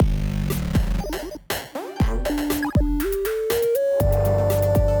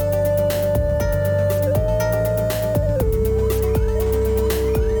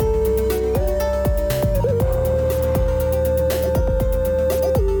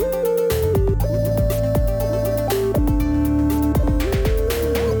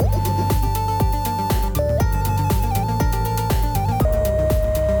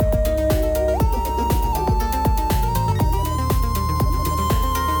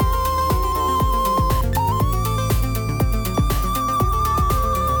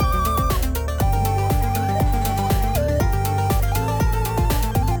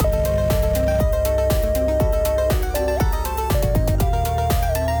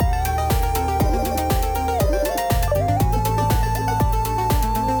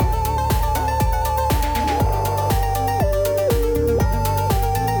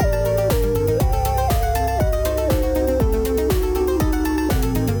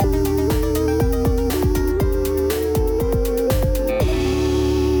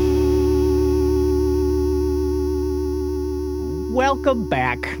Welcome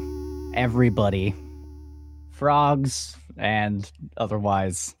back, everybody. Frogs and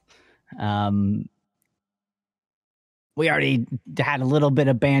otherwise. We already had a little bit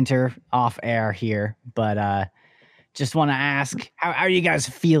of banter off air here, but just want to ask, how are you guys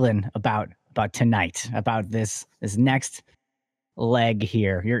feeling about tonight, about this next leg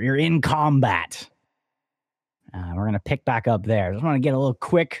here? You're in combat. We're gonna pick back up there. Just want to get a little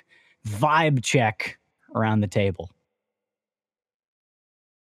quick vibe check around the table.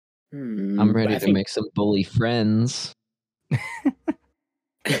 I'm ready to make some bully friends.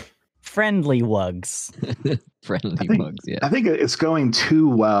 Friendly wugs. Friendly wugs, yeah. I think it's going too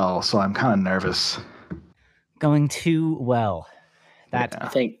well, so I'm kind of nervous. Going too well. I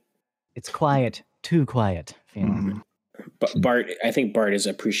think it's quiet, too quiet. Feeling. Bart, I think Bart is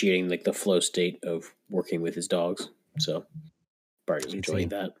appreciating like the flow state of working with his dogs. So Bart is enjoying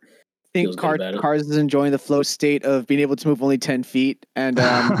that. I think Cars is enjoying the flow state of being able to move only 10 feet and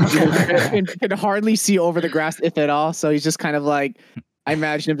can hardly see over the grass, if at all. So he's just kind of like, I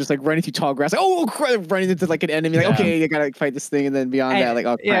imagine him just like running through tall grass, like, oh crap, running into like an enemy, like, okay, you gotta like, fight this thing, and then beyond that, like,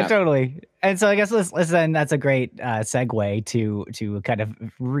 oh crap. Yeah, totally. And so I guess listen, that's a great segue to kind of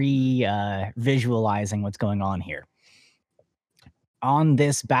visualizing what's going on here. On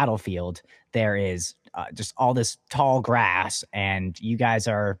this battlefield, there is just all this tall grass, and you guys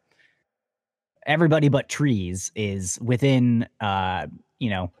are. Everybody but trees is within,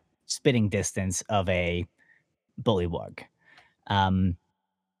 spitting distance of a bullywug. A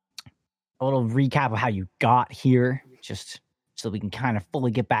little recap of how you got here, just so we can kind of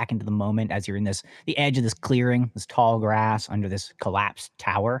fully get back into the moment as you're in the edge of this clearing, this tall grass under this collapsed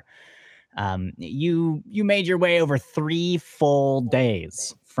tower. You made your way over 3 full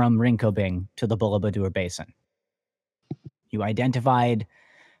days from Rinkobing to the Bullabadur Basin. You identified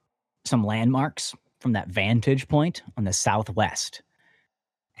some landmarks from that vantage point on the southwest,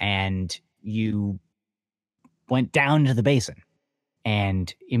 and you went down to the basin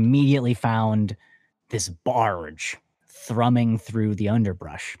and immediately found this barge thrumming through the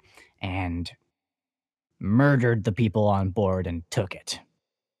underbrush and murdered the people on board and took it.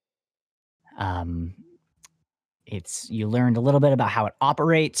 You learned a little bit about how it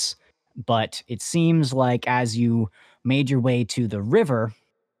operates, but it seems like as you made your way to the river,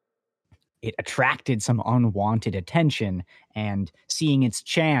 it attracted some unwanted attention, and seeing its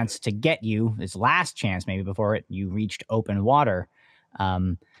chance to get you, its last chance maybe before you reached open water,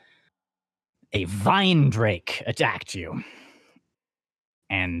 a vine drake attacked you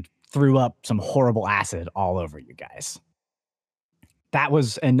and threw up some horrible acid all over you guys. That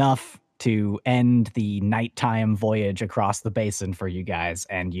was enough to end the nighttime voyage across the basin for you guys,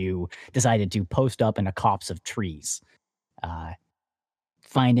 and you decided to post up in a copse of trees,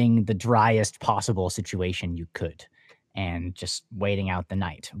 finding the driest possible situation you could and just waiting out the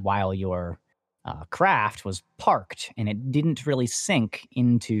night while your craft was parked and it didn't really sink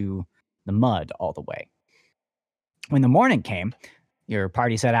into the mud all the way. When the morning came, your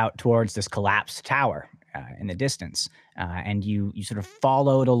party set out towards this collapsed tower in the distance, and you sort of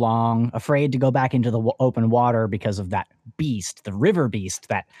followed along, afraid to go back into the open water because of that beast, the river beast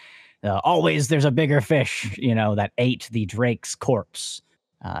that always there's a bigger fish, that ate the drake's corpse.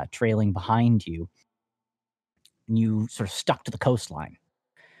 Trailing behind you, you sort of stuck to the coastline.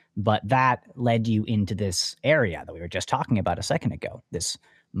 But that led you into this area that we were just talking about a second ago, this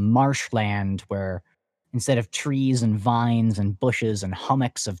marshland where instead of trees and vines and bushes and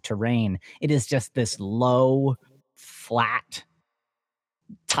hummocks of terrain, it is just this low, flat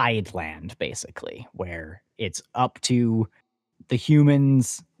tideland, basically, where it's up to the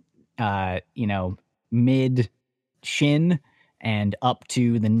humans, mid-shin, and up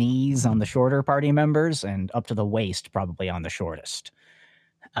to the knees on the shorter party members, and up to the waist probably on the shortest.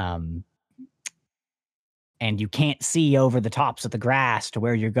 And you can't see over the tops of the grass to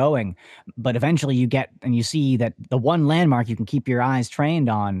where you're going, but eventually you get and you see that the one landmark you can keep your eyes trained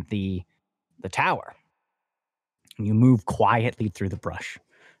on, the tower. And you move quietly through the brush,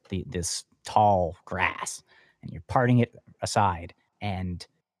 this tall grass, and you're parting it aside, and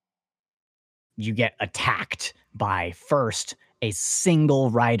you get attacked by first a single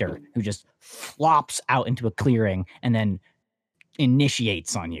rider who just flops out into a clearing and then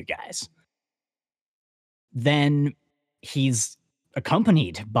initiates on you guys. Then he's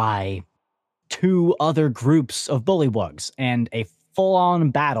accompanied by 2 other groups of bullywugs and a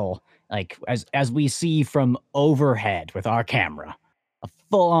full-on battle, like as we see from overhead with our camera. A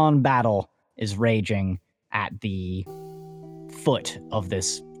full-on battle is raging at the foot of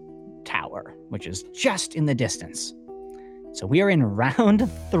this tower, which is just in the distance. So we are in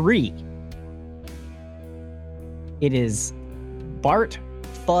round 3. It is Bart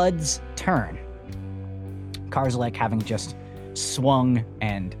Fudd's turn. Karzalek having just swung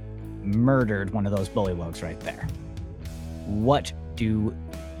and murdered one of those bullywugs right there. What do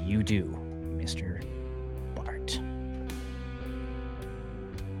you do, Mr. Bart?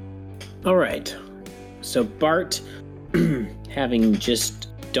 All right. So Bart, having just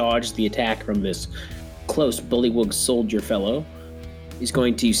dodged the attack from this close bullywug soldier fellow, is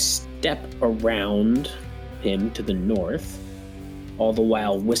going to step around him to the north, all the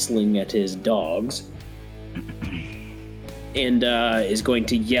while whistling at his dogs, and is going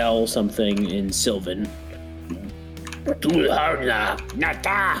to yell something in Sylvan,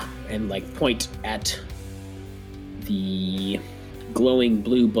 and like point at the glowing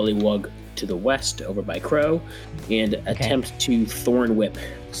blue bullywug to the west over by Crow, and attempt to thorn whip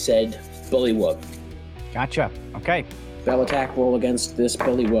said bullywug. Gotcha. Okay. Spell attack roll against this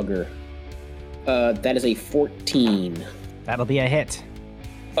bullywugger. That is a 14. That'll be a hit.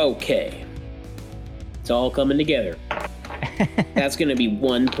 Okay. It's all coming together. That's going to be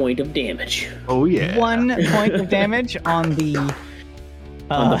 1 point of damage. Oh yeah. 1 point of damage on the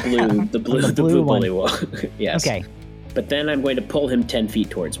on the blue bullywug. Yes. Okay. But then I'm going to pull him 10 feet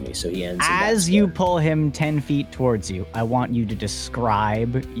towards me, so he ends. As you pull him 10 feet towards you, I want you to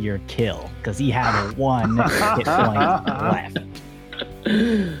describe your kill, because he had 1 hit point left.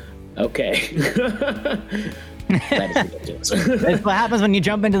 Okay. That is ridiculous. That's what happens when you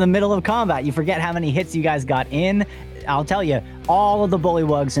jump into the middle of combat. You forget how many hits you guys got in. I'll tell you, all of the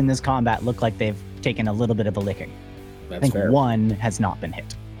bullywugs in this combat look like they've taken a little bit of a licking. That's I think fair. 1 has not been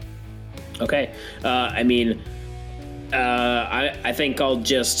hit. Okay. I think I'll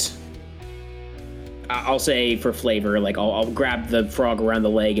say for flavor, like I'll grab the frog around the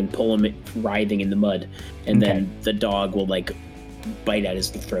leg and pull him writhing in the mud, and then the dog will like bite at his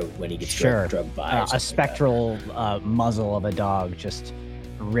throat when he gets drugged by. A spectral muzzle of a dog just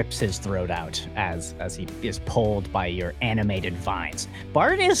rips his throat out as he is pulled by your animated vines.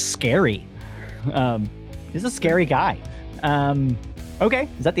 Bart is scary. He's a scary guy. Okay,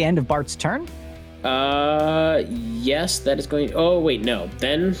 is that the end of Bart's turn? Yes, that is going. Oh, wait, no.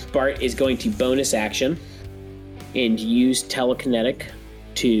 Then Bart is going to bonus action and use telekinetic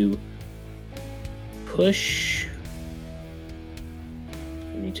to push.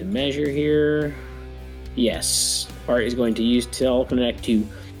 I need to measure here. Yes, Bart is going to use telekinetic to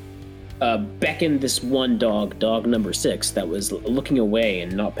beckon this one dog number 6, that was looking away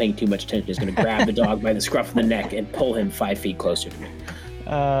and not paying too much attention. Is going to grab the dog by the scruff of the neck and pull him 5 feet closer to me.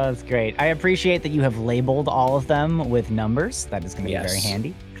 That's great. I appreciate that you have labeled all of them with numbers. That is going to be very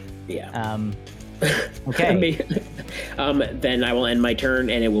handy. Yeah. Okay. Then I will end my turn,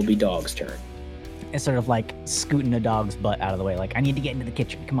 and it will be dog's turn. It's sort of like scooting a dog's butt out of the way. Like, I need to get into the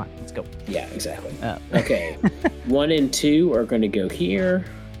kitchen. Come on, let's go. Yeah, exactly. Okay. 1 and 2 are going to go here.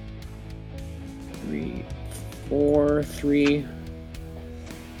 3, 4, 3.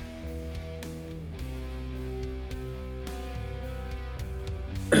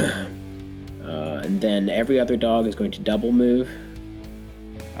 And then every other dog is going to double move.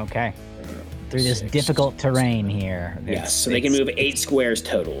 Okay. Through this difficult terrain here. Yes, so they can move 8 squares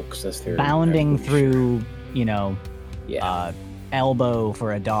total, because that's their bounding through, elbow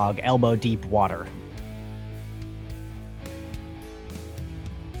for a dog, elbow deep water.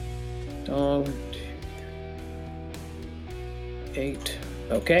 Dog 8.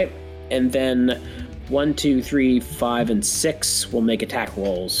 Okay, and then 1, 2, 3, 5, and 6 will make attack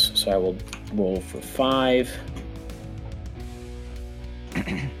rolls. So I will roll for 5.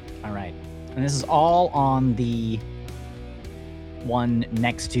 All right. And this is all on the one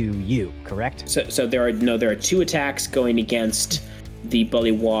next to you, correct? So there are 2 attacks going against the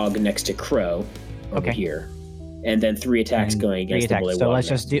bullywog next to Crow over here, and then 3 attacks going against the bullywog.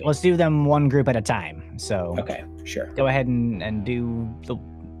 So let's do them one group at a time. So okay, sure. Go ahead and do the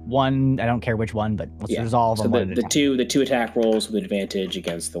one. I don't care which one, but let's resolve them. So the two attack rolls with advantage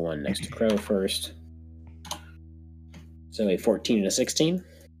against the one next to Crow first. So a 14 and a 16.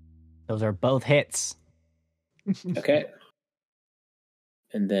 Those are both hits. Okay.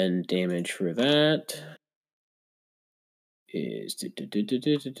 And then damage for that is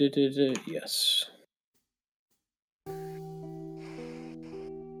yes.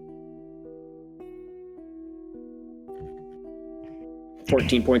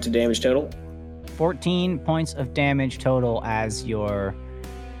 $14 points of damage total. 14 points of damage total as your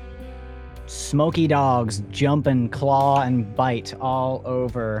smoky dogs jump and claw and bite all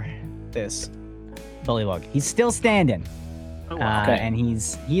over this bullywug. He's still standing. And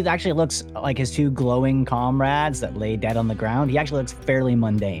he actually looks like his 2 glowing comrades that lay dead on the ground. He actually looks fairly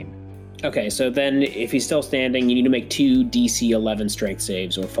mundane. Okay, so then if he's still standing, you need to make 2 DC 11 strength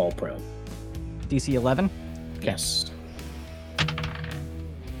saves or fall prone. DC 11? Yes.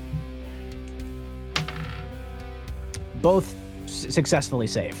 Both successfully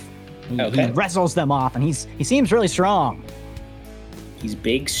save. He Okay. wrestles them off, and he seems really strong. He's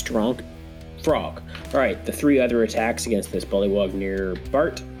big, strong frog. All right, the 3 other attacks against this bullywug near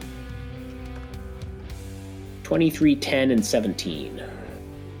Bart. 23, 10, and 17.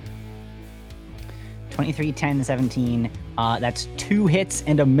 23, 10, 17. That's 2 hits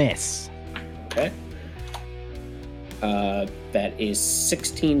and a miss. Okay. That is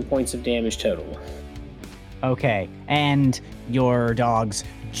 16 points of damage total. Okay, and your dogs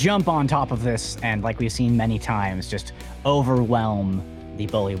jump on top of this, and like we've seen many times, just overwhelm the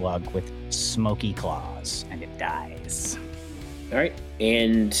bullywug with smoky claws, and it dies. All right,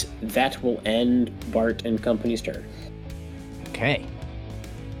 and that will end Bart and company's turn. Okay.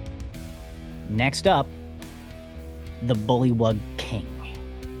 Next up, the Bullywug King,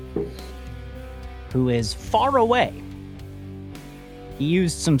 who is far away. He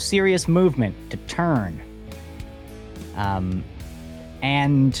used some serious movement to turn.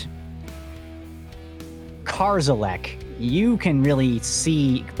 And Karzalek, you can really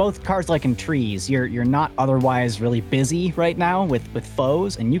see both Karzalek and Trees. You're not otherwise really busy right now with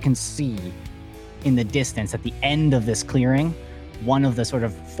foes, and you can see in the distance at the end of this clearing, one of the sort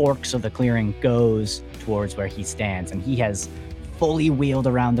of forks of the clearing goes towards where he stands, and he has fully wheeled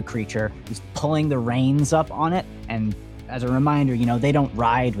around the creature. He's pulling the reins up on it, and as a reminder, they don't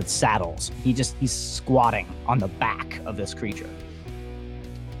ride with saddles. He's squatting on the back of this creature.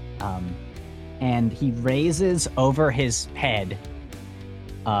 And he raises over his head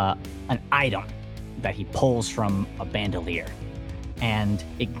an item that he pulls from a bandolier. And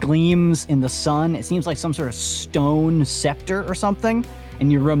it gleams in the sun. It seems like some sort of stone scepter or something.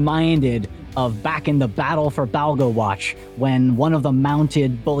 And you're reminded of back in the battle for Balgowatch when one of the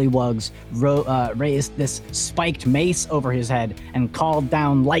mounted bullywugs raised this spiked mace over his head and called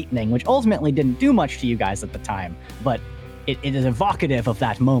down lightning, which ultimately didn't do much to you guys at the time, but it is evocative of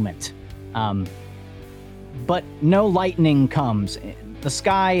that moment. But no lightning comes. The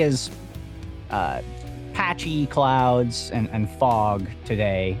sky is patchy clouds and fog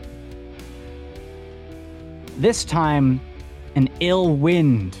today. This time, an ill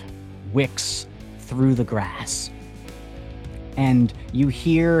wind wicks through the grass, and you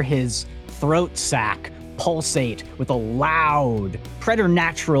hear his throat sac pulsate with a loud,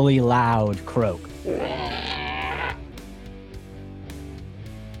 preternaturally loud croak.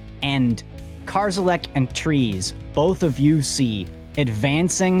 And Karzalek and Trees, both of you see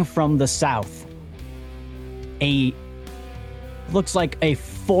advancing from the south looks like a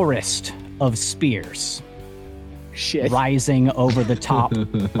forest of spears. Shit. Rising over the top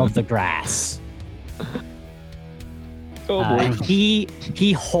of the grass. Oh boy.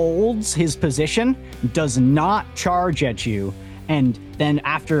 He holds his position, does not charge at you, and then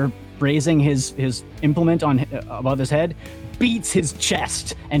after raising his implement on above his head, beats his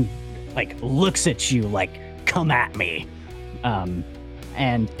chest and looks at you like, "Come at me."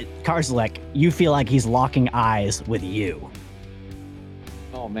 And Karzalek, you feel like he's locking eyes with you.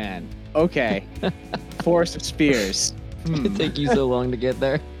 Oh man. Okay. Forest of spears. It take you so long to get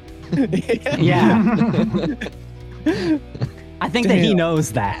there. Yeah. I think that he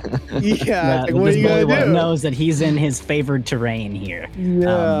knows that. Yeah. That what are this you gonna bullywug do? knows that he's in his favored terrain here.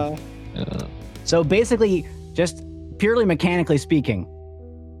 Yeah. So basically, just purely mechanically speaking,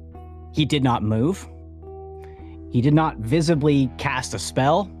 he did not move. He did not visibly cast a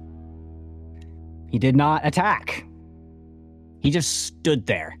spell. He did not attack. He just stood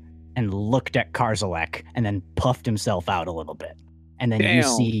there and looked at Karzalek and then puffed himself out a little bit. And then you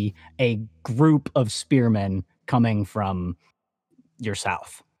Damn. see a group of spearmen coming from your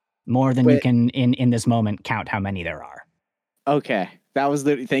south. More than you Wait. can, in this moment, count how many there are. Okay. That was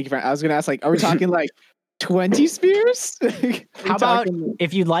literally, thank you for, I was gonna ask, are we talking 20 spears? How about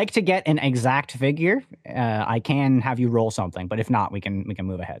if you'd like to get an exact figure, I can have you roll something, but if not, we can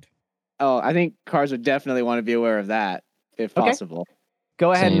move ahead. Oh, I think Cars would definitely want to be aware of that, if Okay. possible.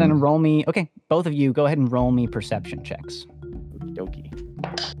 Go ahead and then Same. roll me. Okay, both of you, go ahead and roll me perception checks. Okie dokie.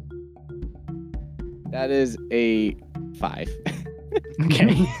 That is a 5.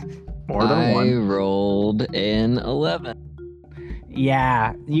 Okay. More than I one. rolled an 11.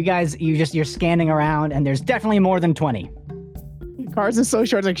 Yeah, you guys, you're scanning around, and there's definitely more than 20. Cars is so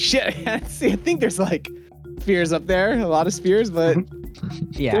short. It's like, shit, I can't see. I think there's spears up there. A lot of spears, but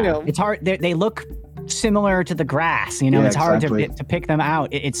Yeah, Damn. it's hard. They look similar to the grass. Yeah, It's hard exactly. to pick them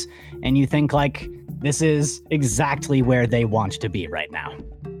out. And you think this is exactly where they want to be right now.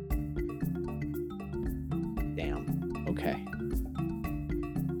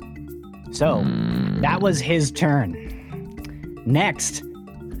 So that was his turn. Next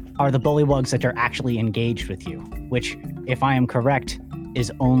are the bullywugs that are actually engaged with you, which, if I am correct,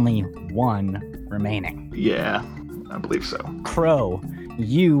 is only one remaining. Yeah, I believe so. Crow,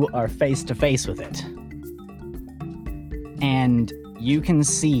 you are face to face with it. And you can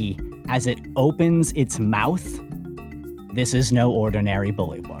see as it opens its mouth, this is no ordinary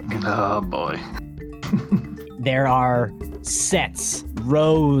bullywug. Oh boy. There are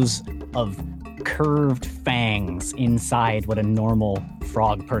rows of curved fangs inside what a normal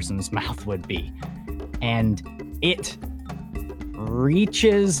frog person's mouth would be. And it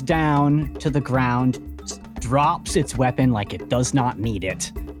reaches down to the ground, drops its weapon like it does not need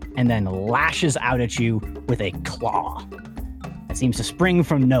it, and then lashes out at you with a claw that seems to spring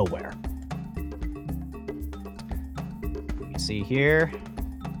from nowhere. Let me see here.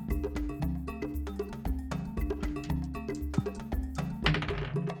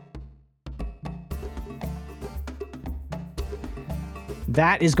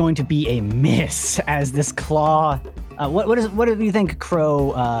 That is going to be a miss, as this claw. What do you think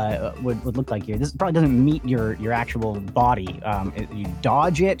Crow would look like here? This probably doesn't meet your actual body. You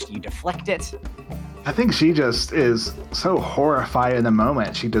dodge it, you deflect it. I think she just is so horrified in the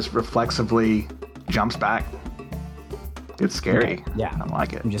moment. She just reflexively jumps back. It's scary. Yeah, I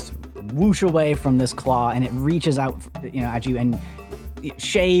like it. You just whoosh away from this claw, and it reaches out, at you, and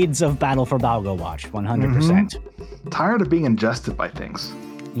shades of Battle for Balgo Watch, 100%. Tired of being ingested by things.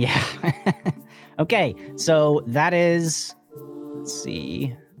 Yeah. Okay, so that is, let's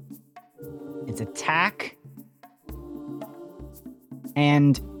see, it's attack,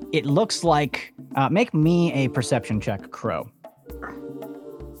 and it looks like, make me a perception check, Crow.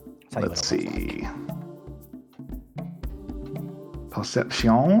 Let's see.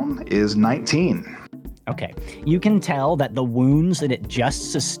 Perception is 19. Okay, you can tell that the wounds that it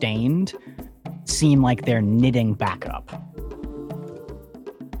just sustained seem like they're knitting back up.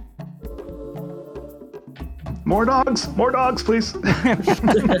 More dogs, please.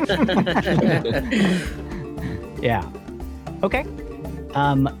 Yeah. Okay.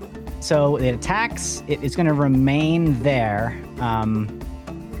 So it attacks. It's going to remain there.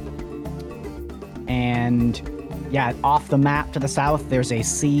 And yeah, off the map to the south, there's a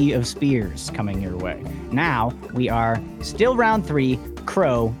sea of spears coming your way. Now we are still round 3.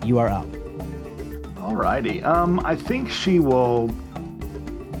 Crow, you are up. Alrighty. I think she will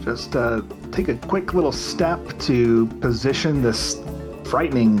just take a quick little step to position this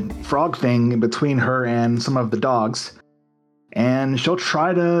frightening frog thing between her and some of the dogs. And she'll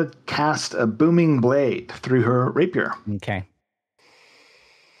try to cast a booming blade through her rapier. Okay.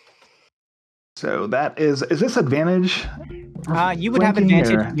 So that is this advantage? You would have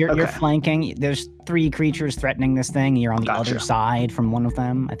advantage. Or? You're flanking. There's 3 creatures threatening this thing. You're on the Gotcha. other side from one of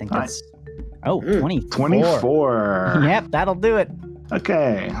them. I think that's... Oh, 24. 24. Yep, that'll do it.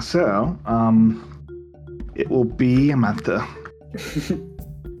 Okay, so it will be, I'm going to have to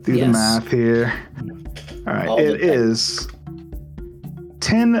do the math here. All right, it is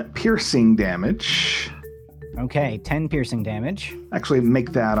 10 piercing damage. Okay, 10 piercing damage. Actually,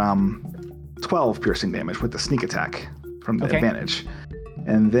 make that 12 piercing damage with the sneak attack from the advantage.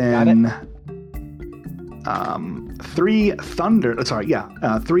 And then 3 thunder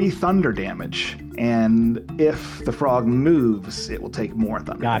damage. And if the frog moves, it will take more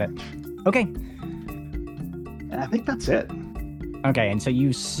thunder damage. Okay. And I think that's it. Okay, and so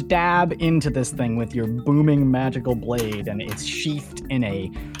you stab into this thing with your booming magical blade, and it's sheathed in a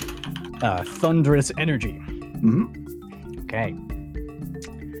thunderous energy. Mm-hmm. Okay.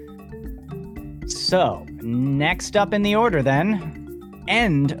 So, next up in the order then,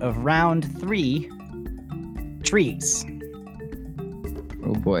 end of round 3, trees.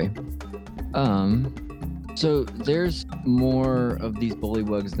 Oh boy. So there's more of these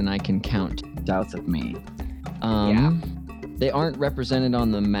bullywugs than I can count south of me. They aren't represented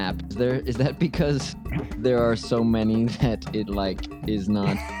on the map. Is that because there are so many that it is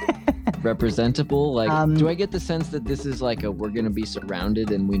not representable? Do I get the sense that this is we're gonna be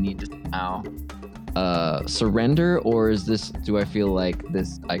surrounded and we need to now surrender, or do I feel like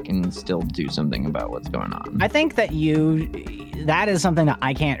this I can still do something about what's going on? I think that that is something that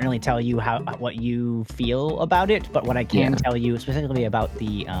I can't really tell you what you feel about it, but what I can tell you specifically about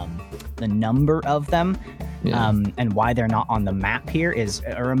the number of them and why they're not on the map here is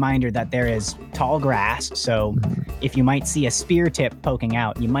a reminder that there is tall grass. So if you might see a spear tip poking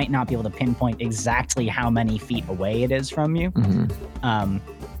out, you might not be able to pinpoint exactly how many feet away it is from you.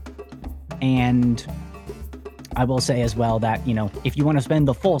 And I will say as well that, if you want to spend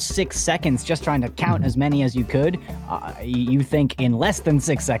the full 6 seconds just trying to count as many as you could, you think in less than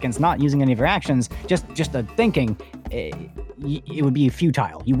 6 seconds, not using any of your actions, just thinking, it would be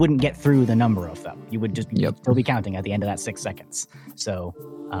futile. You wouldn't get through the number of them. You would just still be counting at the end of that 6 seconds. So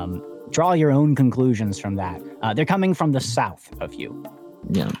draw your own conclusions from that. They're coming from the south of you.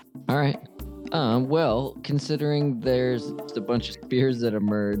 Yeah. All right. Well, considering there's just a bunch of spears that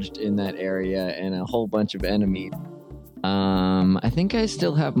emerged in that area and a whole bunch of enemies, I think I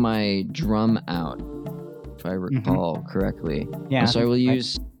still have my drum out, if I recall correctly. Yeah. So I will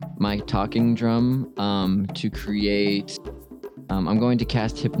use my talking drum to create. I'm going to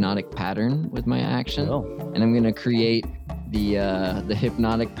cast Hypnotic Pattern with my action, and I'm going to create the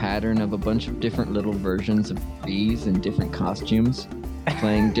hypnotic pattern of a bunch of different little versions of trees in different costumes,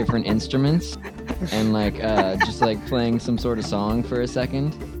 playing different instruments, and just playing some sort of song for a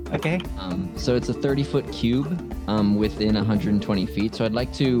second. Okay. So it's a 30-foot cube within 120 feet. So I'd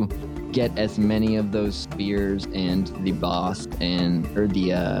like to get as many of those spears and the boss or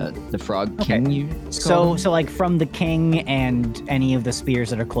the frog king. So from the king and any of the spears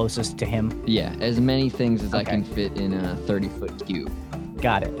that are closest to him. Yeah, as many things as I can fit in a 30-foot cube.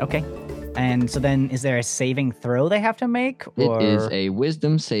 Got it. Okay. And so then, is there a saving throw they have to make? Or... It is a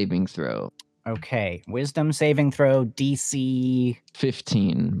wisdom saving throw. Okay, wisdom saving throw, DC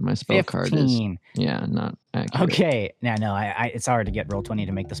 15. My spell card is not accurate. Okay, no, it's hard to get Roll20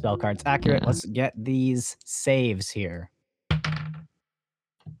 to make the spell cards accurate. Yeah. Let's get these saves here.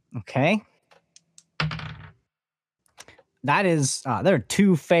 Okay, that is there are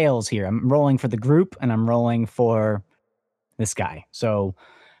 2 fails here. I'm rolling for the group and I'm rolling for this guy. So,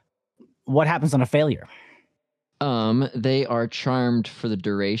 what happens on a failure? They are charmed for the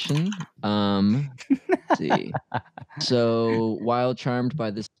duration. Let's see. So while charmed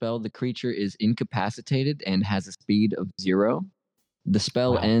by this spell, the creature is incapacitated and has a speed of 0. The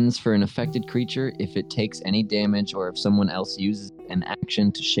spell ends for an affected creature if it takes any damage or if someone else uses an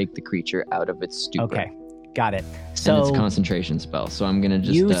action to shake the creature out of its stupor. Okay, got it. So and it's a concentration spell. So I'm gonna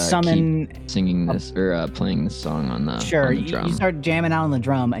just keep singing this or playing this song on the drum. You start jamming out on the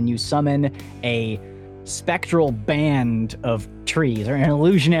drum and you summon a spectral band of trees, or an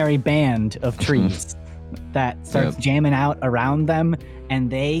illusionary band of trees that starts jamming out around them,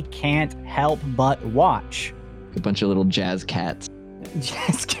 and they can't help but watch. A bunch of little jazz cats.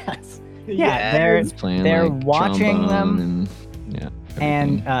 Jazz cats. Yeah, they're watching them.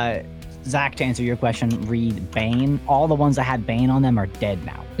 And Zach, to answer your question, read Bane. All the ones that had Bane on them are dead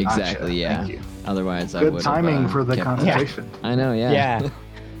now. Exactly. Gotcha. Yeah. Thank you. Otherwise, I would. Good timing for the concentration. Yeah. I know. Yeah. Yeah.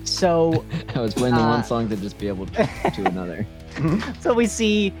 So I was blending one song to just be able to another. So we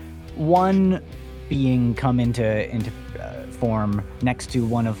see one being come into form next to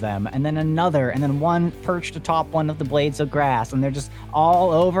one of them, and then another, and then one perched atop one of the blades of grass, and they're just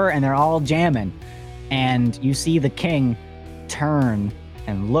all over, and they're all jamming. And you see the king turn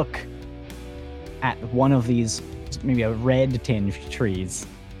and look at one of these, maybe a red tinged trees,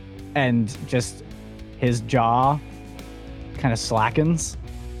 and just his jaw kind of slackens.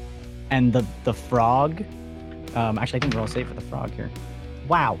 And the frog, actually I think roll save for the frog here.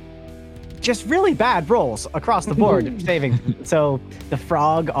 Wow, just really bad rolls across the board saving. So the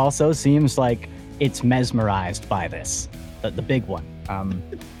frog also seems like it's mesmerized by this, the big one.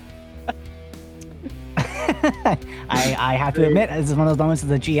 I have to admit, this is one of those moments of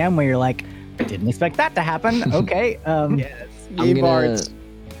the GM where you're like, didn't expect that to happen. Okay. Yes.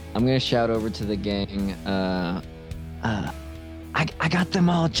 I'm gonna shout over to the gang. I got them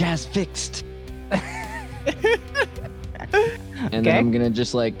all jazz fixed. And then I'm gonna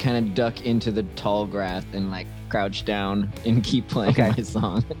just kind of duck into the tall grass and crouch down and keep playing my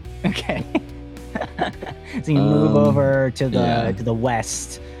song. Okay. So you move over to the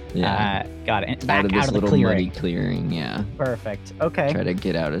west. Yeah. Got it. Back out of the clearing. Muddy clearing. Yeah. Perfect. Okay. Try to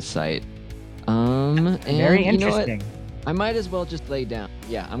get out of sight. And very interesting. You know what? I might as well just lay down.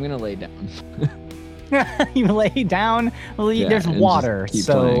 Yeah, I'm gonna lay down. You lay down. Well, there's water,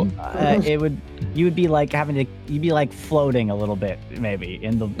 so you would be you'd be floating a little bit, maybe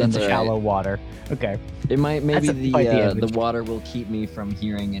in the shallow water. Okay. It might the water will keep me from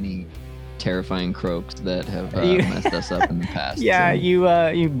hearing any terrifying croaks that have messed us up in the past. Yeah, so. you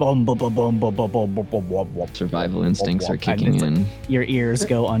survival instincts are kicking in. Your ears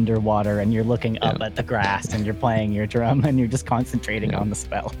go underwater, and you're looking up at the grass, and you're playing your drum, and you're just concentrating on the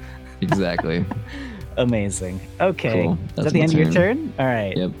spell. Exactly. Amazing. Okay. Cool. Is that the end of your turn? All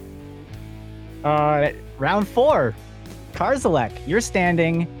right. Yep. Round 4. Karzalek, you're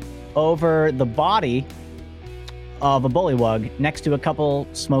standing over the body of a bullywug next to a couple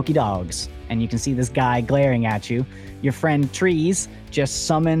smoky dogs. And you can see this guy glaring at you. Your friend Trees just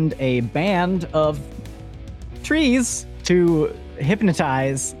summoned a band of trees to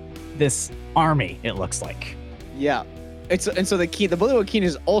hypnotize this army, it looks like. Yeah. And so the bullywug king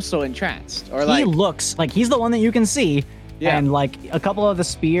is also entranced, or like he looks like he's the one that you can see. Yeah. And like a couple of the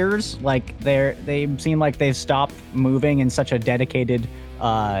spears, like they seem like they've stopped moving in such a dedicated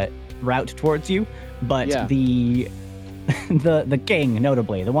route towards you. But Yeah. the king,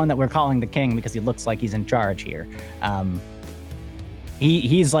 notably, the one that we're calling the king because he looks like he's in charge here.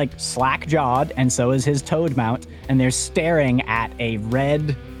 He's like slack jawed, and so is his toad mount, and they're staring at a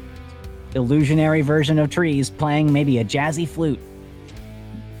red illusionary version of Trees playing maybe a jazzy flute.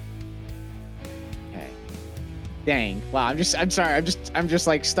 Okay. Dang. Wow. I'm sorry. I'm just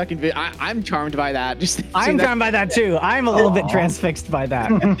like stuck in. I'm charmed by that. Just I'm charmed by that too. I'm a little bit transfixed by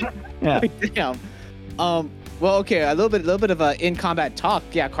that. Yeah. Damn. Well, okay. A little bit of a in combat talk.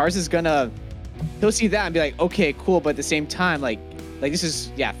 Yeah. Cars is gonna. He'll see that and be like, okay, cool. But at the same time, like this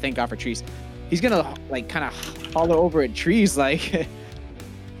is thank God for Trees. He's gonna like kind of holler over at Trees like.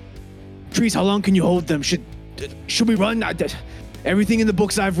 Trees, how long can you hold them? Should we run? Everything in the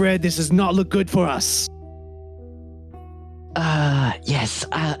books I've read, this does not look good for us. Yes.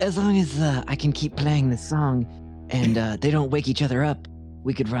 As long as I can keep playing the song, and they don't wake each other up,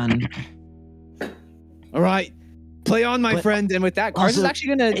 we could run. All right, play on, my friend. And with that, Cars is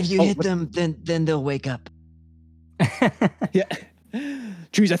actually gonna. If you hit them, then they'll wake up. Yeah.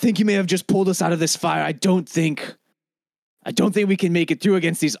 Trees, I think you may have just pulled us out of this fire. I don't think we can make it through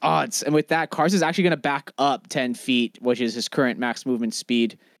against these odds. And with that, Cars is actually going to back up 10 feet, which is his current max movement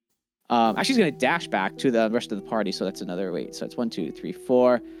speed. Actually, he's going to dash back to the rest of the party. So that's another wait. So it's 1, 2, 3,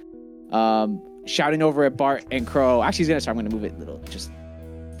 4. Shouting over at Bart and Crow. Actually, I'm going to move it a little just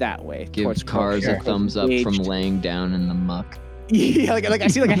that way. Give towards Cars Crow. a thumbs up from laying down in the muck. Yeah, like I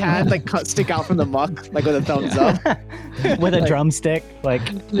see like a hand like stick out from the muck, like with a thumbs up. With a drumstick, like,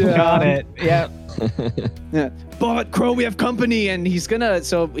 got it. Yeah. Yeah. But Crow, we have company, and he's gonna.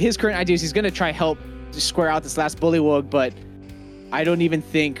 So his current idea is he's gonna try help square out this last bullywug, but I don't even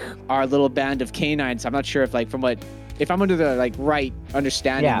think our little band of canines. I'm not sure if if I'm under the like right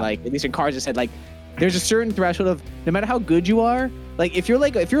understanding, like at least in Cars' head, like there's a certain threshold of no matter how good you are, like if you're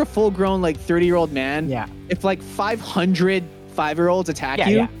a full grown like 30-year-old man, if like 500 5-year-olds attack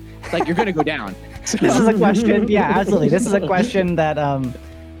you, like you're gonna go down. So. This is a question. Yeah, absolutely. This is a question that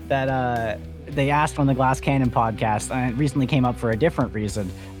they asked on the Glass Cannon podcast, and it recently came up for a different reason.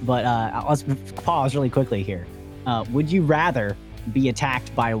 But let's pause really quickly here. Would you rather be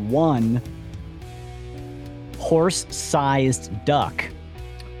attacked by one horse-sized duck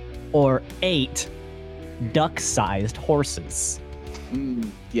or 8 duck-sized horses?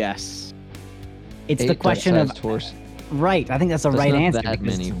 Yes. It's the question of horse. Right. I think that's the right answer. That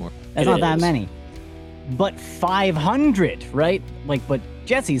many more. That's not that many. But 500, right? Like what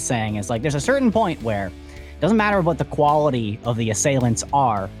Jesse's saying is like there's a certain point where it doesn't matter what the quality of the assailants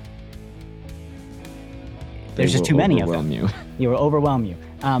are. There's just too many of them. They will overwhelm you.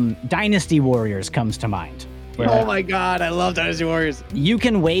 Dynasty Warriors comes to mind. Oh my God, I love Dynasty Warriors. You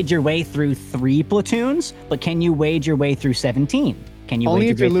can wade your way through 3 platoons, but can you wade your way through 17? Can you only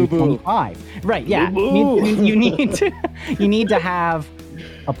wade your way through 25? Right, yeah. You need to have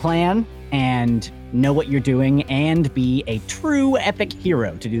a plan and know what you're doing and be a true epic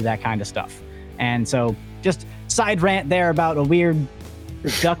hero to do that kind of stuff. And so just side rant there about a weird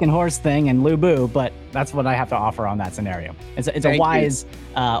duck and horse thing and Lubu, but that's what I have to offer on that scenario. It's a wise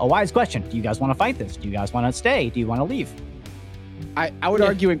question. Do you guys want to fight this? Do you guys want to stay? Do you want to leave? I would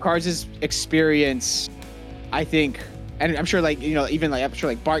argue in Cars' experience, I think, and I'm sure I'm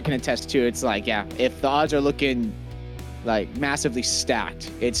sure Bart can attest to, it's like, if the odds are looking like massively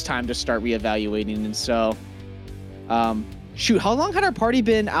stacked, it's time to start reevaluating. And so, how long had our party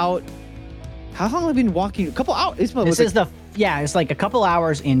been out? How long have we been walking? A couple hours. It's like a couple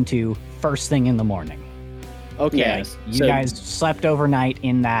hours into first thing in the morning. Okay. Yeah, you guys slept overnight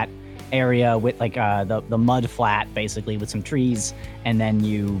in that area with like the mud flat, basically with some trees, and then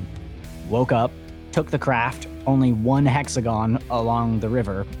you woke up, took the craft only one hexagon along the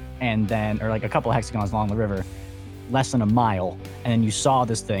river, and then, or like a couple hexagons along the river, less than a mile, and then you saw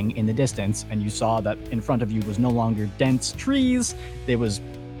this thing in the distance, and you saw that in front of you was no longer dense trees, there was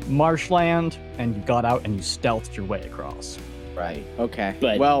marshland, and you got out and you stealthed your way across. Right. Okay.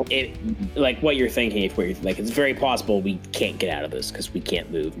 But what you're thinking, it's very possible we can't get out of this because we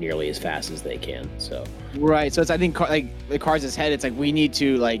can't move nearly as fast as they can. So. Right. So it's, I think, the Cars' head. It's like we need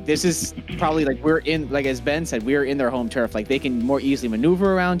to this is probably we're in, as Ben said, we're in their home turf. Like they can more easily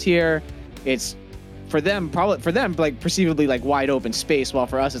maneuver around here. It's for them, like perceivably like wide open space, while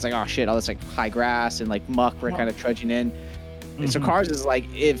for us it's like, oh shit, all this like high grass and like muck we're kind of trudging in. And so Cars is like,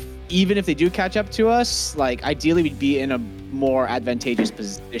 even if they do catch up to us, like ideally we'd be in a more advantageous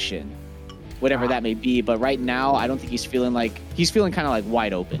position, whatever that may be. But right now, I don't think he's feeling kind of like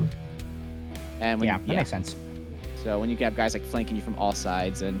wide open. And that makes sense. So when you have guys like flanking you from all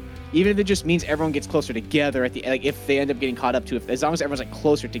sides, and even if it just means everyone gets closer together at the like, if they end up getting caught up to it, as long as everyone's like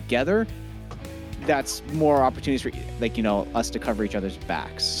closer together, that's more opportunities for like us to cover each other's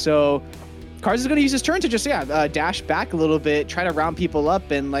backs. So Cars is going to use his turn to just dash back a little bit, try to round people up,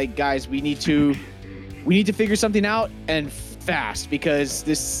 and like, guys, we need to figure something out and fast,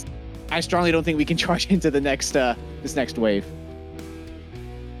 because I strongly don't think we can charge into the next this next wave.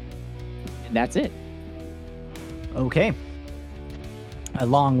 And that's it. Okay. A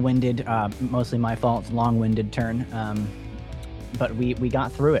long-winded, mostly my fault, long-winded turn. But we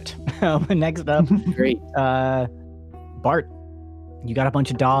got through it. Next up, great. Bart, you got a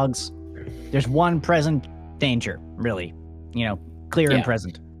bunch of dogs. There's one present danger, really. Clear and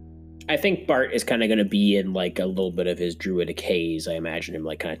present. I think Bart is kind of going to be in like a little bit of his druidic haze. I imagine him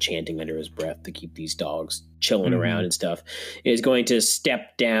like kind of chanting under his breath to keep these dogs chilling around and stuff. Is going to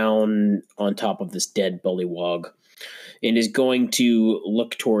step down on top of this dead bullywug and is going to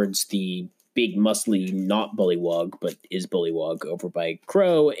look towards the big muscly not bullywug but is bullywug over by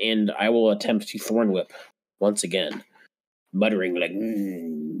Crow, and I will attempt to thorn whip once again, muttering like,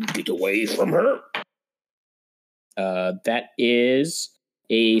 get away from her. That is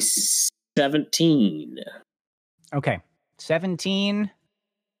a 17. Okay. 17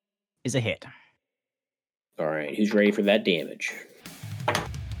 is a hit. All right. Who's ready for that damage?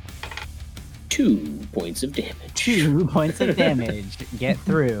 2 points of damage. 2 points of damage. Get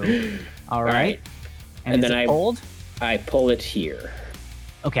through. All right. And then I pull it here.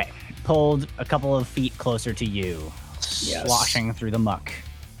 Okay. Pulled a couple of feet closer to you. Yes. Sloshing through the muck.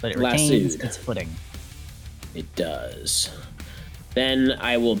 But it retains its footing. It does. Then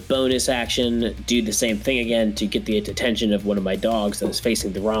I will bonus action, do the same thing again to get the attention of one of my dogs that is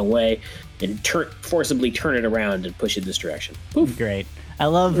facing the wrong way, and forcibly turn it around and push it this direction. Poof. Great. I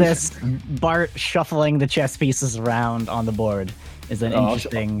love this. Bart shuffling the chess pieces around on the board is an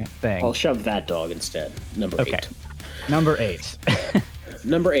interesting thing. I'll shove that dog instead. Number 8. Number 8.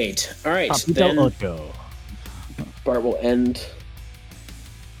 Number 8. All right. Then Bart will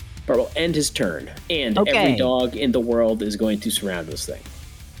end his turn, and every dog in the world is going to surround this thing.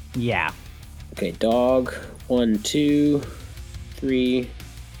 Yeah. Okay, dog 1, 2, 3.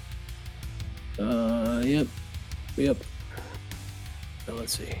 Yep. Now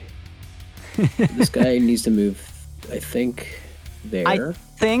let's see. This guy needs to move, I think, there. I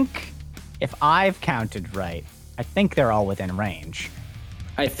think, if I've counted right, I think they're all within range.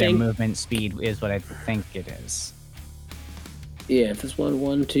 I think their movement speed is what I think it is. Yeah, if this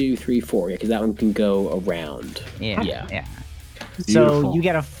 1, 2, 3, 4, because that one can go around. Yeah. So you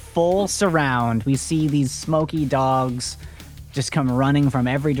get a full surround. We see these smoky dogs just come running from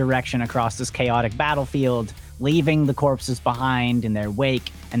every direction across this chaotic battlefield, leaving the corpses behind in their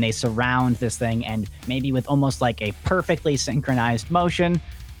wake, and they surround this thing, and maybe with almost like a perfectly synchronized motion,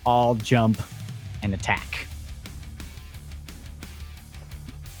 all jump and attack.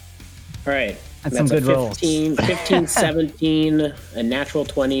 All right. That's some good 15, rolls. 15, 17, a natural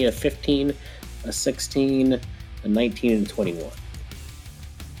 20, a 15, a 16, a 19, and 21.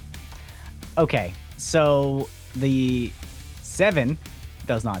 Okay, so the 7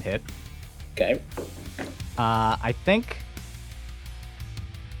 does not hit. Okay. I think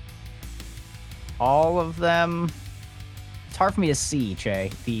all of them. It's hard for me to see,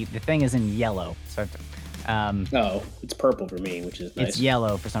 Che. The thing is in yellow, so. It's purple for me, which is nice. It's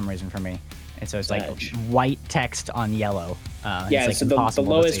yellow for some reason for me. And so it's like white text on yellow. So the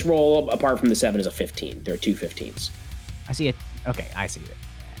lowest roll apart from the 7 is a 15. There are 2 15s. I see it. Okay, I see it.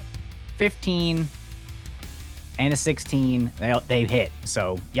 15 and a 16. They hit.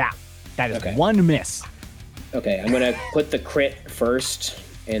 So, yeah, that is one miss. Okay, I'm going to put the crit first,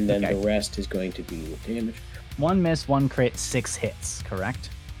 and then the rest is going to be damage. 1 miss, 1 crit, 6 hits, correct?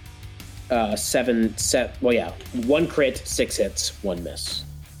 7. Well, yeah. 1 crit, 6 hits, 1 miss.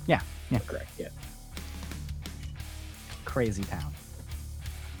 Yeah, correct. Yeah. Crazy town.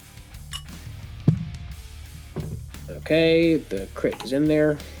 Okay, the crit is in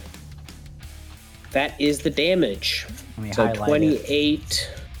there. That is the damage. So 28,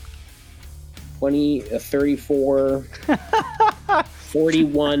 20, 34,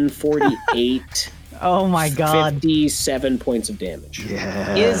 41, 48. Oh my god. 57 points of damage.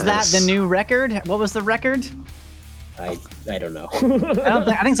 Yes. Is that the new record? What was the record? I don't know.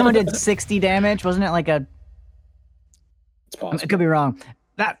 I think someone did 60 damage. Wasn't it like a? It's possible. It could be wrong.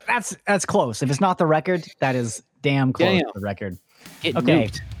 That's close. If it's not the record, that is damn close to the record. Okay,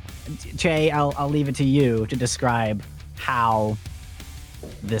 Che, I'll leave it to you to describe how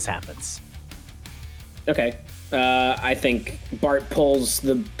this happens. Okay. I think Bart pulls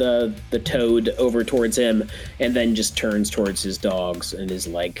the toad over towards him and then just turns towards his dogs and is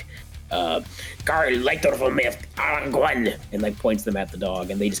like, Karl, lighter for me, and like points them at the dog,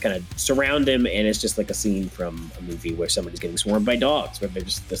 and they just kind of surround him, and it's just like a scene from a movie where somebody's getting swarmed by dogs, where they're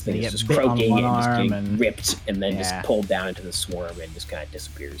just this thing is just croaking and just getting ripped, and then just pulled down into the swarm and just kind of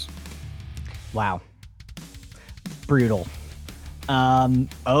disappears. Wow. Brutal.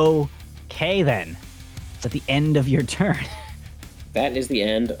 Okay then. It's at the end of your turn. That is the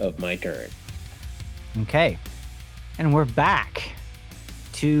end of my turn. Okay. And we're back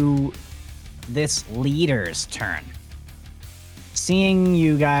to this leader's turn. Seeing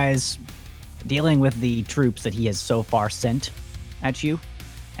you guys dealing with the troops that he has so far sent at you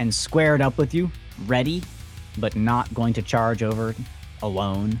and squared up with you, ready, but not going to charge over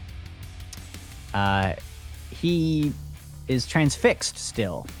alone. He is transfixed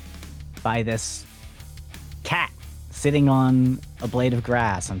still by this cat sitting on a blade of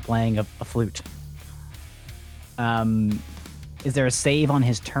grass and playing a flute. Is there a save on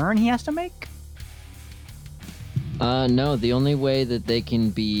his turn he has to make? No, the only way that they can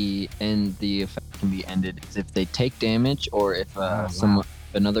be and the effect can be ended is if they take damage or if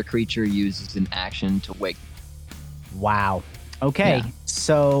another creature uses an action to wake. Wow. Okay, yeah.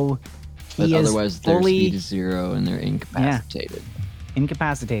 So he but is otherwise fully... their speed is 0 and they're incapacitated. Yeah.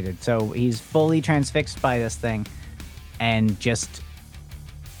 Incapacitated. So he's fully transfixed by this thing, and just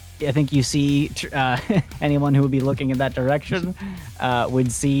I think you see anyone who would be looking in that direction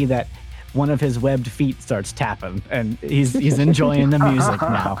would see that one of his webbed feet starts tapping, and he's enjoying the music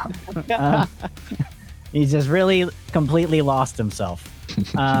now. He's just really completely lost himself.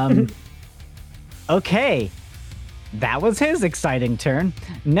 Okay, that was his exciting turn.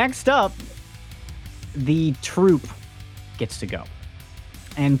 Next up, the troop gets to go.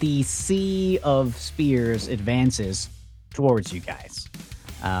 And the sea of spears advances towards you guys.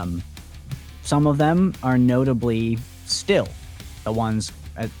 Some of them are notably still, the ones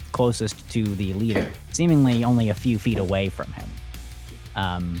closest to the leader, seemingly only a few feet away from him.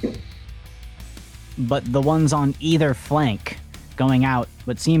 But the ones on either flank going out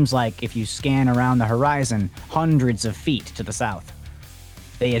what seems like, if you scan around the horizon, hundreds of feet to the south,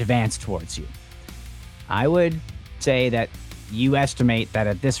 they advance towards you. I would say that you estimate that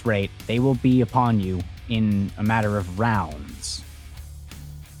at this rate, they will be upon you in a matter of rounds.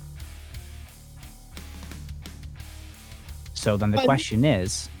 So then the question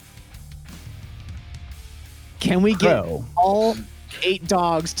is... Can we get all 8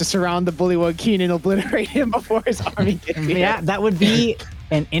 dogs to surround the Bullywug King and obliterate him before his army gets here? Yeah, that would be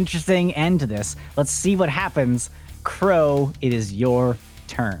an interesting end to this. Let's see what happens. Crow, it is your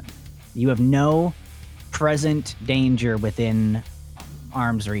turn. You have no present danger within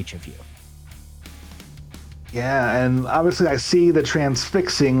arm's reach of you. Yeah, and obviously I see the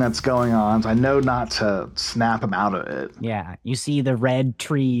transfixing that's going on, so I know not to snap him out of it. Yeah, you see the red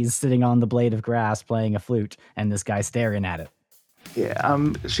trees sitting on the blade of grass playing a flute, and this guy staring at it.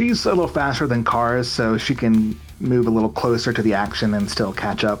 Yeah, she's a little faster than Cars, so she can move a little closer to the action and still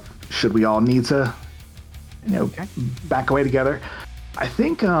catch up should we all need to, back away together. I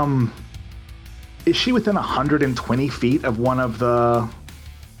think, is she within 120 feet of one of the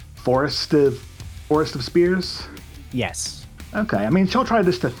Forest of Spears? Yes. Okay, I mean, she'll try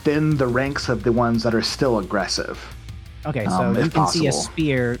just to thin the ranks of the ones that are still aggressive. Okay, so you can see a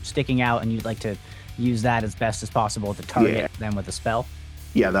spear sticking out, and you'd like to use that as best as possible to target them with a spell?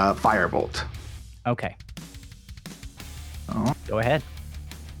 Yeah, the Firebolt. Okay. Go ahead.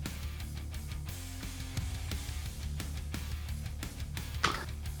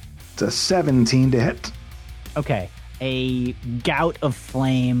 It's a 17 to hit. Okay. A gout of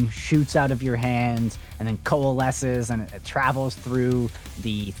flame shoots out of your hands and then coalesces, and it travels through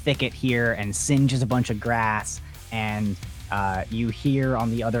the thicket here and singes a bunch of grass, and you hear on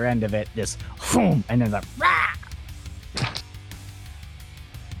the other end of it this boom, and then the rah!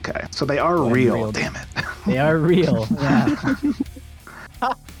 Okay, so they are real, damn it. They are real, yeah.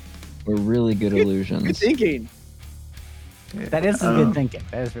 We're really good illusions. Good thinking. That is good thinking.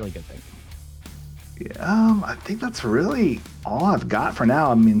 That is really good thinking. Yeah, I think that's really all I've got for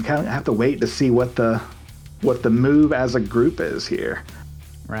now. I mean, kind of have to wait to see what the move as a group is here.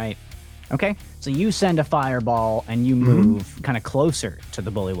 Right. Okay. So you send a fireball and you move kind of closer to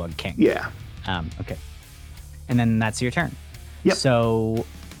the Bullywug King. Yeah. Okay. and then that's your turn. Yep. So,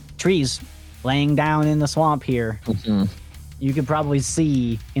 trees laying down in the swamp here. Mhm. You could probably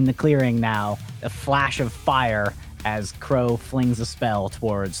see in the clearing now a flash of fire as Crow flings a spell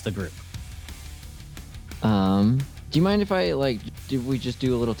towards the group. Do you mind if I did we just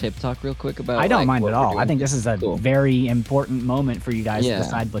do a little tip talk real quick about? I don't mind what at we're all. I doing? think this is a Cool. very important moment for you guys Yeah. to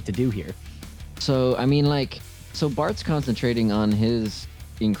decide what to do here. So I mean, so Bart's concentrating on his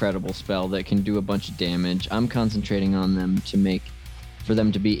incredible spell that can do a bunch of damage. I'm concentrating on them for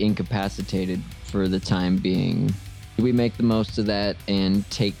them to be incapacitated for the time being. Do we make the most of that and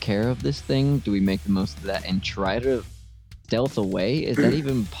take care of this thing? Do we make the most of that and try to stealth away? Is that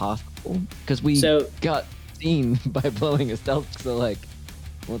even possible? Because we got seen by blowing a stealth, so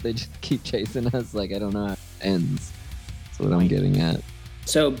won't they just keep chasing us? I don't know how it ends. That's what I'm getting at.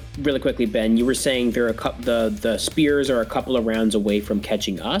 So really quickly, Ben, you were saying there are the spears are a couple of rounds away from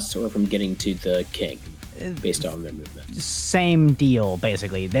catching us or from getting to the king, based on their movement. Same deal,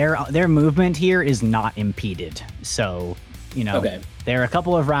 basically. Their movement here is not impeded. So, they're a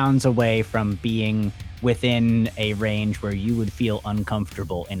couple of rounds away from being within a range where you would feel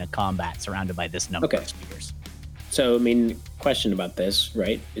uncomfortable in a combat surrounded by this number of spears. So, I mean, question about this,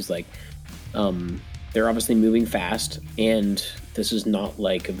 right, is they're obviously moving fast, and this is not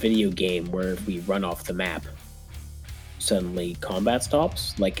like a video game where if we run off the map, suddenly combat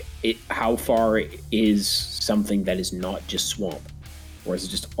stops. How far is something that is not just swamp, or is it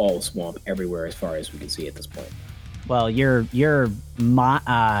just all swamp everywhere as far as we can see at this point? Well,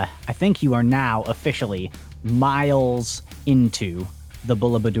 I think you are now officially miles into the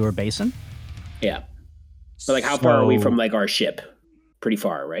Bullabadur Basin. Yeah. But how far are we from our ship? Pretty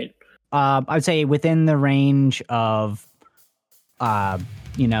far, right? I'd say within the range of, less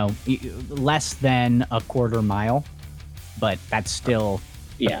than a quarter mile, but that's still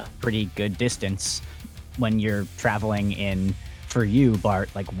a pretty good distance when you're traveling in, for you, Bart,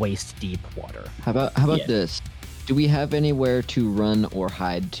 waist deep water. How about this? Do we have anywhere to run or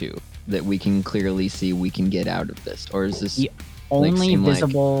hide to that we can clearly see we can get out of this? Or is this the only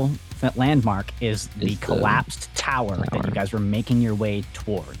visible landmark is the collapsed tower that you guys were making your way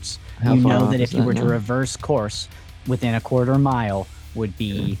towards? How you far know off that is if you that were to now? reverse course within a quarter mile would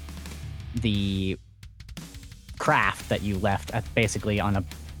be the craft that you left basically on a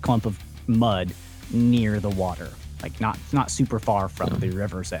clump of mud near the water, not super far from the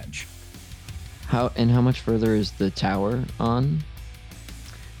river's edge. How much further is the tower on?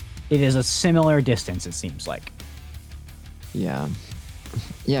 It is a similar distance, it seems like. Yeah,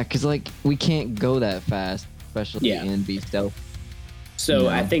 because we can't go that fast, especially and be stealth. So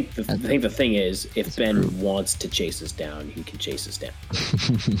I think the thing is, if Ben wants to chase us down, he can chase us down.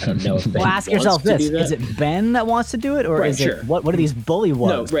 I don't know if Ben ask wants yourself to this: do that. is it Ben that wants to do it, or is it what are these bullywugs?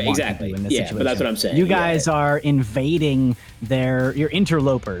 No, right, want exactly. To do in this situation? But that's what I'm saying. You guys are invading your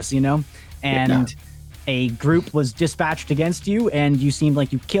interlopers, and a group was dispatched against you, and you seemed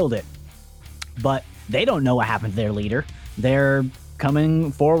like you killed it. But they don't know what happened to their leader. They're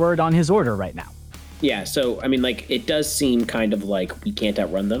coming forward on his order right now. Yeah, so, I mean, it does seem kind of like we can't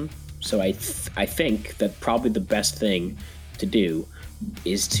outrun them. So I think that probably the best thing to do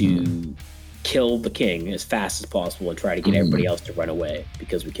is to kill the king as fast as possible and try to get everybody else to run away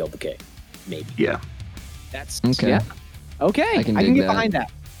because we killed the king. Maybe. Yeah. That's Okay. Yeah. Okay. I can dig get that. behind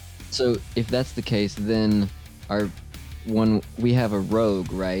that. So if that's the case, then we have a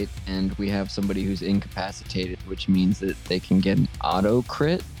rogue, right? And we have somebody who's incapacitated, which means that they can get an auto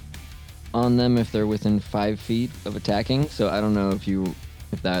crit on them if they're within 5 feet of attacking. So I don't know if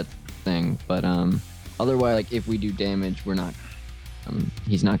that's a thing, but otherwise, if we do damage, we're not.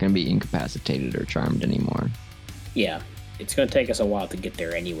 He's not going to be incapacitated or charmed anymore. Yeah, it's going to take us a while to get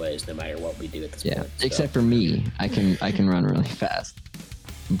there, anyways, no matter what we do at this point. So. Except for me, I can run really fast,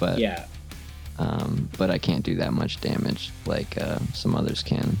 but but I can't do that much damage like some others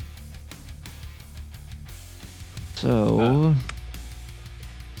can. So,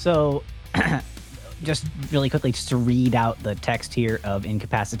 just really quickly, just to read out the text here of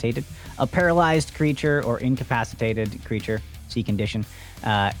incapacitated. A paralyzed creature or incapacitated creature, see condition,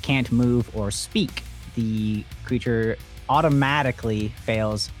 can't move or speak. The creature automatically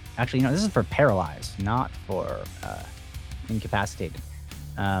fails. Actually, no, this is for paralyzed, not for incapacitated.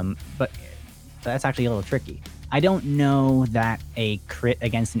 But that's actually a little tricky. I don't know that a crit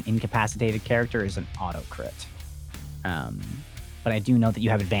against an incapacitated character is an auto crit. But I do know that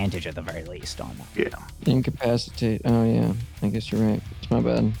you have advantage at the very least on that. Yeah. incapacitate. Oh yeah, I guess you're right. It's my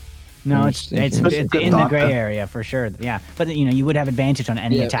bad. No, I'm it's just thinking- in the gray area for sure. Yeah, but you would have advantage on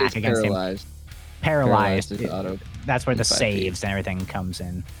any attack it's against paralyzed. him. Paralyzed. is auto. That's where the 5 feet. saves and everything comes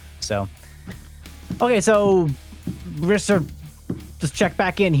in. So, Okay, so let's check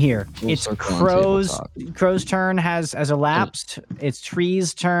back in here. Full It's circle on Crow's tabletop. turn has elapsed. It's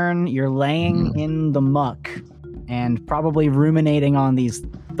Tree's turn. You're laying in the muck and probably ruminating on these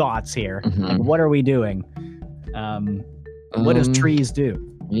thoughts here. Like, what are we doing? What does Trees do?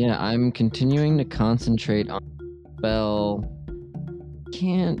 Yeah, I'm continuing to concentrate on spell.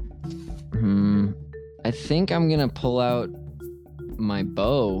 I think I'm gonna pull out my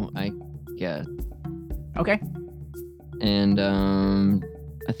bow, I guess. Okay. And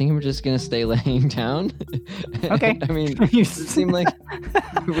I think I'm just gonna stay laying down. Okay. I mean, You it seemed like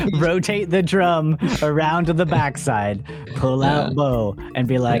rotate the drum around to the backside, pull out bow, and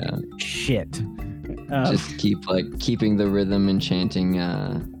be like, Yeah. shit. just keeping the rhythm and chanting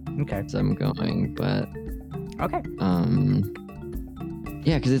Okay. as I'm going, but Okay.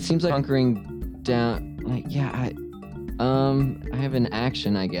 yeah, because it seems like hunkering down. Like, yeah, I have an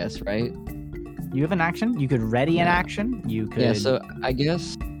action, I guess, right? You have an action. You could ready an Yeah. action. You could. Yeah, so I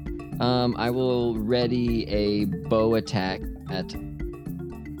guess I will ready a bow attack at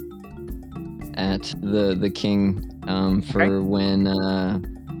the king for when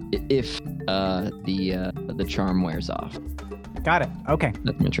if the charm wears off. Got it. Okay.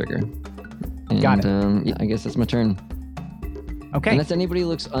 That's my trigger. And, Got it. Yeah, I guess that's my turn. Okay. Unless anybody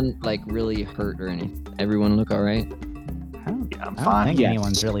looks really hurt or anything. Everyone look all right? I'm I'm I don't fine. think Yes.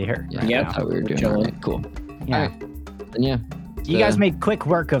 anyone's really hurt. Yeah, right Yep. I now. thought we were doing Chilling. all right. Cool. Yeah. All right. Then yeah. You guys made quick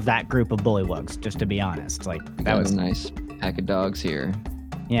work of that group of bullywugs, just to be honest. Like that Got was a nice pack of dogs here.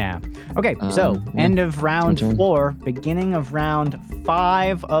 yeah. Okay, so yeah. end of round turn. 4, beginning of round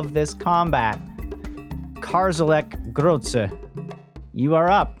 5 of this combat. Karzalek Grotze, you are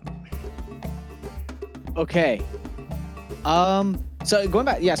up. Okay. So going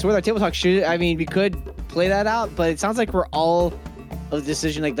back, so with our table talk, we could play that out, but it sounds like we're all of the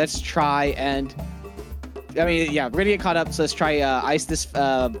decision. Like, let's try and, we're gonna get caught up. So let's try ice this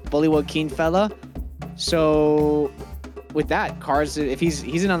Bullywug Keen fella. So with that, Cars, if he's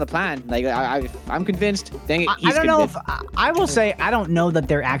in on the plan, like I'm convinced. Dang it, I don't know if I will say I don't know that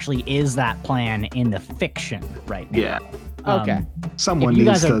there actually is that plan in the fiction right now. Yeah. Okay. Someone If you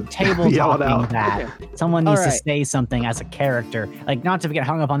needs guys are to table yell it talking out. that, Okay. someone needs to Alright. say something as a character. Like, not to get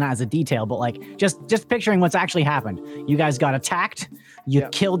hung up on that as a detail, but like just picturing what's actually happened. You guys got attacked. You Yeah.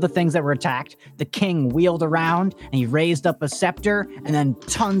 killed the things that were attacked. The king wheeled around and he raised up a scepter, and then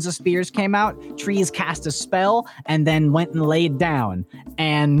tons of spears came out. Trees cast a spell and then went and laid down.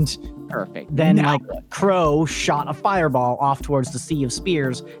 And Perfect. then Now like Crow shot a fireball off towards the sea of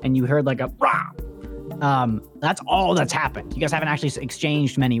spears, and you heard like a rah. That's all that's happened. You guys haven't actually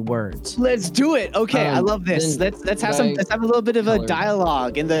exchanged many words. let's do it. Okay, I love this. then Let's have could let's have a little bit of a color-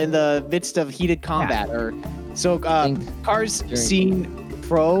 dialogue in the midst of heated combat. Cars during- seen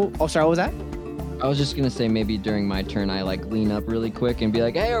Pro. Oh, sorry, what was that? I was just gonna say maybe during my turn I lean up really quick and be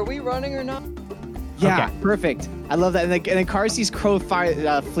like, "Hey, are we running or not?" Yeah, Okay. perfect. I love that. And then Car sees Crow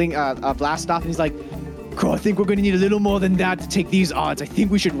fling a blast off, and he's like, "Crow, I think we're gonna need a little more than that to take these odds. I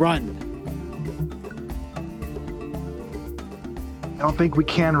think we should run." I don't think we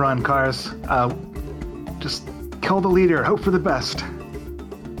can run, Cars. Just kill the leader. Hope for the best.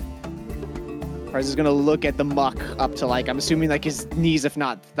 Cars is gonna look at the muck up to I'm assuming his knees, if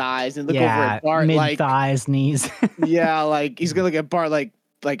not thighs, and look over Yeah, at Bart mid thighs, knees. yeah, he's gonna look at Bart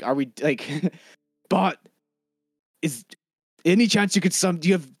are we Bart? Is any chance you could do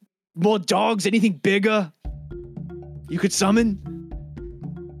you have more dogs? Anything bigger you could summon?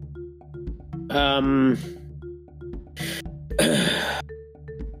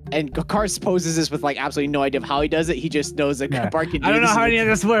 And Cars poses this with absolutely no idea of how he does it. He just knows that Yeah. Bart can do I don't know this. how any of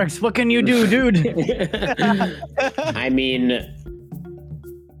this works. What can you do, dude? I mean,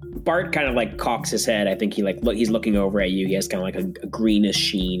 Bart kind of cocks his head. I think he's looking over at you. He has kind of a greenish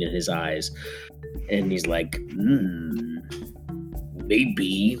sheen in his eyes, and he's like,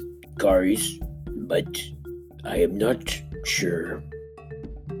 maybe, guys, but I am not sure,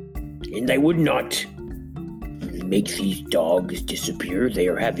 and I would not make these dogs disappear. They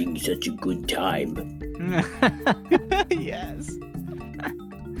are having such a good time. Yes.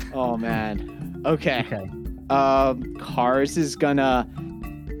 Oh man. Okay. Okay. Cars is gonna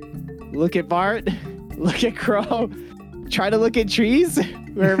look at Bart, look at Crow, try to look at trees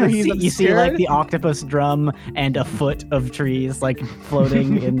wherever he's you see obscured. the octopus drum and a foot of trees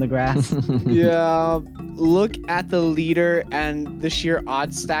floating in the grass. Yeah. Look at the leader and the sheer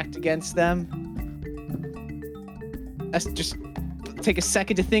odds stacked against them. Let's just take a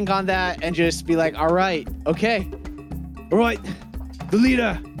second to think on that and just be like, all right, the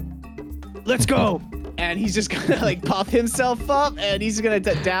leader, let's go. and he's just gonna like puff himself up, and he's gonna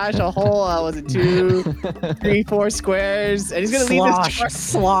dash a whole, was it 2, 3, 4 squares, and he's gonna lead this charge.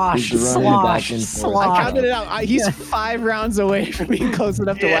 Slosh. I counted it out. He's 5 rounds away from being close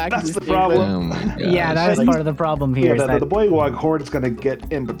enough to whack. That's this the thing, problem. Oh my god. Yeah, that is part of the problem here. Yeah, is that the Bullywug horde is going to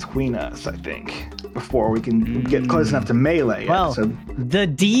get in between us, I think, before we can get close enough to melee. Well, so the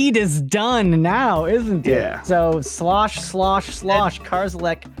deed is done now, isn't it? Yeah. So slosh.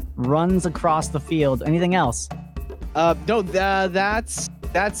 Karzalek runs across the field. Anything else? No, that's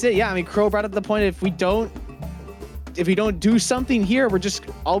it. Yeah, I mean, Crow brought up the point. If we don't do something here, we're just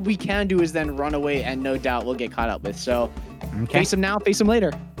all we can do is then run away, and no doubt we'll get caught up with. So, face him now, face him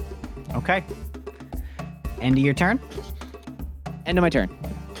later. Okay. End of your turn. End of my turn.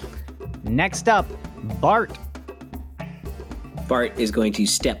 Next up, Bart. Bart is going to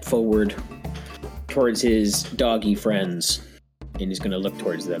step forward towards his doggy friends, and he's going to look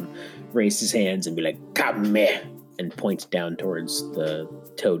towards them, raise his hands, and be like, "Come here," and point down towards the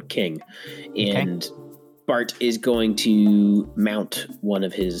Toad King. And Bart is going to mount one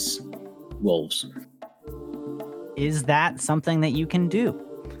of his wolves. Is that something that you can do?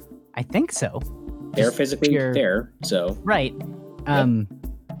 I think so. They're physically there, so. Right. And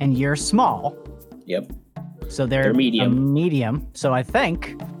you're small. Yep. So they're medium. Medium. So I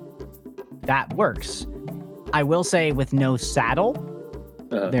think that works. I will say with no saddle,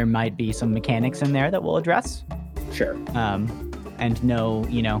 there might be some mechanics in there that we'll address. Sure. And no,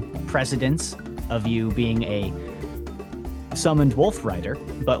 precedence of you being a summoned wolf rider,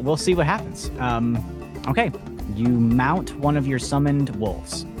 but we'll see what happens. Okay. You mount one of your summoned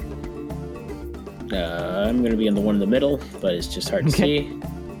wolves. I'm going to be on the one in the middle, but it's just hard to see.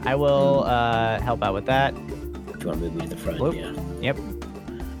 I will help out with that. If you want to move me to the front, Whoop. yeah. Yep.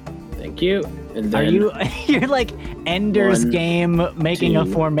 Thank you. And then Are you're like Ender's Game making a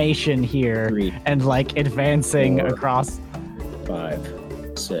 2, formation here 3, and like advancing 4, across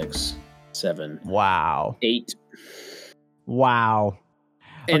 5, 6, 7, Wow. 8. Wow.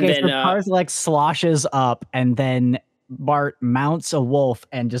 And okay, then so Karzalek sloshes up, and then Bart mounts a wolf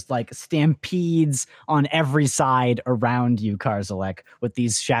and just like stampedes on every side around you, Karzalek, with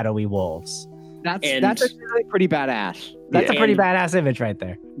these shadowy wolves. That's actually pretty badass. That's a pretty badass image right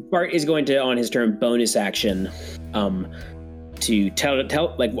there. Bart is going to, on his turn, bonus action, to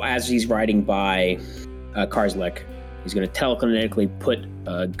tell like as he's riding by Karzalek, he's going to telekinetically put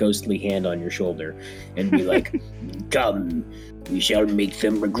a ghostly hand on your shoulder and be like, "Come, we shall make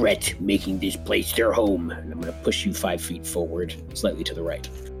them regret making this place their home." And I'm going to push you 5 feet forward, slightly to the right.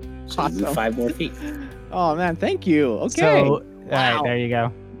 So you move 5 more feet. Oh man, thank you. Okay. So, all right, there you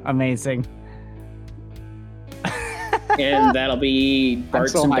go. Amazing. And that'll be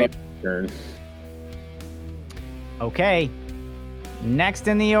Bart's so and turn. Okay. Next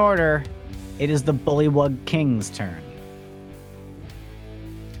in the order, it is the Bullywug King's turn.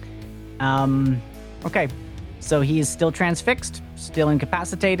 Okay. So he is still transfixed, still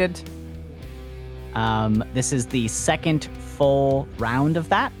incapacitated. This is the second full round of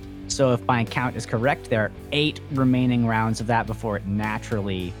that. So if my count is correct, there are 8 remaining rounds of that before it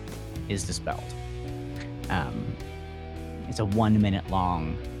naturally is dispelled. It's a 1 minute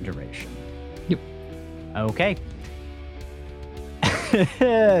long duration. Yep. Okay.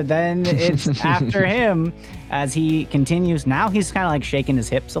 Then it's after him as he continues. Now he's kind of like shaking his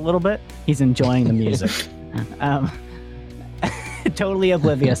hips a little bit. He's enjoying the music. Totally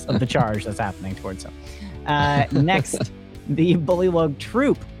oblivious of the charge that's happening towards him. Next, the Bullywug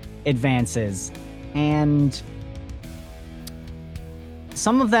troop advances, and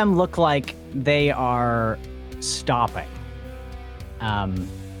some of them look like they are stopping.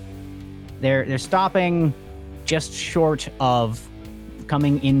 They're stopping just short of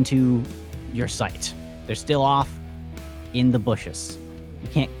coming into your sight. They're still off in the bushes. You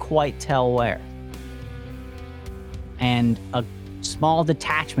can't quite tell where. And a small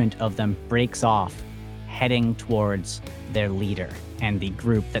detachment of them breaks off, heading towards their leader and the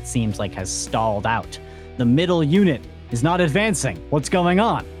group that seems like has stalled out. The middle unit is not advancing. What's going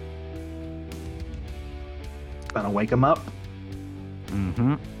on? Gonna wake him up.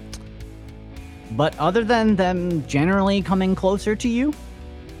 Mm-hmm. But other than them generally coming closer to you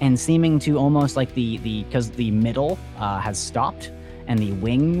and seeming to almost like because the middle has stopped and the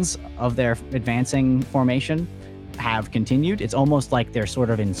wings of their advancing formation have continued, it's almost like they're sort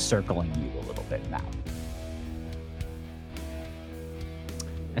of encircling you a little bit now.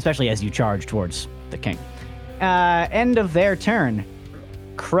 Especially as you charge towards the king. End of their turn.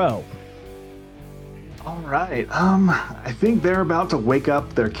 Crow. All right. I think they're about to wake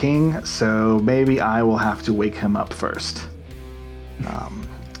up their king, so maybe I will have to wake him up first.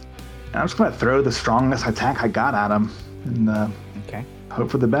 I'm just gonna throw the strongest attack I got at him, and Okay. hope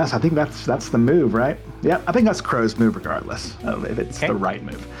for the best. I think that's the move, right? Yeah, I think that's Crow's move, regardless of if it's the right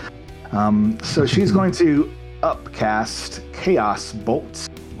move. So she's going to upcast Chaos Bolt.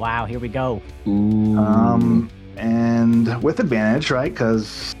 Wow, here we go. Ooh. And with advantage, right?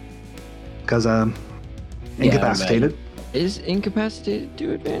 Because incapacitated. Is incapacitated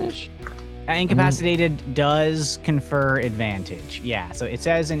do advantage? Incapacitated does confer advantage. Yeah, so it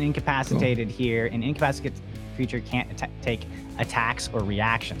says an incapacitated here. An incapacitated creature can't take attacks or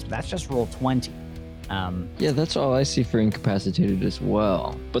reactions, but that's just roll 20. Yeah, that's all I see for incapacitated as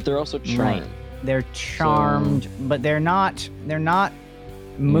well. But they're also charmed. Right. They're charmed, but they're not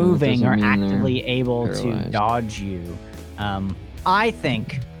moving or doesn't mean they're actively able to paralyzed. dodge you. I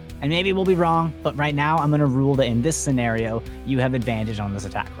think, and maybe we'll be wrong, but right now I'm going to rule that in this scenario, you have advantage on this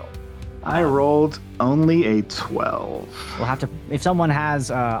attack roll. I rolled only a 12. We'll have to, if someone has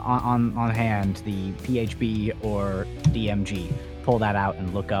on hand the PHB or DMG, pull that out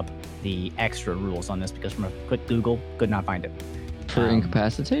and look up the extra rules on this, because from a quick Google, could not find it. For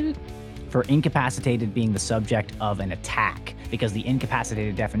incapacitated? For incapacitated being the subject of an attack, because the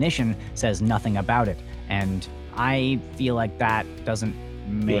incapacitated definition says nothing about it. And I feel like that doesn't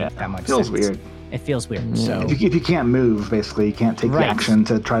make that much feels sense. weird. It feels weird. Yeah. So If you can't move, basically, you can't take the Right. action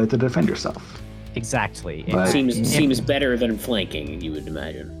to try to defend yourself. exactly. Right. Seems better than flanking, you would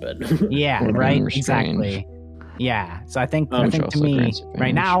imagine, but Yeah, Or right. being Exactly. restrained. Yeah. So I think Which to also me grants right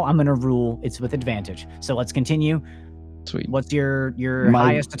advantage. now I'm gonna rule it's with advantage. So let's continue. Sweet. What's your My-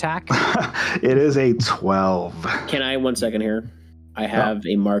 highest attack? It is a 12. can I 1 second here? I have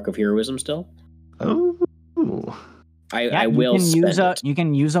a mark of heroism still. Oh. I will spend it. You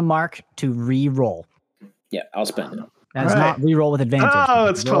can use a mark to re-roll. Yeah, I'll spend it. That is All not right. re-roll with advantage. Oh,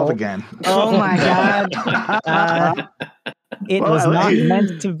 it's 12 Roll- again. Oh my god. It Well, was not he-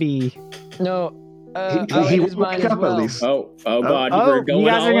 meant to be. No. He woke up at least. Oh God, Oh, we're going you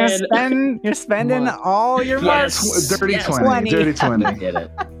guys all are gonna in. spend. You're spending Come all your Yes. marks. Dirty Yes, 20. 20. Dirty We 20. did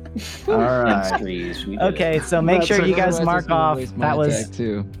it. All Thanks, right. Trees. We did Okay, so make That's sure you okay. guys Otherwise, mark it's gonna off. waste my That was attack,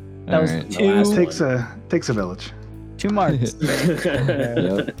 too. that was Alright. The last two Takes a village. 2 marks. it.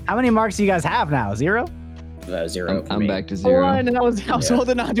 Yep. How many marks do you guys have now? 0? 0 for I'm me. back to 0. One, and I was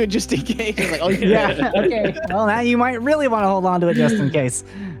holding on to it just in case. Like, oh Yeah. Okay. Well, now you might really want to hold on to it just in case,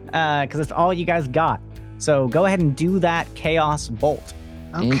 because it's all you guys got. So go ahead and do that Chaos Bolt.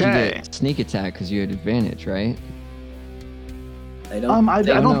 And you Okay. get sneak attack because you had advantage, right? I don't. I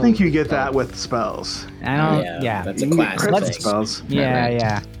don't don't know. think you get that with spells. I don't. Yeah. That's a You can get classic crits thing. with spells. Yeah. Right.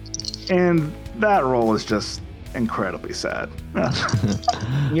 Yeah. And that roll is just incredibly sad.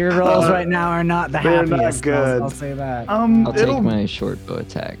 Your rolls right now are not the they're not happiest. good. I'll say that. I'll take it'll my short bow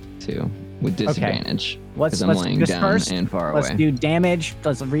attack too, with disadvantage. Let's Because I'm laying just down first. and far Let's away. do damage.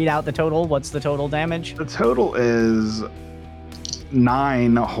 Let's read out the total. What's the total damage? the total is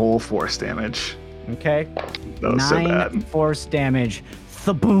 9 whole force damage. Okay. That was so 9 bad. force damage.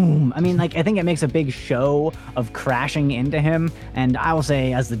 Boom. I mean, like, I think it makes a big show of crashing into him. And I will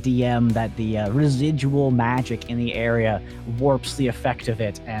say, as the DM, that the residual magic in the area warps the effect of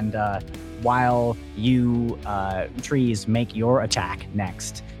it. And while you, trees, make your attack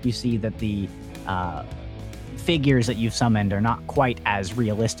next, you see that the figures that you've summoned are not quite as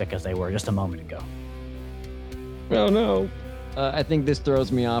realistic as they were just a moment ago. Oh no. I think this throws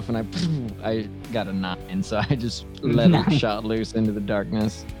me off, and I got a 9, so I just let it 9. shot loose into the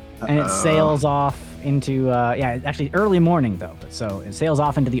darkness. And it sails off into actually early morning though. So it sails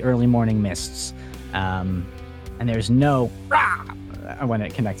off into the early morning mists, and there's no when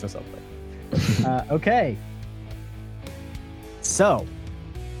it connects us up. Okay. So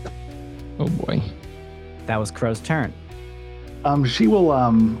Oh boy. that was Crow's turn. She will.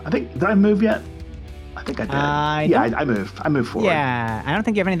 I think. Did I move yet? I think I did. I moved. I moved forward. Yeah, I don't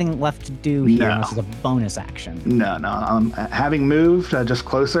think you have anything left to do here No. unless it's a bonus action. No. Having moved just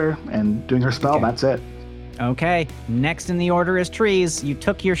closer and doing her spell. Okay. That's it. Okay. Next in the order is Trees. You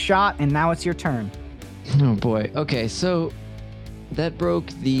took your shot, and now it's your turn. Oh boy. Okay, so that broke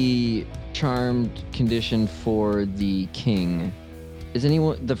the charmed condition for the king. Is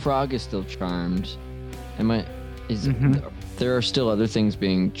anyone? The frog is still charmed. There are still other things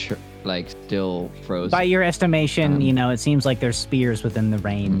being still frozen. By your estimation, it seems like there's spears within the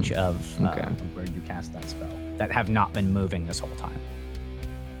range of Okay. where you cast that spell that have not been moving this whole time.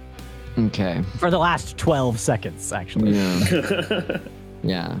 Okay. For the last 12 seconds, actually. Yeah.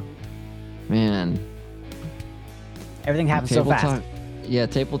 Yeah. Man. Everything happens so Table fast. talk. Yeah,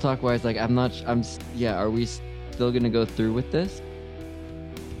 table talk wise, are we still gonna go through with this?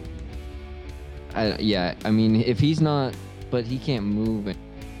 I mean, if he's not, but he can't move.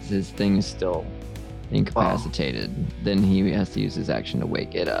 his thing is still incapacitated, then he has to use his action to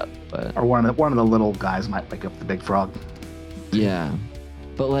wake it up. But Or one of the little guys might wake up the big frog. yeah,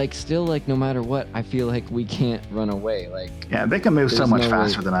 but like still like no matter what, I feel like we can't run away. Like Yeah, they can move so There's much no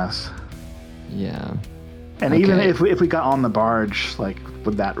faster way. than us. yeah, And even Okay. if we got on the barge, like,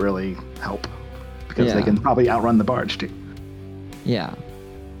 would that really help? Because they Yeah. can probably outrun the barge too. yeah.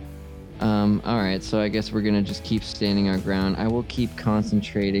 All right, so I guess we're gonna just keep standing our ground. I will keep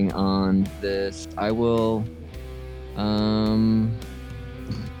concentrating on this. I will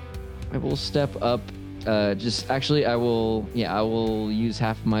step up. I will use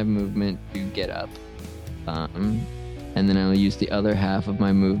half of my movement to get up. And then I'll use the other half of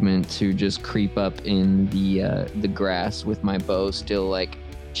my movement to just creep up in the grass with my bow, still like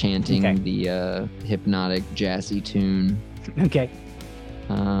chanting Okay. the hypnotic jazzy tune. Okay.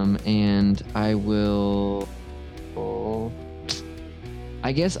 And I will.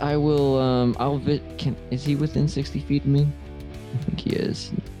 I guess I will. Is he within 60 feet of me? I think he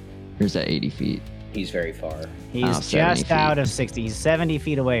is. Or is that 80 feet? He's very far. He's 70 just feet. out of 60. He's 70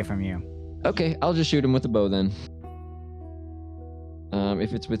 feet away from you. Okay, I'll just shoot him with a bow then.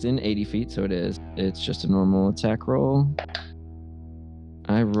 If it's within 80 feet, so it is. It's just a normal attack roll.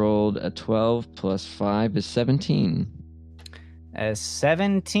 I rolled a 12 plus 5 is 17.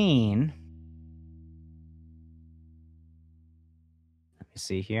 17. Let me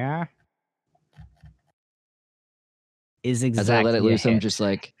see here. Is exactly As I let it loose, a I'm hit. just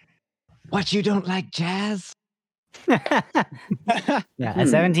like, what, you don't like jazz? Yeah, a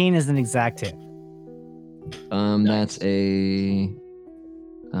 17 is an exact hit. That's a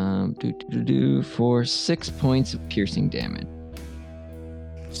for 6 points of piercing damage.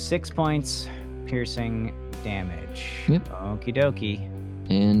 6 points piercing damage. Yep. Okie dokie.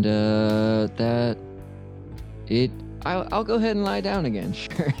 And I'll go ahead and lie down again,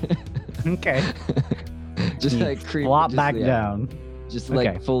 sure. Okay. Just You like creep Flop just, back yeah, down. Just like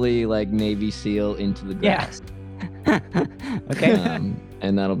Okay. fully like Navy SEAL into the Yeah. grass. Okay.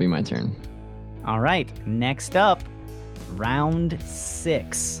 And that'll be my turn. All right. Next up, round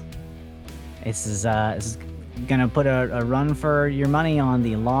 6. This is gonna put a run for your money on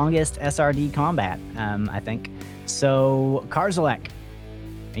the longest SRD combat, I think. So, Karzalek,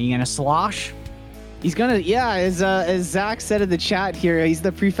 are you gonna slosh? He's gonna, yeah, as Zach said in the chat here, he's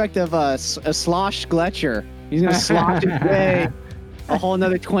the prefect of a slosh Gletcher. He's gonna slosh his way a whole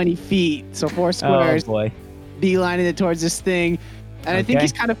another 20 feet, so 4 squares, Oh boy. beelining it towards this thing. And I think Okay.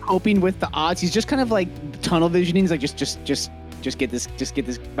 he's kind of coping with the odds. He's just kind of like tunnel visioning. He's like, just get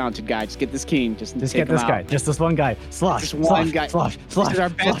this mounted guy, just get this king, just Just take get this him guy. out. Just this one guy. Slosh. Just one slosh, guy. Slosh. This Slosh. is our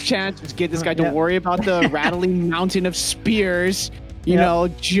best slosh. chance. Just get this guy. Don't Yeah. worry about the rattling mountain of spears. You Yeah. know,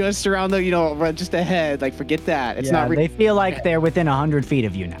 just around the, just ahead. Like, forget that. It's Yeah, not. they feel like they're within 100 feet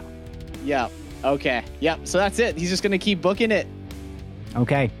of you now. Yep. Okay. Yep. So that's it. He's just gonna keep booking it.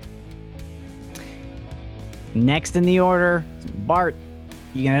 Okay. Next in the order, Bart.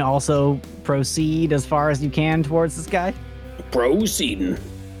 You gonna also proceed as far as you can towards this guy? Proceeding.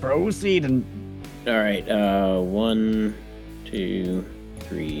 Proceed and All right. 1, 2,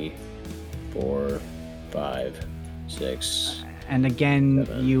 3, 4, 5, 6, and again,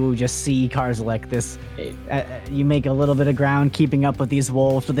 7. you just see Karzalek. This 8. you make a little bit of ground, keeping up with these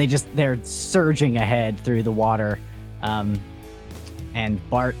wolves, but they're surging ahead through the water. And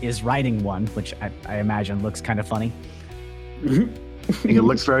Bart is riding one, which I imagine looks kind of funny. I think it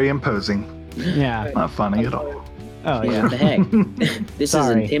looks very imposing. Yeah. Not funny at all. Oh What yeah. the heck? This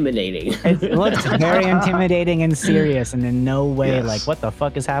Sorry. is intimidating. It looks very intimidating and serious, and in no way Yes. like, what the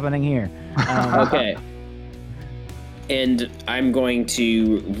fuck is happening here? Okay. And I'm going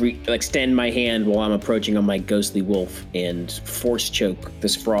to extend my hand while I'm approaching on my ghostly wolf and force choke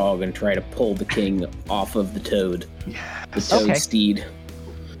this frog and try to pull the king off of the toad. The toad Okay. steed.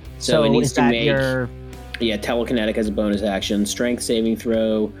 So it needs is to that make your telekinetic as a bonus action. Strength saving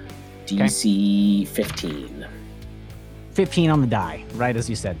throw, DC 15. 15 on the die, right as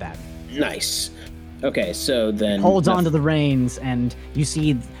you said that? Nice. Okay, so then Holds onto the reins, and you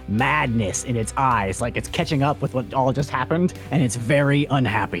see madness in its eyes, like it's catching up with what all just happened, and it's very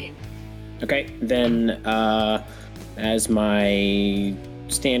unhappy. Okay, then as my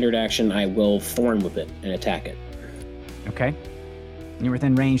standard action, I will thorn whip it and attack it. Okay. You're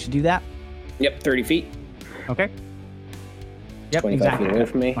within range to do that? Yep, 30 feet. Okay. Yep, 25 exactly. feet away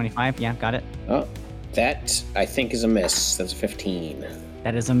from me. 25, yeah, got it. Oh, that I think is a miss. That's a 15.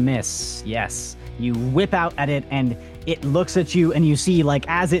 That is a miss, yes. You whip out at it, and it looks at you, and you see, like,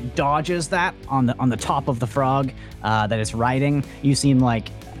 as it dodges that on the top of the frog that it's riding, you seem like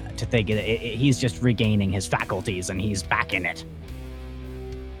to think he's just regaining his faculties, and he's back in it.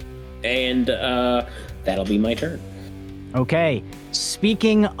 And that'll be my turn. Okay,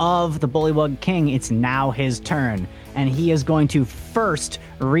 speaking of the Bullywug King, it's now his turn, and he is going to first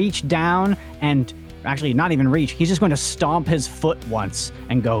reach down and actually not even reach, he's just going to stomp his foot once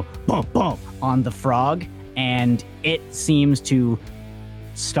and go bump bump on the frog, and it seems to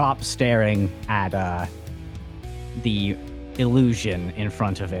stop staring at the illusion in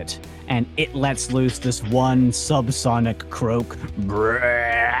front of it, and it lets loose this one subsonic croak,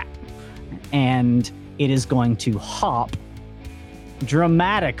 and it is going to hop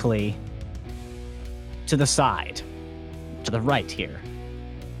dramatically to the side, to the right here.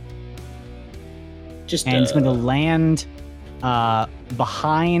 And it's going to land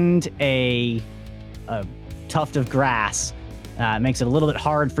behind a tuft of grass. It makes it a little bit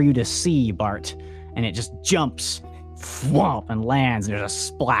hard for you to see, Bart. And it just jumps, thwomp, and lands. There's a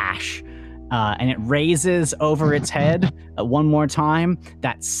splash. And it raises over its head one more time,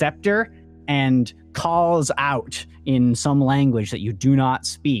 that scepter, and calls out in some language that you do not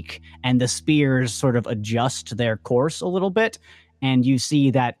speak. And the spears sort of adjust their course a little bit. And you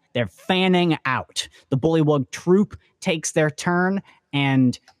see that they're fanning out. The Bullywug troop takes their turn,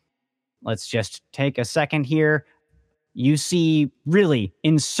 and let's just take a second here. You see, really,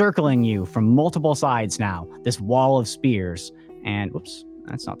 encircling you from multiple sides now, this wall of spears. And, whoops,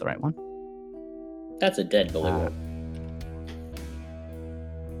 that's not the right one. That's a dead Bullywug.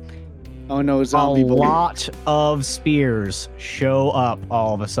 Oh no, zombie A Bullywug. lot of spears show up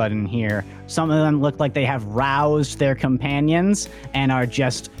all of a sudden here. Some of them look like they have roused their companions and are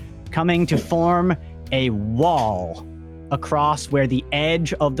just coming to form a wall across where the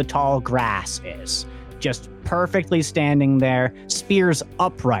edge of the tall grass is. Just perfectly standing there, spears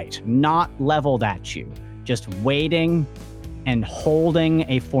upright, not leveled at you, just waiting and holding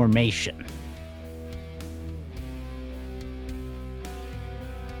a formation.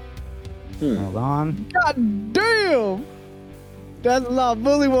 Hold on. God damn! That's a lot of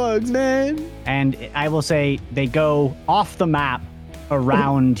Bullywugs, man. And I will say they go off the map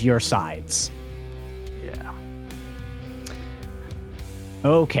around your sides. Yeah.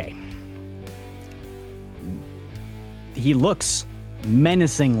 Okay. He looks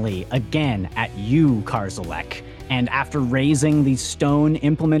menacingly again at you, Karzalek, and after raising the stone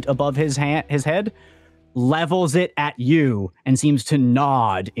implement above his head, levels it at you and seems to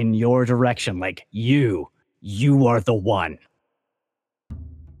nod in your direction like, you are the one.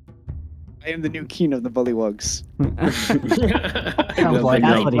 I am the new king of the Bullywugs. Sounds like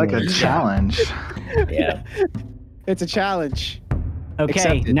That's what he a means. challenge. Yeah. It's a challenge. Okay,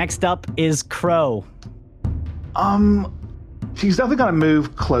 Accepted. next up is Crow. She's definitely gonna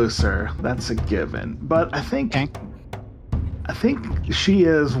move closer. That's a given. But I think she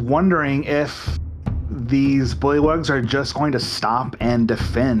is wondering if these Bullywugs are just going to stop and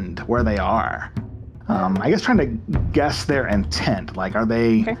defend where they are. I guess trying to guess their intent. Like, are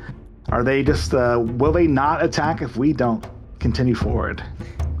they just will they not attack if we don't continue forward?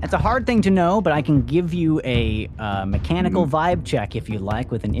 It's a hard thing to know, but I can give you a mechanical vibe check if you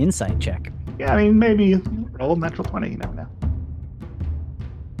like with an insight check. Yeah, I mean, maybe roll a natural 20. You never know.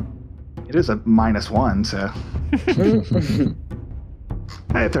 It is a -1, so.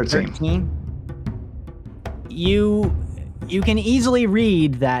 Hey, 13. 13. You can easily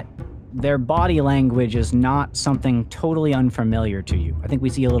read that their body language is not something totally unfamiliar to you. I think we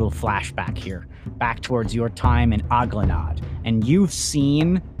see a little flashback here, back towards your time in Aglanad, and you've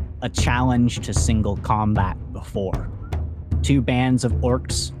seen a challenge to single combat before. Two bands of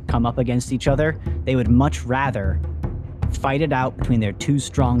orcs come up against each other. They would much rather fight it out between their two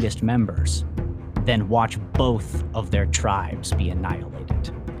strongest members than watch both of their tribes be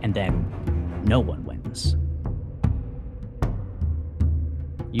annihilated, and then no one wins.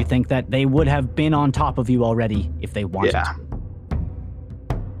 You think that they would have been on top of you already if they wanted Yeah.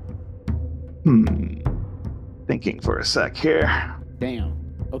 to. Thinking for a sec here. Damn.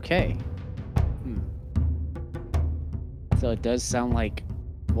 Okay. So it does sound like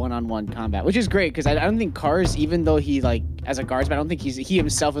one-on-one combat, which is great because I don't think Kars, even though he like as a guardsman, I don't think he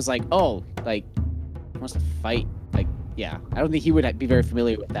himself is like, oh, like wants to fight. Like, yeah, I don't think he would be very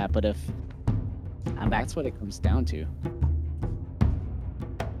familiar with that. But if I'm back. that's what it comes down to.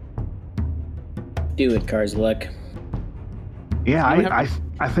 Do it, Karzalek. Yeah,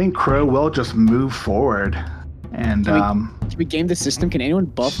 I think Crow will just move forward, and Can we game the system? Can anyone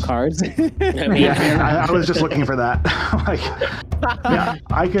buff cards? I mean, yeah, I was just looking for that. Like, yeah,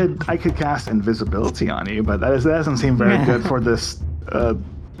 I could cast invisibility on you, but that doesn't seem very good for this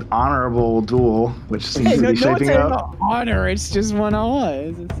honorable duel, which seems to be shaping it's up. about honor. It's just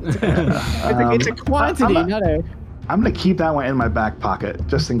one-on-one. It's a quantity, not a. I'm gonna keep that one in my back pocket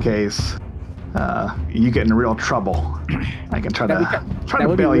just in case you get in real trouble. I can try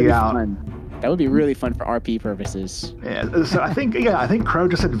to bail you out. Fun. That would be really fun for RP purposes. Yeah. So I think Crow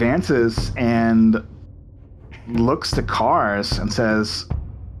just advances and looks to Cars and says,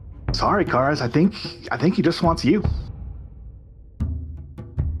 "Sorry, Cars. I think he just wants you."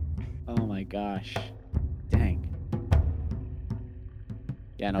 Oh my gosh. Dang.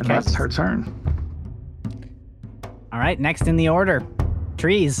 Yeah, no. And that's her turn. All right, next in the order,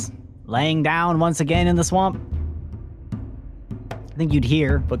 Trees laying down once again in the swamp. I think you'd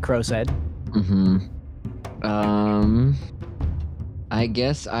hear what Crow said. I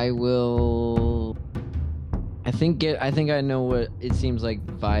guess I will. I think I know what it seems like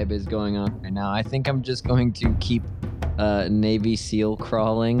vibe is going on right now. I think I'm just going to keep Navy SEAL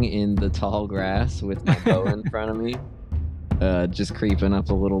crawling in the tall grass with my bow in front of me, just creeping up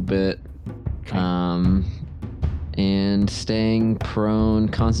a little bit, and staying prone,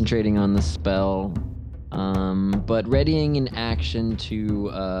 concentrating on the spell, but readying an action to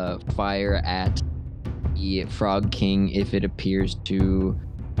fire at the Frog King if it appears to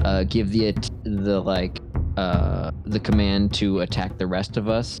give the command to attack the rest of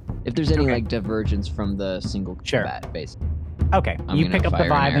us. If there's any like divergence from the single combat, basically. Okay, you pick up the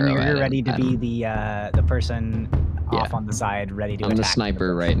vibe and you're ready to be the person off on the side, ready to attack. I'm the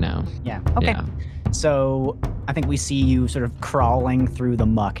sniper right now. Yeah. Okay. Yeah. So I think we see you sort of crawling through the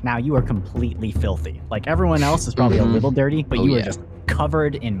muck. Now you are completely filthy. Like everyone else is probably a little dirty, but you are just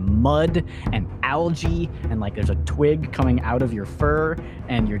covered in mud and algae, and like there's a twig coming out of your fur,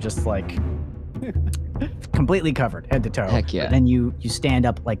 and you're just like completely covered head to toe. Heck yeah. But then you stand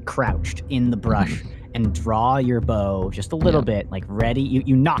up like crouched in the brush and draw your bow just a little bit, like ready.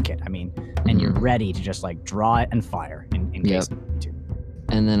 You knock it, and you're ready to just like draw it and fire in case you need to.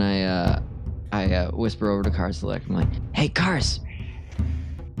 And then I whisper over to Cars Select. I'm like, "Hey, Cars,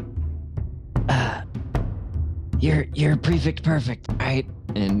 you're prefect perfect, right?"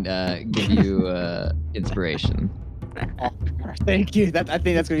 And give you inspiration. Thank you. I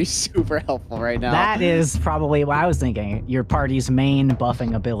think that's gonna be super helpful right now. That is probably what I was thinking. Your party's main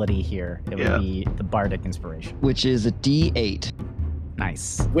buffing ability here. It would be the Bardic Inspiration, which is a D8.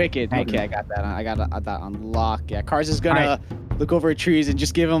 Nice. Wicked. Okay, I got that. I got that on lock. Yeah, Cars is gonna look over at Trees and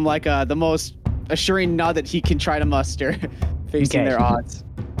just give him like the most assuring nod that he can try to muster, facing their odds.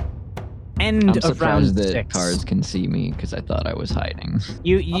 End I'm of round surprised that 6. Cars can see me because I thought I was hiding.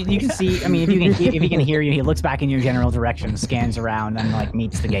 You can see. If he can hear you, he looks back in your general direction, scans around, and like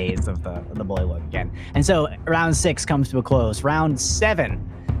meets the gaze of the bullywug again. And so round 6 comes to a close. Round 7.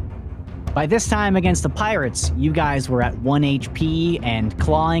 By this time against the pirates, you guys were at 1 HP and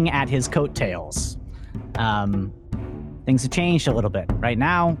clawing at his coattails. Things have changed a little bit. Right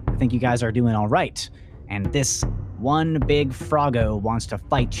now, I think you guys are doing all right. And this one big Froggo wants to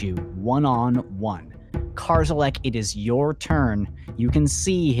fight you one-on-one. Karzalek, it is your turn. You can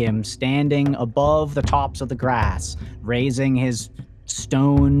see him standing above the tops of the grass, raising his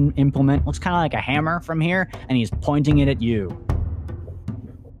stone implement. Looks kind of like a hammer from here, and he's pointing it at you.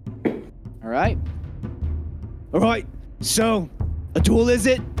 All right. So, a duel is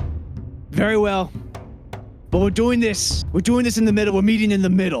it? Very well. But we're doing this in the middle. We're meeting in the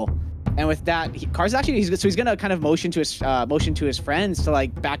middle. And with that, Cars actually, he's gonna kind of motion to his friends to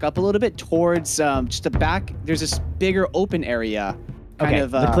like back up a little bit towards just the back. There's this bigger open area.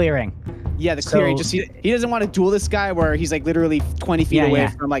 The clearing. Yeah, the clearing. Just he doesn't want to duel this guy where he's like literally 20 feet away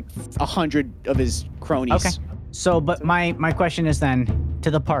from like 100 of his cronies. Okay. So, but my question is then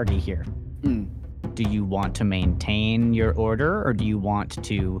to the party here. Do you want to maintain your order, or do you want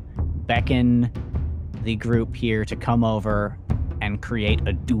to beckon the group here to come over and create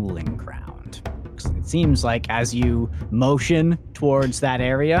a dueling ground? It seems like as you motion towards that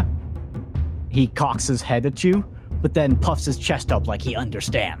area, he cocks his head at you, but then puffs his chest up like he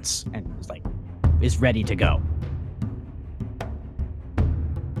understands and is ready to go.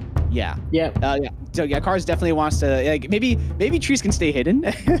 Yeah. Yeah. So Cars definitely wants to maybe Trees can stay hidden,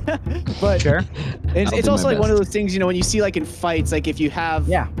 but sure. It's also like one of those things, when you see like in fights, like if you have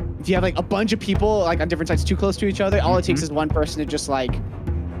like a bunch of people like on different sides too close to each other, all it takes is one person to just like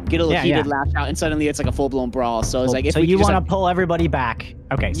get a little heated, lash out, and suddenly it's like a full blown brawl. So it's like if you want to pull everybody back.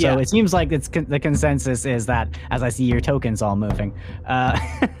 Okay, so it seems like the consensus is that as I see your tokens all moving,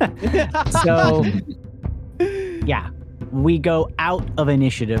 so we go out of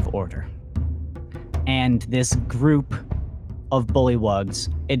initiative order. And this group of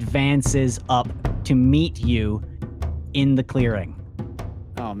bullywugs advances up to meet you in the clearing.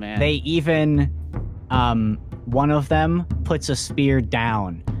 Oh, man. They even, one of them puts a spear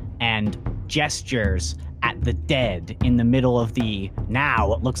down and gestures at the dead in the middle of the now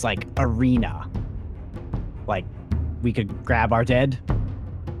what looks like arena. Like, we could grab our dead.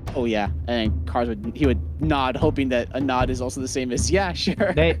 Oh yeah, and Cars would nod, hoping that a nod is also the same as yeah,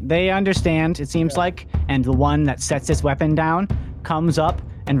 sure. They understand, it seems like, and the one that sets his weapon down comes up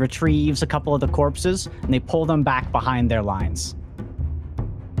and retrieves a couple of the corpses, and they pull them back behind their lines.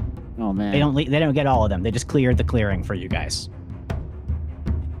 Oh man, They don't get all of them. They just cleared the clearing for you guys.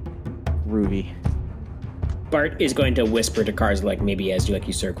 Groovy. Bart is going to whisper to Cars, like maybe as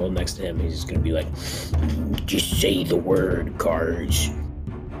you circle next to him, he's just going to be like, "Just say the word, Cars."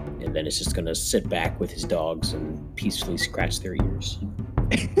 And then it's just going to sit back with his dogs and peacefully scratch their ears.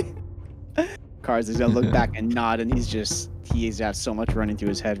 Cars is gonna look back and nod, and he's got so much running through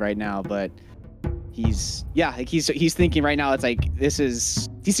his head right now, but he's thinking right now, it's like he's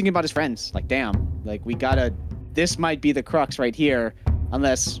thinking about his friends, like damn, like this might be the crux right here,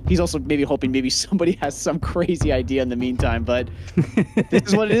 unless he's also maybe hoping maybe somebody has some crazy idea in the meantime, but this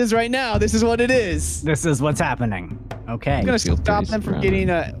is what it is right now. This is what it is. This is what's happening. Okay. I'm gonna stop them from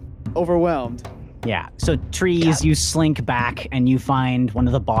getting overwhelmed. Yeah. So trees, you slink back and you find one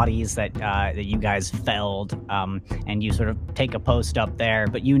of the bodies that you guys felled, and you sort of take a post up there.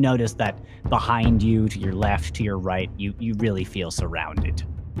 But you notice that behind you, to your left, to your right, you really feel surrounded.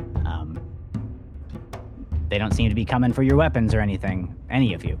 They don't seem to be coming for your weapons or anything,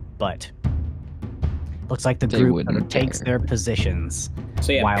 any of you. But looks like the group sort of takes their positions.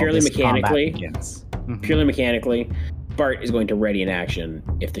 So yeah, while purely this combat mechanically, begins. purely mechanically, Bart is going to ready an action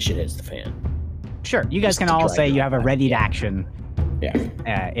if the shit hits the fan. Sure, you guys Just can to all try say to you have a not- readied action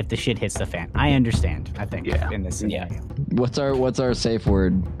Yeah. if the shit hits the fan. I understand, I think, in this scenario. What's our safe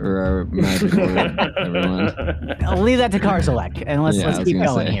word or our magic word, everyone? I'll leave that to Karzalek, and let's I was keep gonna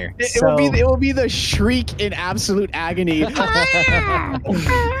going say. here. It will be the shriek in absolute agony.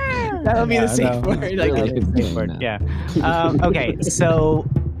 That'll be the safe word. Like, Really? Safe word, yeah. Okay, so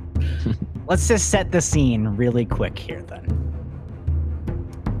let's just set the scene really quick here then.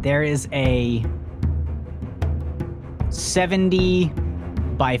 There is a 70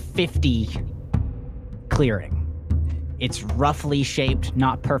 by 50 clearing. It's roughly shaped,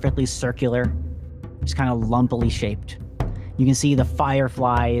 not perfectly circular, just kind of lumpily shaped. You can see the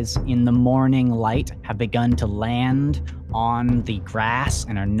fireflies in the morning light have begun to land on the grass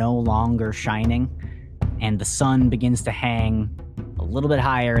and are no longer shining, and the sun begins to hang a little bit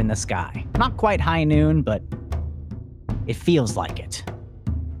higher in the sky. Not quite high noon, but it feels like it.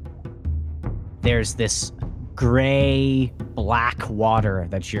 There's this gray, black water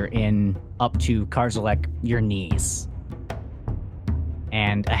that you're in up to, Karzalek, your knees.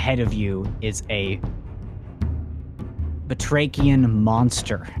 And ahead of you is a Batrachian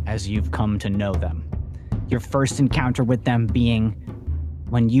monster, as you've come to know them. Your first encounter with them being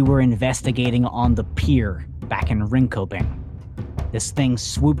when you were investigating on the pier back in Rinkobing. This thing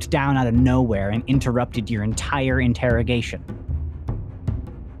swooped down out of nowhere and interrupted your entire interrogation.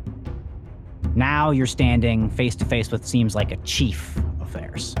 Now you're standing face to face with what seems like a chief of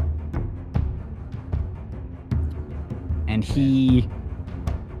theirs. And he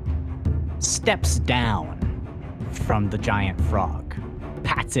steps down from the giant frog,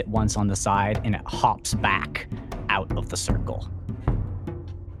 pats it once on the side, and it hops back out of the circle.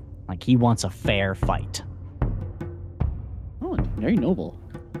 Like he wants a fair fight. oh, very noble.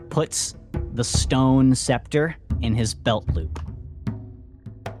 Puts the stone scepter in his belt loop.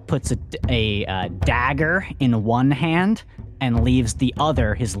 Puts a dagger in one hand and leaves the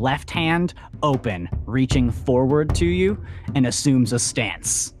other, his left hand, open, reaching forward to you, and assumes a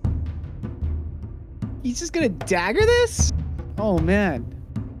stance. He's just gonna dagger this? Oh man.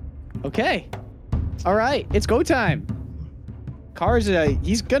 Okay. All right, it's go time. Cars,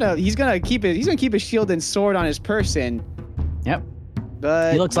 he's gonna keep his shield and sword on his person. Yep.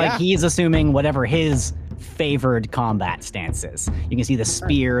 But He looks like he's assuming whatever his favored combat stance is. You can see the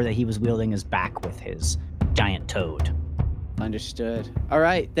spear that he was wielding is back with his giant toad. Understood. All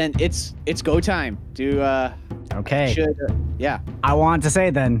right, then it's go time. Okay. Yeah. I want to say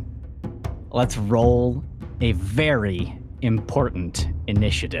then, let's roll a very important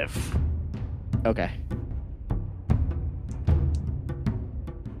initiative. Okay.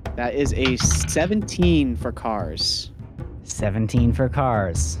 That is a 17 for Cars. 17 for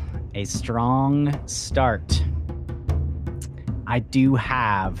Cars. A strong start. I do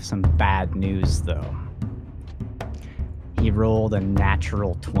have some bad news, though. He rolled a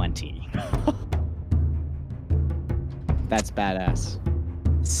natural 20. That's badass.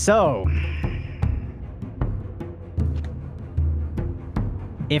 So,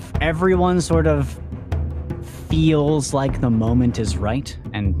 if everyone sort of feels like the moment is right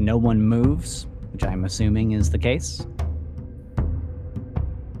and no one moves, which I'm assuming is the case.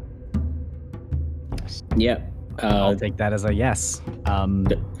 Yeah. I'll take that as a yes.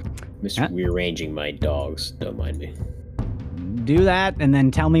 Just rearranging my dogs. Don't mind me. Do that, and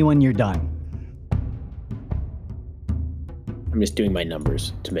then tell me when you're done. I'm just doing my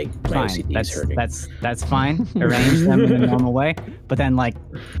numbers to make my Fine. OCDs hurting. That's fine. Arrange them in a normal way, but then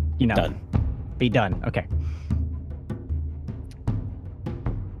Done. be done. Okay.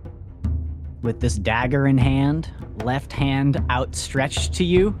 With this dagger in hand, left hand outstretched to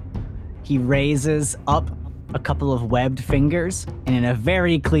you, he raises up a couple of webbed fingers and in a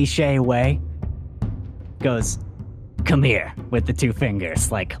very cliche way goes, "Come here," with the two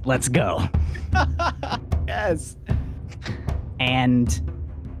fingers, like, "Let's go." Yes. And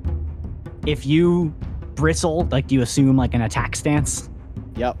if you bristle, like, do you assume like an attack stance?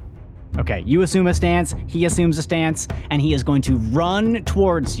 Yep. Okay, you assume a stance, he assumes a stance, and he is going to run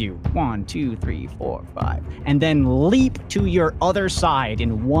towards you. 1, 2, 3, 4, 5. And then leap to your other side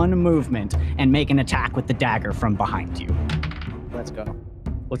in one movement and make an attack with the dagger from behind you. Let's go.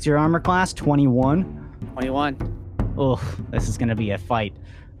 What's your armor class? 21? 21. Oh, this is going to be a fight.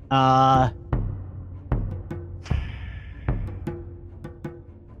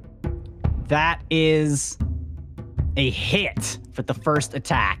 That is a hit for the first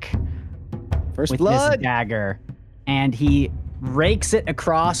attack. First with blood. this dagger, and he rakes it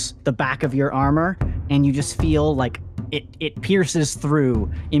across the back of your armor, and you just feel like it pierces through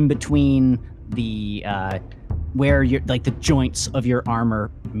in between the where your like the joints of your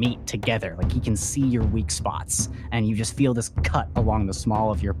armor meet together. Like he can see your weak spots, and you just feel this cut along the small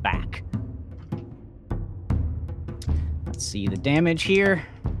of your back. Let's see the damage here.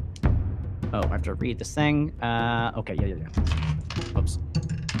 Oh, I have to read this thing. Okay, yeah. Oops.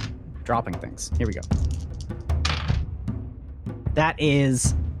 Dropping things. Here we go. That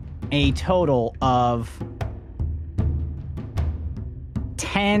is a total of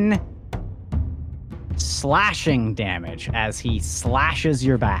 10 slashing damage as he slashes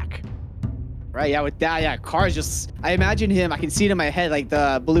your back. Right, yeah, with that, yeah, Car's just, I imagine him, I can see it in my head, like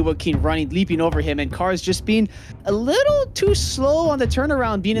the Bullywug King running, leaping over him, and Car's just being a little too slow on the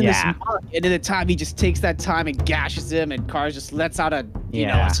turnaround, being in this muck, and in the time, he just takes that time and gashes him, and Car's just lets out a, you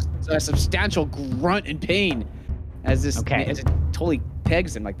know, a substantial grunt in pain, as this, as it totally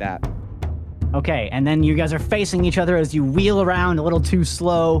pegs him like that. Okay, and then you guys are facing each other as you wheel around a little too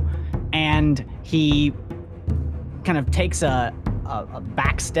slow, and he kind of takes a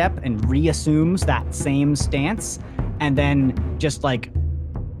back step and reassumes that same stance, and then just like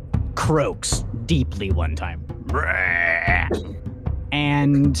croaks deeply one time.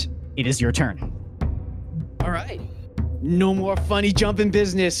 And it is your turn. All right. No more funny jumping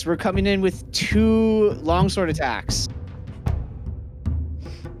business. We're coming in with 2 longsword attacks.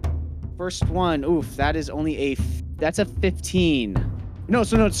 First one, oof, that is only that's a 15. No,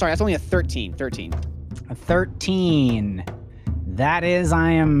 sorry, that's only a 13. A 13. That is,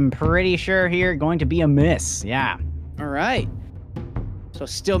 I am pretty sure here, going to be a miss. Yeah. All right. So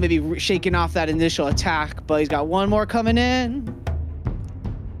still maybe shaking off that initial attack, but he's got one more coming in.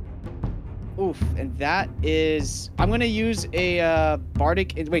 Oof, and that is, I'm going to use a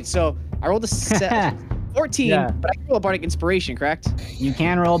bardic, wait, so I rolled a 14, but I can roll a bardic inspiration, correct? You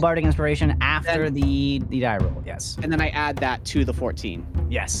can roll bardic inspiration after the die roll, yes. And then I add that to the 14.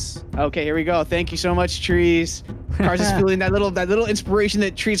 Yes. Okay, here we go. Thank you so much, Trees. Car's just feeling that little inspiration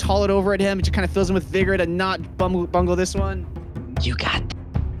that Trees hollowed over at him. It just kind of fills him with vigor to not bungle this one. You got.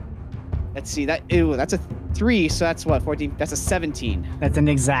 Let's see that. Ew, that's a 3. So that's what, 14? That's a 17. That's an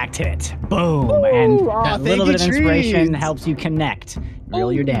exact hit. Boom. Ooh, and oh, that little bit of inspiration Trees. helps you connect.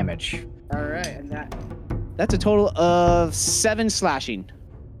 Roll your damage. All right, and that's a total of 7 slashing.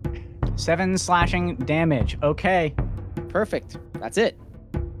 7 slashing damage. Okay. Perfect. That's it.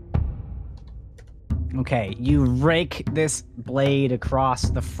 Okay, you rake this blade across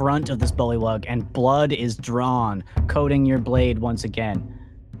the front of this bullywug, and blood is drawn, coating your blade once again.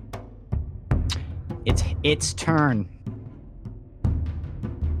 It's its turn.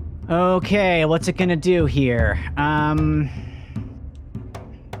 Okay, what's it gonna do here?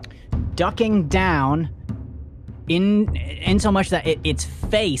 Ducking down in so much that its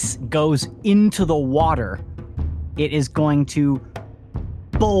face goes into the water. It is going to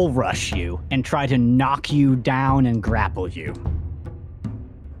bull rush you and try to knock you down and grapple you.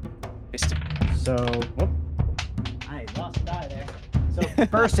 So, whoop. I lost a die there. So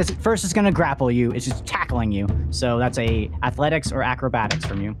first it's gonna grapple you. It's just tackling you. So that's a athletics or acrobatics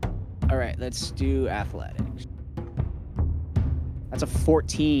from you. All right, let's do athletics. That's a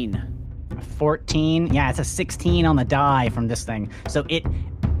 14. 14. Yeah, it's a 16 on the die from this thing. So it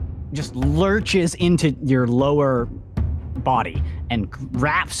just lurches into your lower body and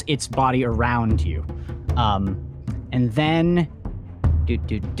wraps its body around you. And then,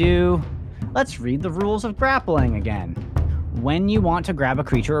 let's read the rules of grappling again. When you want to grab a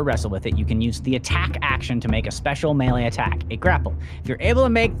creature or wrestle with it, you can use the attack action to make a special melee attack, a grapple. If you're able to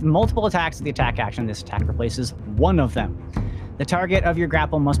make multiple attacks with the attack action, this attack replaces one of them. The target of your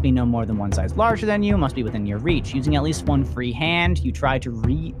grapple must be no more than one size larger than you, must be within your reach. Using at least one free hand, you try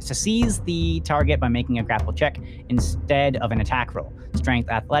to seize the target by making a grapple check instead of an attack roll. Strength,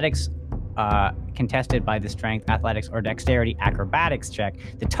 athletics, contested by the strength, athletics, or dexterity acrobatics check,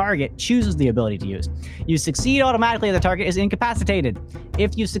 the target chooses the ability to use. You succeed automatically, the target is incapacitated.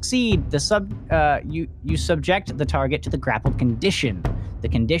 If you succeed, you subject the target to the grappled condition. The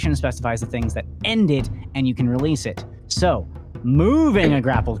condition specifies the things that end it, and you can release it. So, moving a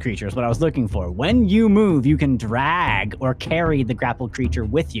grappled creature is what I was looking for. When you move, you can drag or carry the grappled creature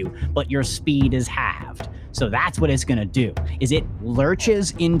with you, but your speed is halved. So that's what it's going to do, is it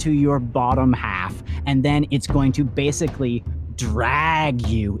lurches into your bottom half, and then it's going to basically drag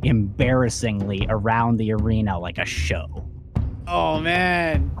you embarrassingly around the arena like a show. Oh,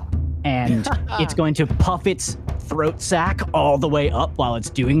 man. And it's going to puff its throat sac all the way up while it's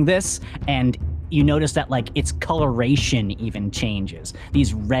doing this, and you notice that like its coloration even changes.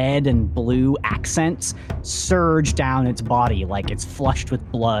 These red and blue accents surge down its body like it's flushed with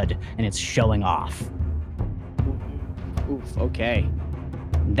blood and it's showing off. Oof, okay.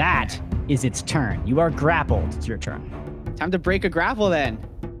 That is its turn. You are grappled. It's your turn. Time to break a grapple then.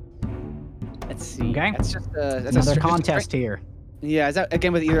 Let's see. Okay. That's just that's another contest here. Yeah, is that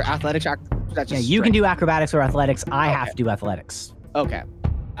again with either athletics or that's just you can strength? do acrobatics or athletics. I have to do athletics. Okay.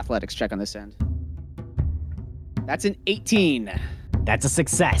 Athletics check on this end. That's an 18. That's a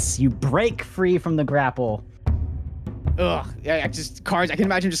success. You break free from the grapple. Ugh. Yeah, I can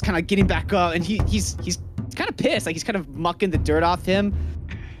imagine just kind of getting back up, and he's kind of pissed. Like he's kind of mucking the dirt off him.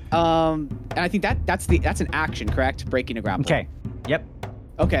 And I think that's an action, correct? Breaking a grapple. Okay. Yep.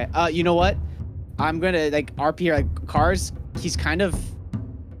 Okay. You know what? I'm gonna like RP here, like Cars. He's kind of,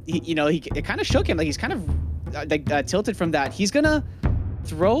 it kind of shook him. Like he's kind of tilted from that. He's gonna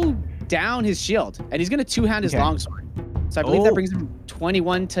throw down his shield, and he's gonna two-hand his longsword. So I believe that brings him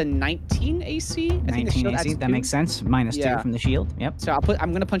 21 to 19 AC. I think the 19 shield AC. adds That 2. makes sense. Minus 2 from the shield. Yep. So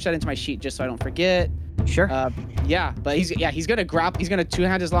I'm gonna punch that into my sheet just so I don't forget. Sure. Yeah, but he's gonna He's gonna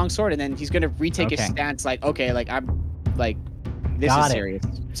two-hand his longsword, and then he's gonna retake his Okay. stance. Like, okay, like I'm like, this Got is it. serious.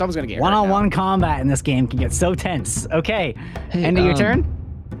 Someone's gonna get hurt One-on-one combat in this game can get so tense. Okay. Hey, End of your turn?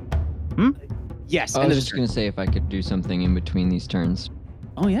 now. Yes. I end was of just the going to say if I could do something in between these turns. turn.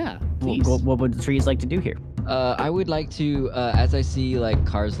 Oh yeah. Please. What would the trees like to do here? I would like to, as I see like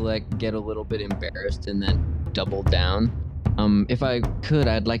Karzalek get a little bit embarrassed and then double down. If I could,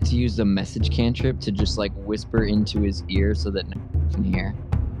 I'd like to use the message cantrip to just like whisper into his ear so that no one can hear.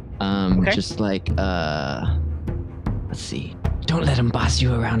 Okay. Just like, let's see. Don't let him boss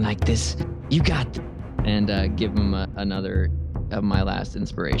you around like this. You got. And give him another of my last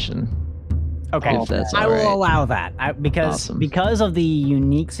inspiration. Okay, If that's I all will right. allow that because of the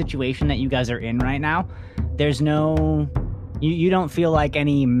unique situation that you guys are in right now. There's no, you don't feel like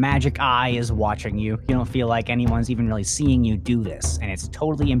any magic eye is watching you. You don't feel like anyone's even really seeing you do this, and it's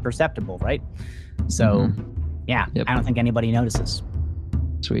totally imperceptible, right? So, yeah, Yep. I don't think anybody notices.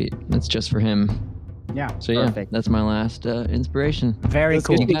 Sweet. That's just for him. Yeah, So yeah, Perfect. that's my last inspiration. very That's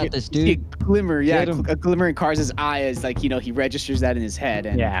cool. good. You got this, See a dude. glimmer, yeah, Get him. a glimmer in Cars' eye is like, he registers that in his head,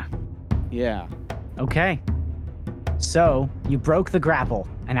 and Yeah. yeah. Okay. So you broke the grapple,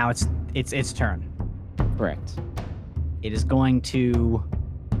 and now it's its turn. Correct. It is going to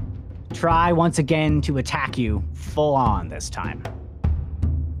try once again to attack you full on this time.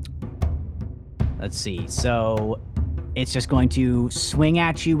 Let's see. So it's just going to swing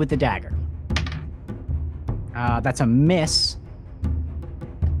at you with the dagger. That's a miss.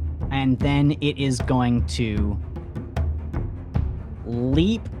 And then it is going to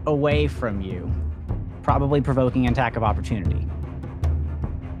leap away from you, probably provoking an attack of opportunity.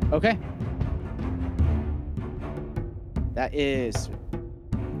 Okay. That is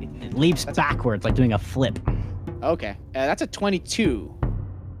It leaps backwards, like doing a flip. okay. That's a 22.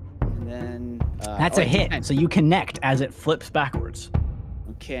 And then That's a hit. D10. So you connect as it flips backwards.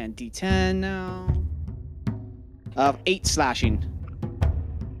 Okay, and D10 now. 8 slashing.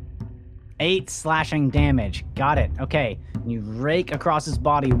 8 slashing damage. Got it. Okay. You rake across his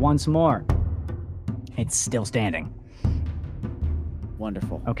body once more. It's still standing.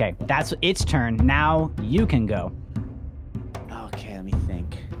 Wonderful. Okay, that's its turn. Now you can go. Okay, let me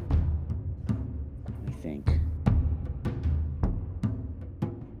think.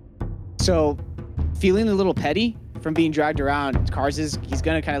 So, feeling a little petty from being dragged around, he's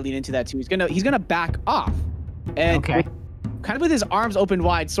gonna kind of lean into that too. He's gonna back off, and Okay. kind of with his arms open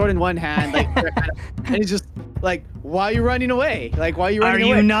wide, sword in one hand, like, and he's just like, "Why are you running away? Like, why are you running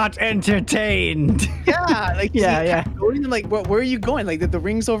away? Are you not entertained? Yeah, like Yeah. Going, like, where are you going? Like the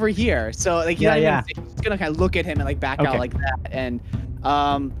ring's over here. So like he's he's gonna kind of look at him and like back out like that, and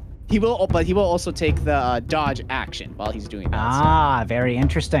he will also take the dodge action while he's doing that. Ah, very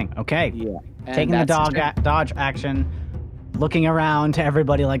interesting. Okay. Yeah. And Taking the that's dodge action, looking around to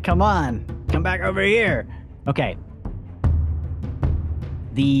everybody like, come on, come back over here. Okay.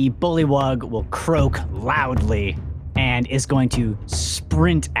 The bullywug will croak loudly and is going to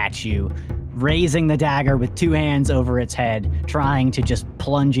sprint at you, raising the dagger with two hands over its head, trying to just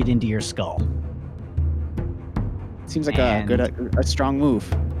plunge it into your skull. Seems like a strong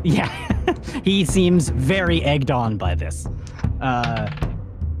move. Yeah, he seems very egged on by this.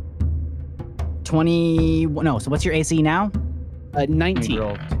 20. No, so what's your AC now?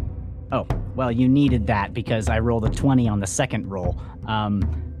 19. Oh, well, you needed that because I rolled a 20 on the second roll.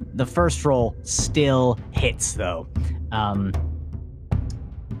 The first roll still hits, though.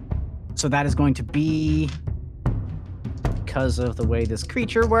 So that is going to be, because of the way this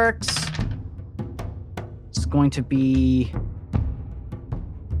creature works, it's going to be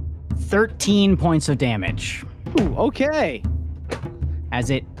 13 points of damage. Ooh, okay. As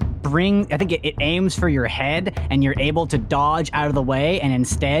it it aims for your head, and you're able to dodge out of the way, and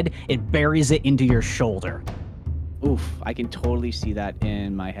instead it buries it into your shoulder. Oof, I can totally see that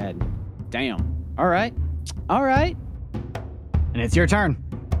in my head. Damn. All right. And it's your turn.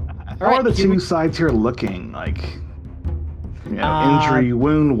 How are the two sides here looking? Like, injury,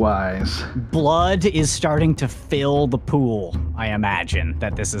 wound-wise? Blood is starting to fill the pool, I imagine,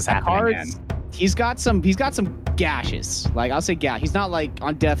 that this is happening in. He's got some gashes. Like, I'll say he's not like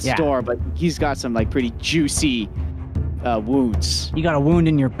on death's door, but he's got some like pretty juicy wounds. You got a wound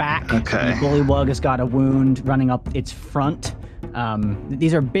in your back. Okay. The bullywug has got a wound running up its front.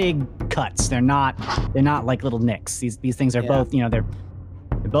 These are big cuts. They're not like little nicks. These things are both, they're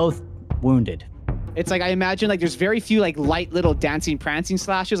both wounded. It's like, I imagine like there's very few like light little dancing prancing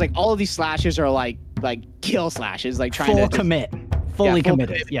slashes. Like all of these slashes are like kill slashes, like trying full to commit. Fully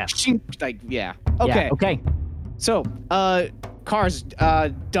committed. Yeah. Like, yeah. Okay. Yeah, okay. So, Cars,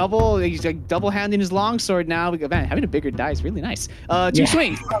 he's like double-handing his longsword now. Man, having a bigger die is really nice. Two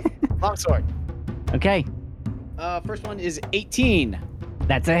swings, longsword. Okay. First one is 18.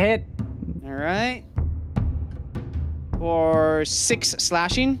 That's a hit. All right. For 6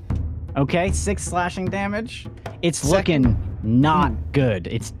 slashing. Okay, 6 slashing damage. It's looking not good.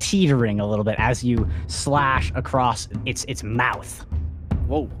 It's teetering a little bit as you slash across its mouth.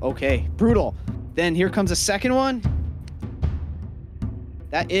 Whoa, okay. Brutal. Then here comes a second one.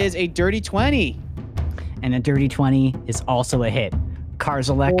 That is a dirty 20. And a dirty 20 is also a hit.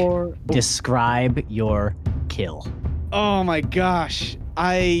 Karzalek, describe your kill. Oh my gosh.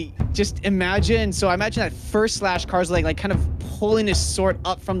 I just imagine that first slash, Karzalek like kind of pulling his sword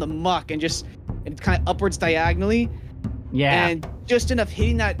up from the muck and kind of upwards diagonally. Yeah. And just enough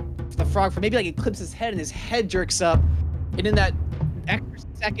hitting the frog for maybe like it clips his head and his head jerks up. And in that extra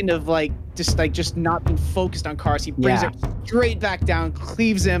second of just not being focused on Kars, he brings it straight back down,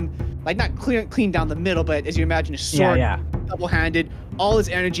 cleaves him, like not clean down the middle, but as you imagine, his sword double-handed, all his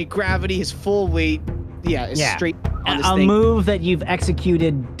energy, gravity, his full weight, is straight on this thing. A move that you've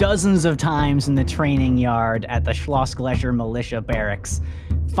executed dozens of times in the training yard at the Schlossgletscher militia barracks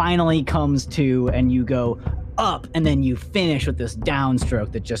finally comes to, and you go up, and then you finish with this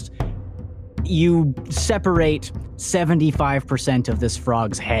downstroke that just, you separate 75% of this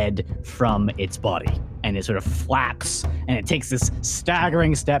frog's head from its body, and it sort of flaps, and it takes this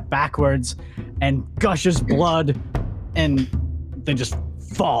staggering step backwards and gushes blood, and then just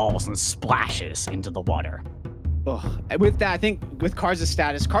falls and splashes into the water. With that, I think with Kars'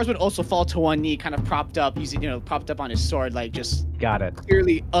 status, Kars would also fall to one knee, kind of propped up on his sword, like just got it.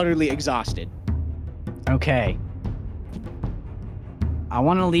 Clearly, utterly exhausted. Okay. I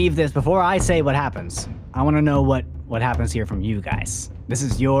want to leave this before I say what happens. I want to know what happens here from you guys. This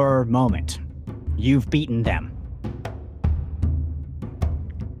is your moment. You've beaten them.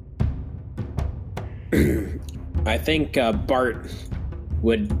 I think Bart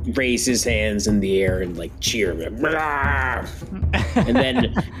would raise his hands in the air and like cheer him, and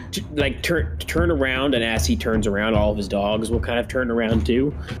then turn around. And as he turns around, all of his dogs will kind of turn around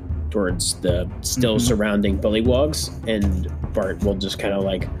too, towards the still surrounding bullywugs, and Bart will just kind of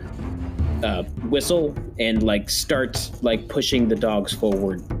like whistle and like start like pushing the dogs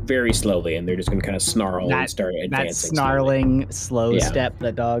forward very slowly, and they're just gonna kind of snarl and start advancing. That snarling, slow step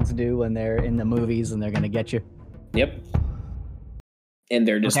that dogs do when they're in the movies and they're gonna get you. Yep. And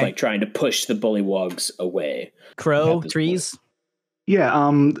they're just like trying to push the bullywugs away. Crow, trees.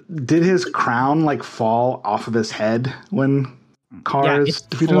 Yeah. Did his crown like fall off of his head when Cars? It's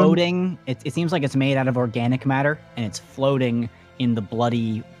floating. It seems like it's made out of organic matter, and it's floating in the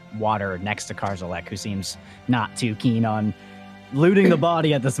bloody water next to Karzalek, who seems not too keen on looting the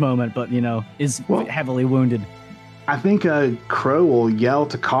body at this moment, but is heavily wounded. I think Crow will yell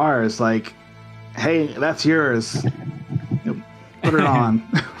to Cars like, "Hey, that's yours. Put it on."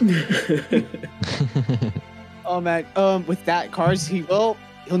 Oh man, with that, Cars, he'll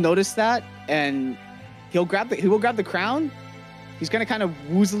notice that, and he will grab the crown. He's gonna kind of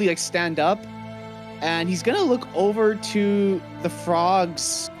woozily like stand up, and he's gonna look over to the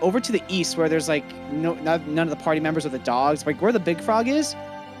frogs, over to the east, where there's like none of the party members or the dogs, like where the big frog is.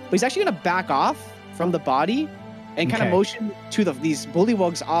 But he's actually gonna back off from the body and kind of motion to these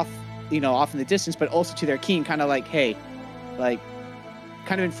bullywugs off in the distance, but also to their king, kind of like, hey, like,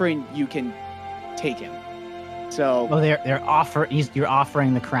 kind of inferring you can take him. So you're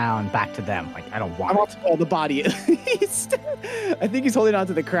offering the crown back to them. Like, I don't want it. The body. I think he's holding on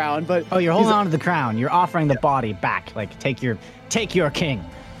to the crown, but you're holding on to the crown. You're offering the body back. Like, take your king.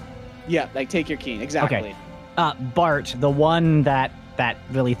 Yeah, like take your king. Exactly. Okay. Bart, the one that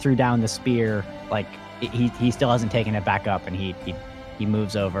really threw down the spear, like he still hasn't taken it back up, and he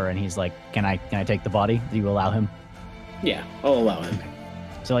moves over and he's like, "Can I take the body? Do you allow him?" Yeah, I'll allow him.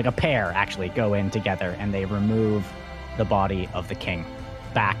 So like a pair actually go in together, and they remove the body of the king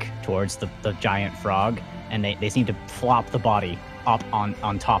back towards the giant frog, and they seem to flop the body up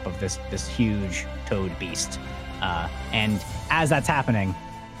on top of this huge toad beast. And as that's happening,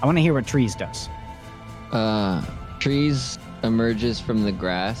 I want to hear what Trees does. Trees emerges from the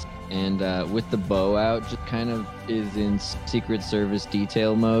grass and with the bow out, just kind of is in Secret Service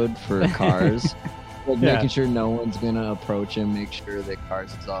detail mode for Cars. Like making sure no one's gonna approach him, make sure that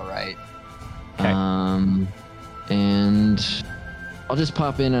Cars is all right. Okay. And I'll just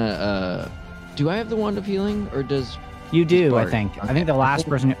pop in do I have the Wand of Healing, or does you do? Bart? I think. Okay. I think the last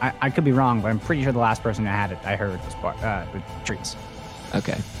person. I could be wrong, but I'm pretty sure the last person who had it, I heard, was with Trees.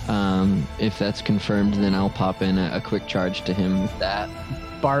 Okay. If that's confirmed, then I'll pop in a quick charge to him with that.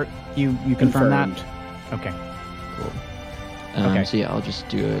 Bart, you confirm that? Okay. Cool. So yeah, I'll just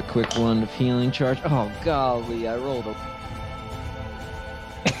do a quick Wand of Healing charge. Oh golly, I rolled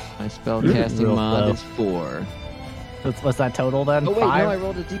my spell casting mod is 4. What's that total then? Oh wait, 5? no, I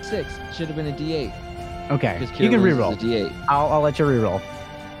rolled a D6. Should have been a D8. Okay, you can reroll. D8. I'll let you reroll.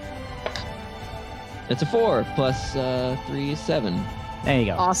 It's a 4 plus 3 is 7. There you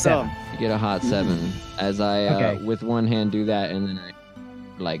go. Awesome. 7. You get a hot 7 as I with one hand do that, and then I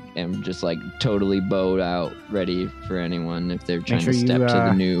am just totally bowed out, ready for anyone if they're trying to step to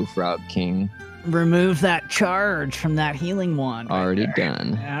the new Frog King. Remove that charge from that healing wand. Already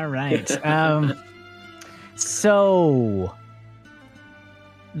done. All right. So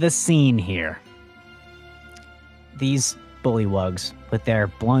the scene here. These bullywugs with their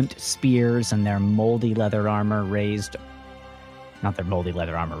blunt spears and their moldy leather armor raised. Not their moldy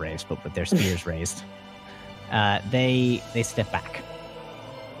leather armor raised, but with their spears raised. They step back.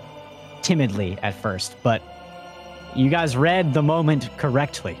 Timidly at first, but you guys read the moment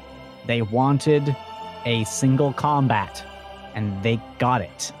correctly. They wanted a single combat, and they got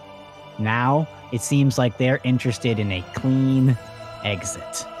it. Now, it seems like they're interested in a clean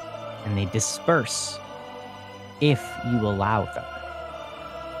exit, and they disperse if you allow them.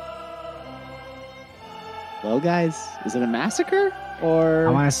 Well, guys, is it a massacre, or...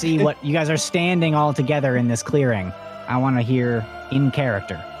 I want to see what... You guys are standing all together in this clearing. I want to hear, in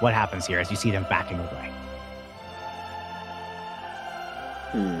character, what happens here as you see them backing away.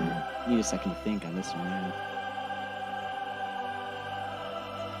 Need a second to think on this one, yeah.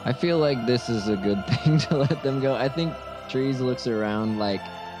 I feel like this is a good thing to let them go. I think Trees looks around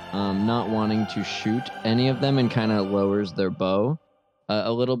not wanting to shoot any of them and kind of lowers their bow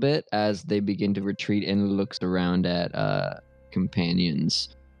a little bit as they begin to retreat, and looks around at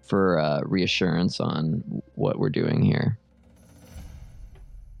companions for reassurance on what we're doing here.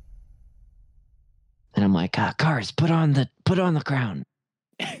 And I'm like, Cars, put on the crown.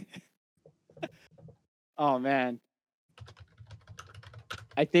 Oh man.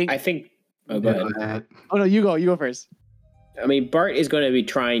 I think. Oh, go ahead. Oh no, you go first. I mean, Bart is going to be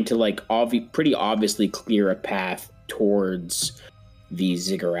trying to pretty obviously clear a path towards the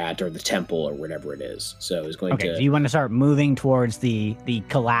ziggurat or the temple or whatever it is. So it's going to. So you want to start moving towards the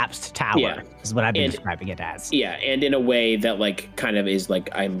collapsed tower. Yeah. Is what I've been describing it as. Yeah, and in a way that like kind of is like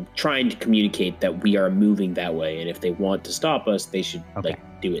I'm trying to communicate that we are moving that way, and if they want to stop us, they should like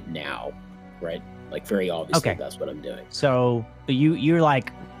do it now, right? Like very obviously, that's what I'm doing. So you're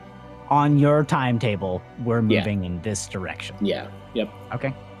like on your timetable. We're moving in this direction. Yeah. Yep.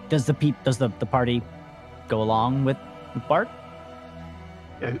 Okay. Does the party go along with Bart?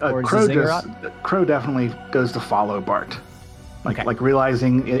 Crow definitely goes to follow Bart, like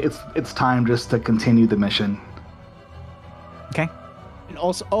realizing it's time just to continue the mission. Okay. And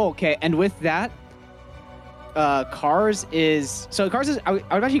also, and with that, Cars is I would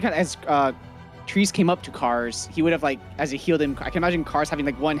imagine kind of as Trees came up to Cars, he would have like as he healed him. I can imagine Cars having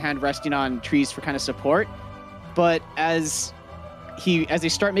like one hand resting on Trees for kind of support, but as they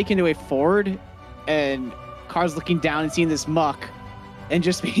start making their way forward, and Cars looking down and seeing this muck, and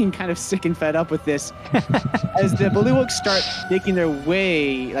just being kind of sick and fed up with this, as the bullywugs start making their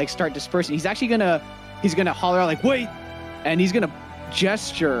way, like start dispersing, he's gonna holler out like wait, and he's gonna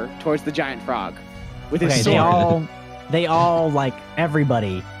gesture towards the giant frog with his sword. They all like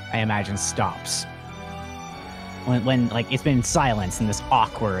everybody, I imagine, stops when like it's been silence in this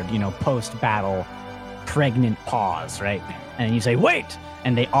awkward, post-battle pregnant pause, right? And then you say wait,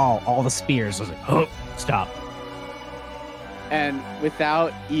 and they all the spears was like, oh, stop. And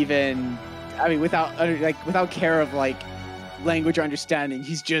without care of like language or understanding,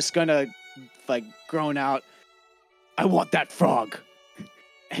 he's just gonna like groan out, "I want that frog,"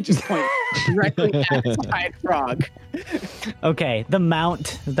 and just point directly at the giant frog. Okay, the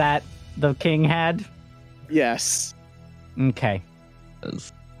mount that the king had. Yes. Okay.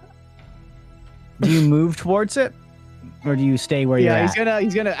 Do you move towards it, or do you stay where you're at? Yeah,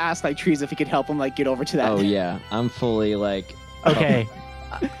 he's gonna ask like Trees if he could help him like get over to that. Oh yeah, I'm fully like. Okay.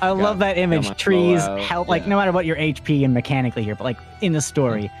 I love that image. Trees help, like no matter what your HP and mechanically here, but like in the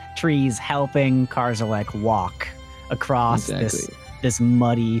story, Trees helping Cars are like walk across this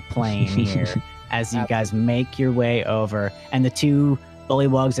muddy plain here as you guys make your way over, and the two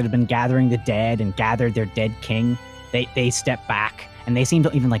bullywugs that have been gathering the dead and gathered their dead king, they step back and they seem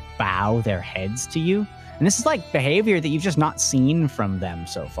to even like bow their heads to you. And this is like behavior that you've just not seen from them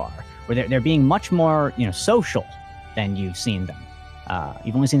so far, where they're being much more, social than you've seen them.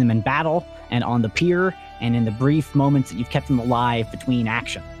 You've only seen them in battle and on the pier and in the brief moments that you've kept them alive between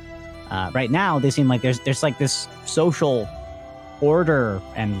action. Right now, they seem like there's like this social order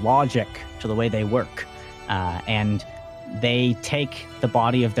and logic to the way they work. And they take the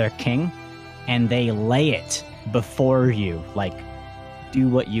body of their king and they lay it before you, like, do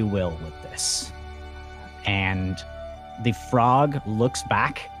what you will with this. And the frog looks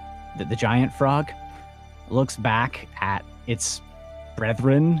back, the giant frog looks back at its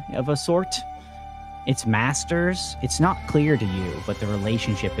brethren of a sort, its masters. It's not clear to you what the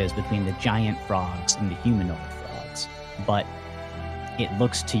relationship is between the giant frogs and the humanoid frogs, but it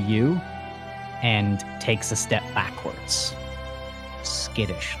looks to you and takes a step backwards,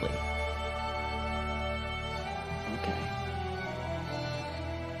 skittishly. Okay.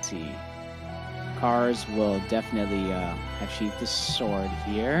 Let's see. Cars will definitely have sheathed the sword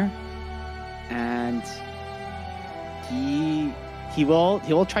here, and he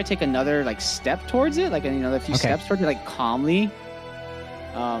will try to take another like step towards it, like another few steps towards it, like calmly.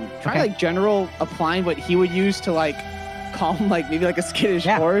 Try like general applying what he would use to like calm, like maybe like a skittish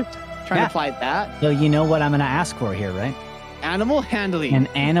horse. Trying to apply that. So you know what I'm gonna ask for here, right? Animal handling. An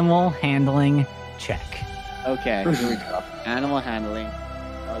animal handling check. Okay, here we go. Animal handling.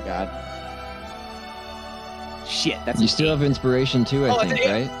 Oh god. Shit, that's you still have inspiration too, I think,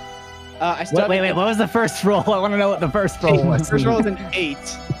 right? Wait, what was the first roll? I want to know what the first roll was. The first roll is an 8.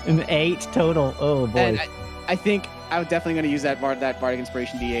 An 8 total. Oh boy. And I think I'm definitely going to use that bardic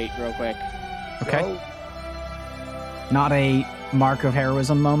inspiration D8 real quick. Okay. Whoa. Not a mark of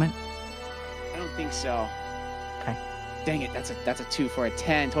heroism moment? I don't think so. Okay. Dang it, that's a 2 for a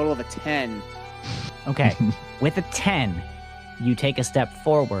 10. Total of a 10. Okay. With a 10, you take a step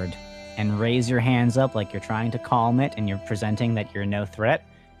forward and raise your hands up like you're trying to calm it and you're presenting that you're no threat.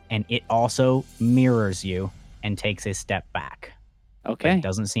 And it also mirrors you and takes a step back. Okay. But it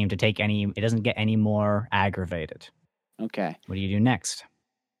doesn't seem to it doesn't get any more aggravated. Okay. What do you do next?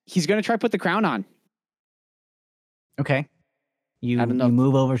 He's going to try to put the crown on. Okay. You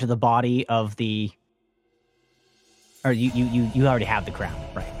move over to the body of or you already have the crown,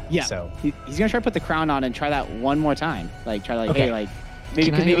 right? Yeah. So he's going to try to put the crown on and try that one more time. Like try to okay. Hey, like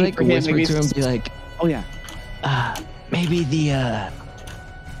maybe Can I like whisper to him, be like, oh yeah. Maybe the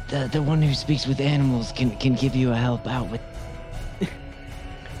one who speaks with animals can give you a help out with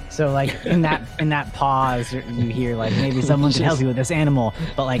So like in that pause, you hear like maybe someone can help you with this animal,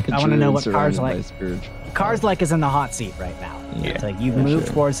 but like I want to know what Cars like. Cars like is in the hot seat right now. Yeah. It's like you've moved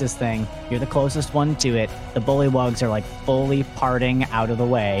towards this thing. You're the closest one to it. The bullywugs are like fully parting out of the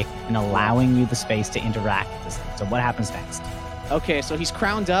way and allowing you the space to interact with this thing. So what happens next? Okay, so he's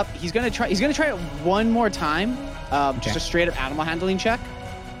crowned up. He's gonna try it one more time. Just a straight up animal handling check.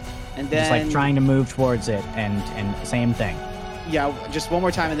 And then just like trying to move towards it and same thing. Yeah, just one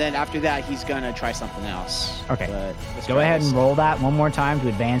more time, and then after that, he's gonna try something else. Okay. Go ahead and roll that one more time to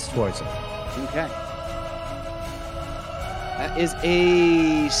advance towards it. Okay. That is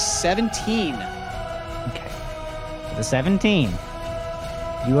a 17. Okay. With a 17,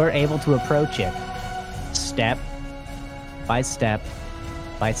 you are able to approach it step by step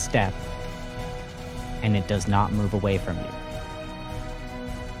by step, and it does not move away from you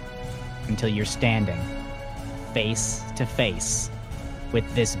until you're standing face to face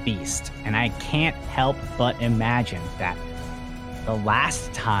with this beast. And I can't help but imagine that the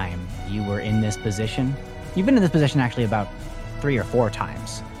last time you were in this position, you've been in this position actually about 3 or 4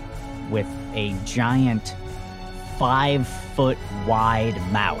 times, with a giant 5-foot wide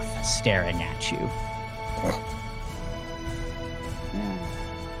mouth staring at you.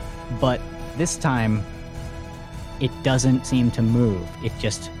 But this time, it doesn't seem to move. It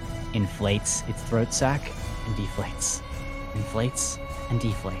just inflates its throat sac and deflates, inflates and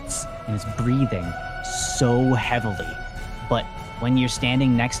deflates, and it's breathing so heavily. But when you're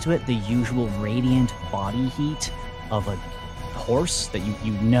standing next to it, the usual radiant body heat of a horse that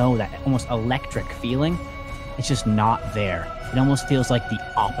you know, that almost electric feeling, it's just not there. It almost feels like the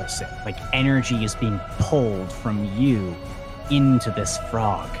opposite, like energy is being pulled from you into this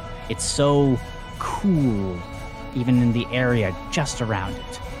frog. It's so cool, even in the area just around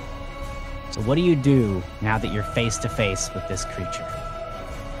it. So what do you do now that you're face to face with this creature?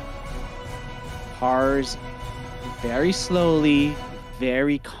 Cars very slowly,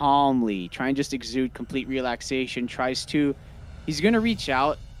 very calmly, trying to just exude complete relaxation, he's going to reach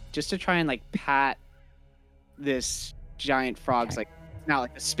out just to try and like pat this giant frog's like snout,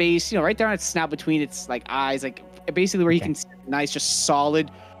 like the space, right there on its snout between its like eyes, like basically where he can see a nice, just solid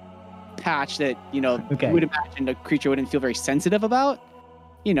patch that, you would imagine a creature wouldn't feel very sensitive about,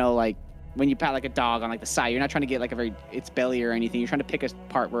 like when you pat like a dog on like the side, you're not trying to get like its belly or anything. You're trying to pick a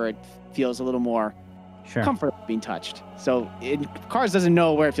part where it feels a little more comfortable being touched. So Cars doesn't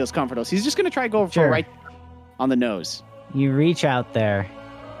know where it feels comfortable. So he's just going to try to go for right on the nose. You reach out there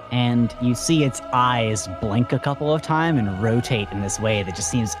and you see its eyes blink a couple of times and rotate in this way that just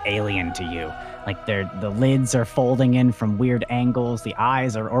seems alien to you. Like the lids are folding in from weird angles. The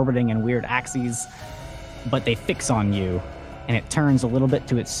eyes are orbiting in weird axes, but they fix on you, and it turns a little bit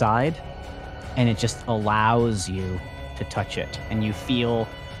to its side, and it just allows you to touch it. And you feel,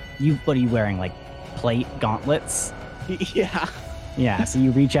 what are you wearing? Like plate gauntlets? Yeah. Yeah. So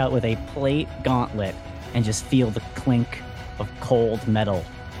you reach out with a plate gauntlet and just feel the clink of cold metal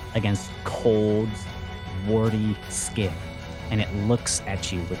against cold, warty skin. And it looks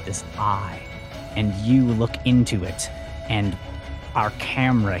at you with this eye. And you look into it, and our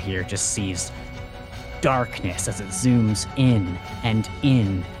camera here just sees darkness as it zooms in and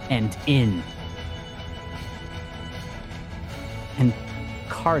in and in. And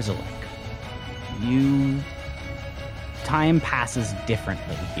Karzalek, time passes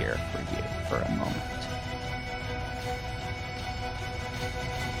differently here for you for a moment.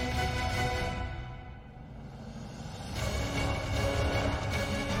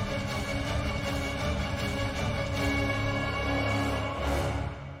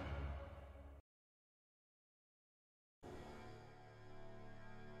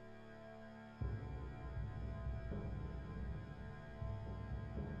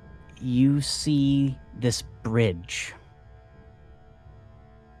 You see this bridge.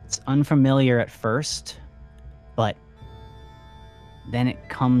 It's unfamiliar at first, but then it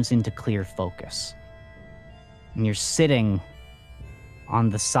comes into clear focus. And you're sitting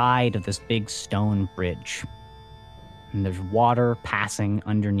on the side of this big stone bridge. And there's water passing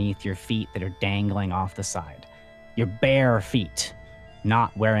underneath your feet that are dangling off the side. Your bare feet,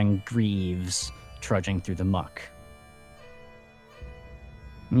 not wearing greaves, trudging through the muck.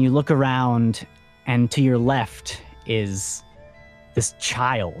 And you look around, and to your left is this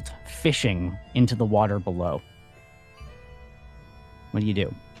child fishing into the water below. What do you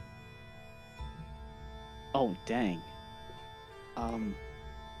do? Oh, dang. I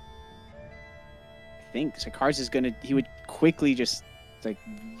think Sakars he would quickly just, like,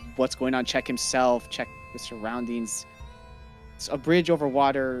 what's going on, check himself, check the surroundings. It's a bridge over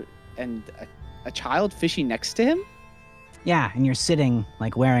water and a child fishing next to him? Yeah, and you're sitting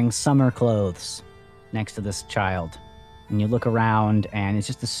like wearing summer clothes next to this child. And you look around, and it's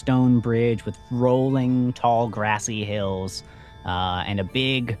just a stone bridge with rolling, tall, grassy hills and a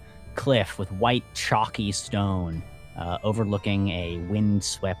big cliff with white, chalky stone overlooking a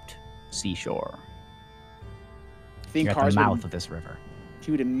windswept seashore. I think You're at the mouth of this river.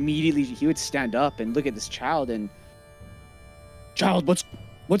 He would stand up and look at this child and, child,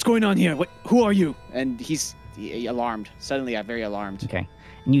 what's going on here? Who are you? And he's alarmed. Suddenly, very alarmed. Okay.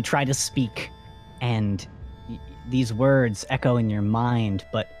 And you try to speak, and these words echo in your mind,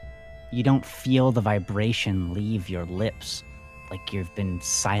 but you don't feel the vibration leave your lips, like you've been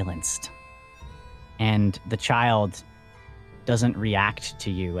silenced. And the child doesn't react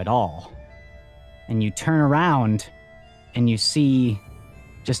to you at all. And you turn around and you see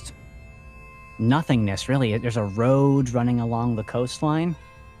just nothingness, really. There's a road running along the coastline,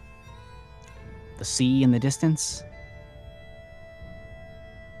 the sea in the distance.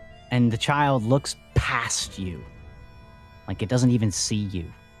 And the child looks past you, like it doesn't even see you.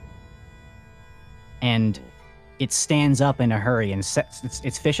 And it stands up in a hurry and sets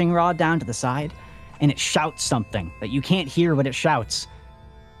its fishing rod down to the side, and it shouts something that you can't hear what it shouts.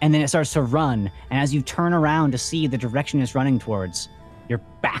 And then it starts to run, and as you turn around to see the direction it's running towards, you're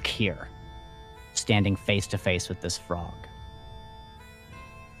back here, standing face to face with this frog.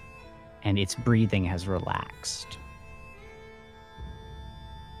 And its breathing has relaxed.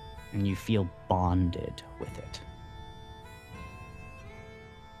 And you feel bonded with it.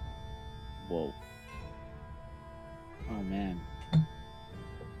 Whoa. Oh, man.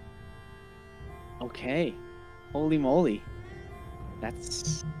 Okay. Holy moly.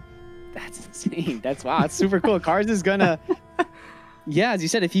 That's insane. That's super cool. Cars is gonna... Yeah, as you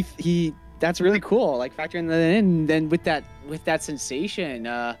said, if he that's really cool. Like, factoring that in, then with that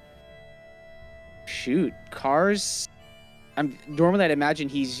sensation, shoot, Cars... Normally I'd imagine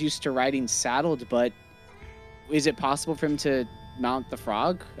he's used to riding saddled, but is it possible for him to mount the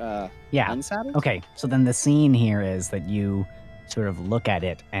frog unsaddled? Okay, so then the scene here is that you sort of look at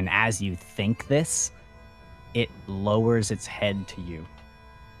it, and as you think this, it lowers its head to you.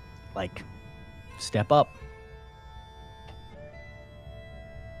 Like, step up.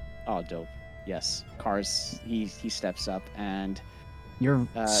 Oh, dope. Yes. Cars, he steps up, and... You're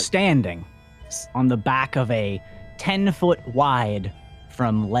standing on the back of a 10-foot wide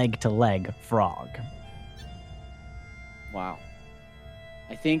from leg to leg frog. Wow.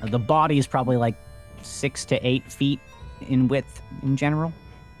 I think the body is probably like 6 to 8 feet in width in general.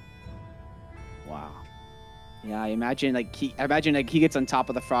 Wow. Yeah, I imagine he gets on top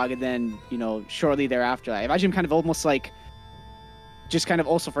of the frog, and then, shortly thereafter, I imagine him kind of almost like, just kind of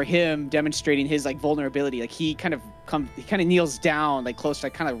also for him demonstrating his like vulnerability. Like he kind of kneels down like close to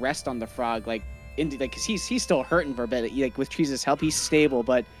kind of rest on the frog, like because he's still hurting for a bit. Like with Trees' help, he's stable,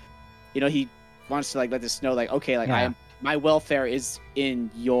 but he wants to like let this know, like, okay, like my welfare is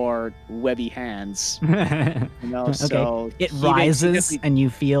in your webby hands. Okay. So it rises and you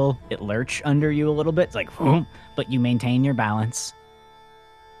feel it lurch under you a little bit. It's like, but you maintain your balance.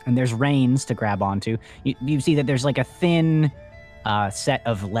 And there's reins to grab onto. You see that there's like a thin set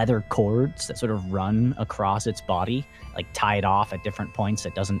of leather cords that sort of run across its body, like tied off at different points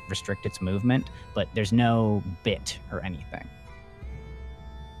that doesn't restrict its movement, but there's no bit or anything.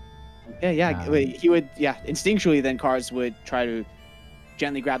 He would, instinctually then Cars would try to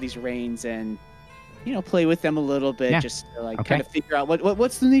gently grab these reins and, play with them a little bit, just to kind of figure out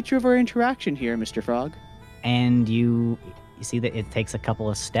what's the nature of our interaction here, Mr. Frog. And you see that it takes a couple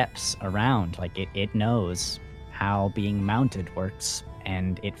of steps around, like it knows how being mounted works,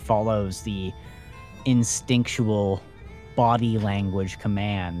 and it follows the instinctual body language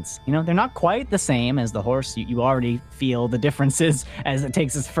commands. They're not quite the same as the horse. You already feel the differences as it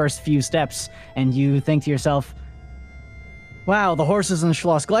takes its first few steps, and you think to yourself, wow, the horses in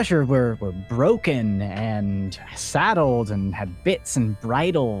Schloss Gletscher were broken and saddled and had bits and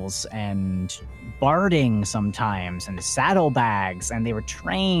bridles and barding sometimes and saddlebags, and they were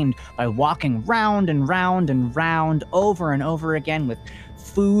trained by walking round and round and round over and over again with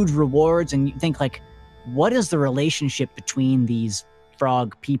food rewards. And you think, like, what is the relationship between these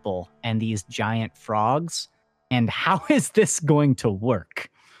frog people and these giant frogs, and how is this going to work?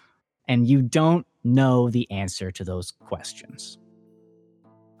 And you don't know the answer to those questions.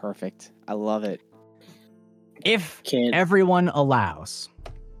 Perfect. I love it. If everyone allows,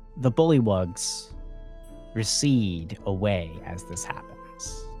 the bullywugs recede away as this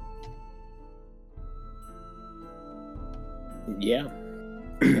happens. Yeah.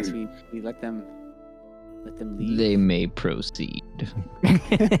 Yes, we let them Let them leave. They may proceed.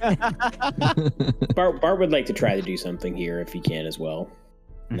 Bart would like to try to do something here if he can as well.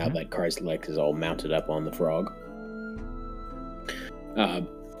 Now Mhm. that Karzalek is all mounted up on the frog.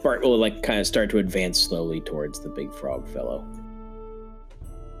 Bart will kind of start to advance slowly towards the big frog fellow.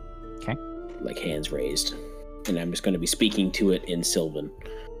 Okay. Hands raised. And I'm just going to be speaking to it in Sylvan.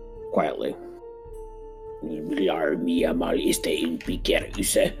 Quietly. And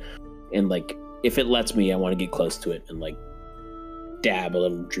if it lets me, I want to get close to it and dab a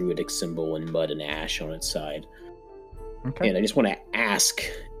little druidic symbol in mud and ash on its side. Okay. And I just want to ask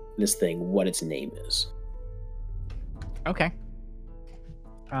this thing what its name is. Okay.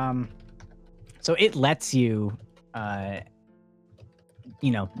 So it lets you,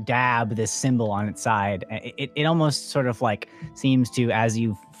 dab this symbol on its side. It almost sort of seems to, as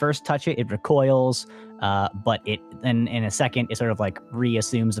you first touch it, it recoils, but it then in a second it sort of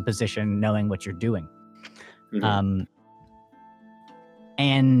reassumes a position, knowing what you're doing. Mhm.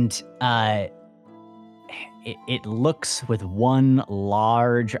 It looks with one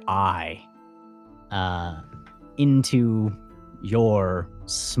large eye into your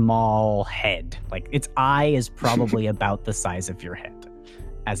small head. Its eye is probably about the size of your head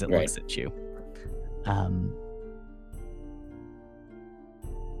as it looks at you.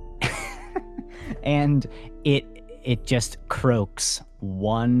 And it just croaks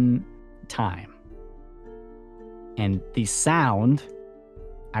one time. And the sound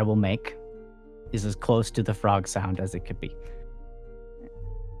I will make is as close to the frog sound as it could be.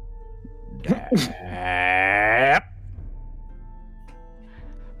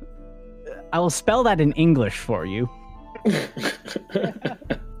 I will spell that in English for you. It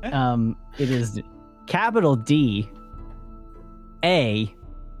is capital D A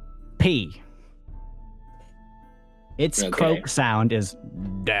P. Its croak sound is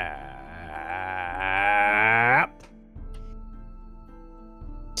dap.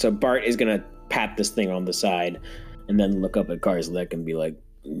 So Bart is gonna pat this thing on the side and then look up at Karzalek and be like,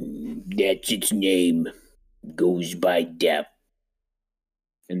 "That's its name. Goes by Dap."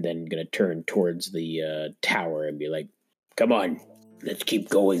 And then gonna turn towards the tower and be like, "Come on, let's keep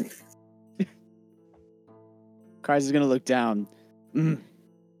going." Kars is gonna look down.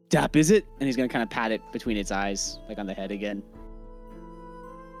 Dap, is it? And he's gonna kind of pat it between its eyes, on the head again.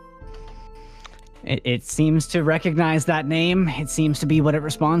 It seems to recognize that name. It seems to be what it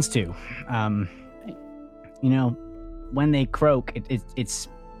responds to. When they croak, it's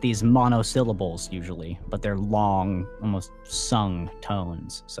these monosyllables usually, but they're long, almost sung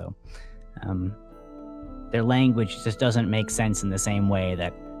tones. So their language just doesn't make sense in the same way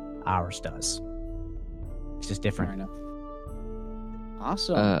that ours does. It's just different. Fair enough.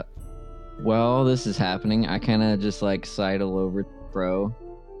 Awesome. While this is happening, I kind of just sidle over to Crow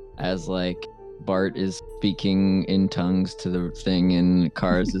as Bart is speaking in tongues to the thing and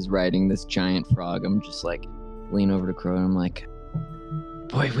Kars is riding this giant frog. I'm just lean over to Crow and I'm like,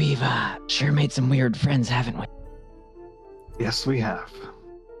 "Boy, we've sure made some weird friends, haven't we? Yes, we have.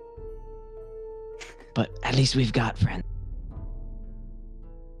 But at least we've got friends.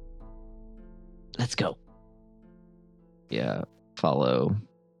 Let's go." Yeah, follow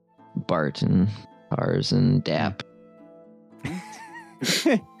Bart and Kars and Dap.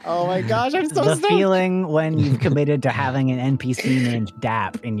 Oh my gosh, I'm so The stoked. feeling when you've committed to having an NPC named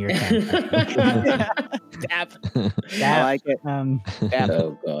Dap in your campaign. Dap. I Dap. like it. Dap.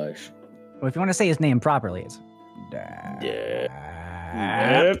 Oh gosh. Well, if you want to say his name properly, it's Dap.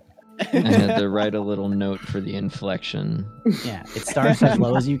 I had to write a little note for the inflection. Yeah, it starts as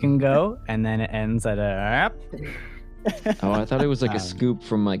low as you can go, and then it ends at a. Oh, I thought it was a scoop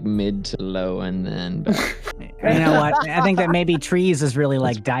from mid to low and then back. You know what? I think that maybe Trees is really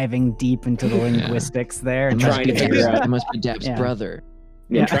diving deep into the linguistics there. It And must trying be to figure out- It must be Dap's Yeah. brother.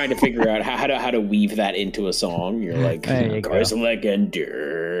 I'm trying to figure out how to weave that into a song. You're like, There you go. Karzalek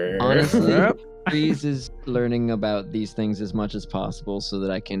and Honestly, Trees is learning about these things as much as possible so that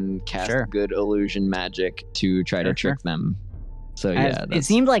I can cast Sure. good illusion magic to try to Sure. trick them. So As- yeah, it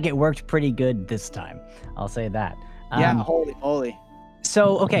seemed like it worked pretty good this time. I'll say that. Yeah, holy moly.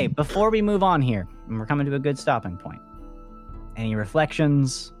 So, okay, before we move on here, and we're coming to a good stopping point. Any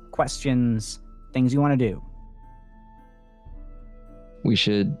reflections, questions, things you want to do? we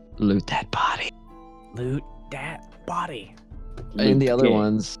should loot that body. Loot that body. And the other Okay.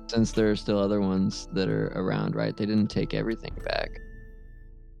 ones, since there are still other ones that are around, right? They didn't take everything back.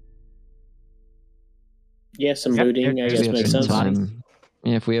 Yeah, some Yep, looting, I there's guess some makes sense. time.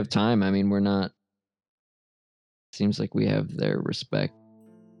 Yeah, if we have time, we're not. Seems like we have their respect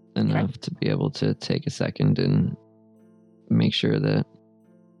enough to be able to take a second and make sure that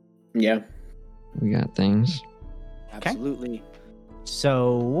Yeah. We got things. Absolutely.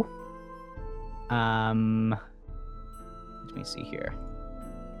 So, let me see here.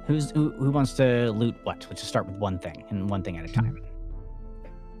 Who wants to loot what? Let's just start with one thing and one thing at a time.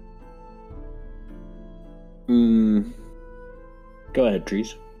 Go ahead,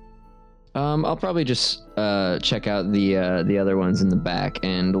 Trees. I'll probably just check out the other ones in the back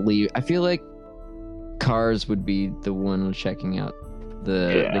and leave. I feel like Cars would be the one checking out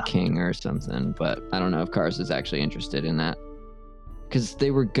the king or something, but I don't know if Cars is actually interested in that. Because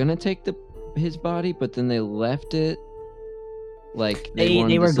they were gonna take his body, but then they left it. Like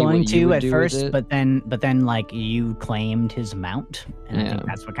they were going to at first, but then like you claimed his mount, and I think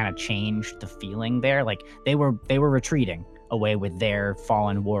that's what kind of changed the feeling there. Like they were retreating away with their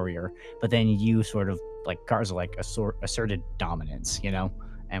fallen warrior, but then you sort of like Garza like asserted dominance,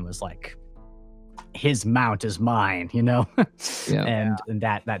 and was like, his mount is mine, and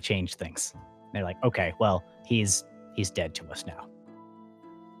that changed things. They're like, okay, well he's dead to us now.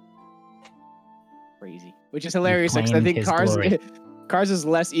 Crazy, which is hilarious because I think Cars is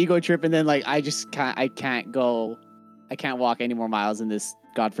less ego trip, and then like I can't walk any more miles in this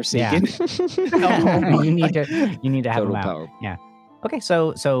godforsaken. Yeah. you need to have him out. Power. Yeah. Okay,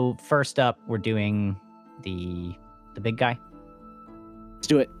 so first up we're doing the big guy. Let's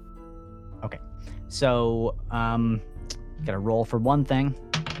do it. Okay. So gotta roll for one thing.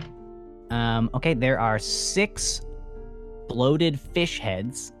 Okay, there are 6 bloated fish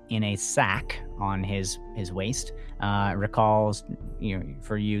heads in a sack on his waist. Recalls,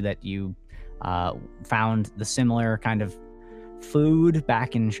 for you that you found the similar kind of food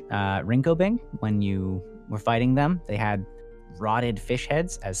back in Rinkobing when you were fighting them. They had rotted fish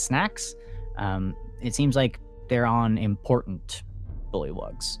heads as snacks. It seems like they're on important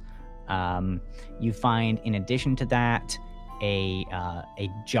bullywugs. You find, in addition to that, a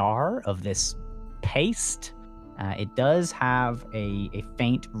jar of this paste. It does have a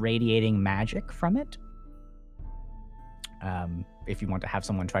faint radiating magic from it. If you want to have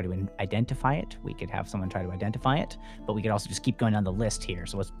someone try to identify it, we could have someone try to identify it, but we could also just keep going down the list here.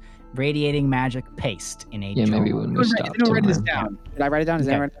 So it's radiating magic paste in a jar. Maybe when we stop. Write this down. Did I write it down? Is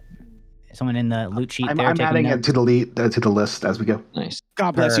that right? Someone in the loot sheet I'm there. adding it to the list as we go. Nice.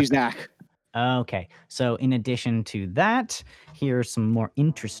 God bless you, Zach. Okay, so in addition to that, here's some more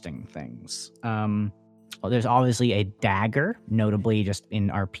interesting things. Well, there's obviously a dagger, notably just in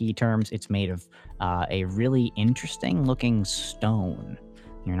RP terms, it's made of a really interesting looking stone.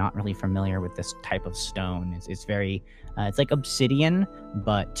 You're not really familiar with this type of stone. It's very, it's like obsidian,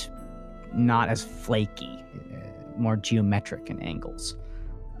 but not as flaky, more geometric in angles.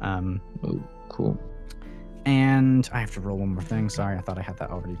 Oh, cool. And I have to roll one more thing. Sorry, I thought I had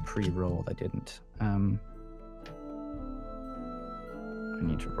that already pre-rolled. I didn't. I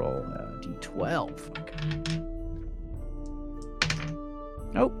need to roll a d12. Okay.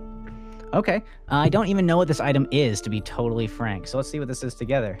 Oh, okay. I don't even know what this item is, to be totally frank. So let's see what this is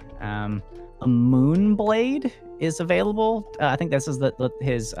together. A moon blade is available. I think this is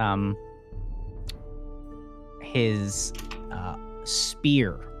his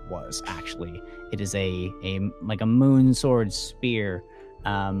spear was actually. It is a moon sword spear.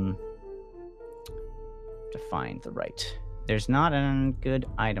 To find the right. There's not a good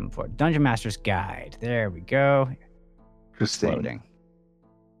item for it. Dungeon Master's Guide. There we go. Interesting. Loading.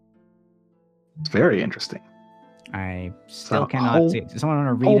 It's very interesting. I still cannot see it. Does someone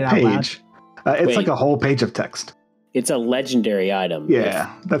want to read it out page. loud? It's like a whole page of text. It's a legendary item. Yeah,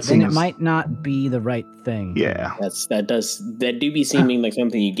 that seems. Then it might not be the right thing. Yeah, that do be seeming like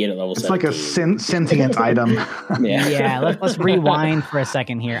something you get at level 17. It's like a sentient item. Yeah. Let's rewind for a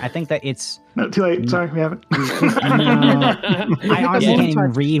second here. I think that it's. No, too late. Sorry, we haven't. I honestly can't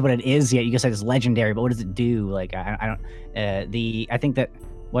even read what it is yet. You guys said it's legendary, but what does it do? Like I don't. I think that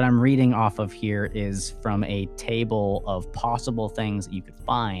what I'm reading off of here is from a table of possible things that you could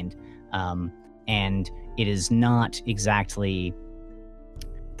find, and it is not exactly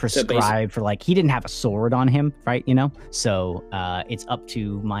prescribed for, like, he didn't have a sword on him, right? So it's up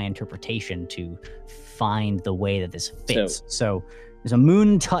to my interpretation to find the way that this fits. So there's a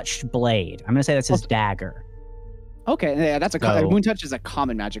moon touched blade. I'm gonna say that's his dagger. Okay, yeah, that's moon touch is a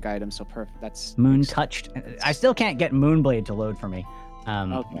common magic item, so perfect. That's moon touched. I still can't get Moonblade to load for me.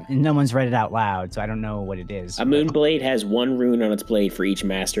 Okay. No one's read it out loud, so I don't know what it is. A Moonblade has 1 rune on its blade for each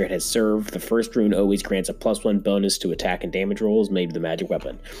master it has served. The first rune always grants a +1 bonus to attack and damage rolls made with the magic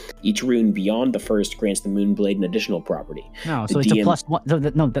weapon. Each rune beyond the first grants the Moonblade an additional property. No, so it's a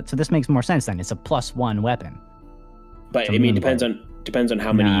 +1. So this makes more sense then. It's a +1 weapon. But It's a I mean, moonblade. depends on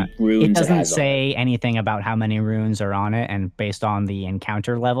how many runes It doesn't has on say anything about how many runes are on it, and based on the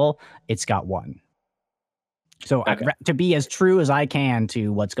encounter level, it's got 1. So Okay. to be as true as I can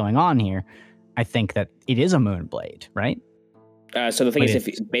to what's going on here, I think that it is a moonblade, right? So the thing But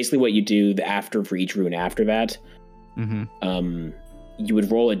is, basically what you do for each rune after that, Mm-hmm. You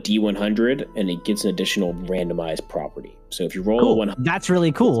would roll a D100 and it gets an additional randomized property. So if you roll a Cool. 100, That's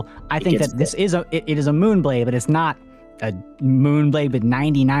really cool. I think gets that this is it is a moonblade, but it's not a moonblade with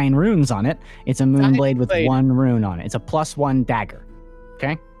 99 runes on it. It's a moonblade with Moonblade. 1 rune on it. It's a +1 dagger.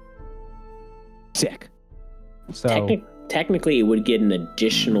 Okay? Sick. So technically it would get an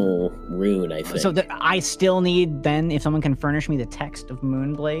additional rune, I think. So I still need then, if someone can furnish me the text of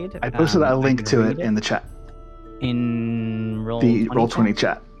Moonblade. I posted a link can to read it in the chat. in roll The 20 Roll20 chat?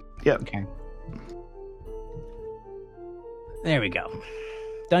 chat. Yep. Okay. There we go.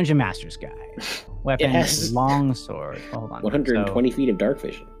 Dungeon Master's Guide. Weapon, Yes. longsword. Hold on. 120 feet of dark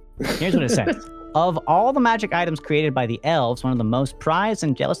vision. So, here's what it says. Of all the magic items created by the elves, one of the most prized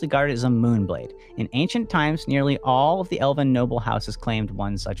and jealously guarded is a moonblade. In ancient times, nearly all of the elven noble houses claimed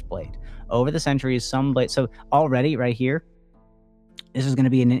one such blade. Over the centuries, some blades... So already, right here, this is going to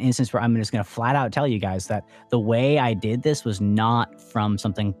be an instance where I'm just going to flat out tell you guys that the way I did this was not from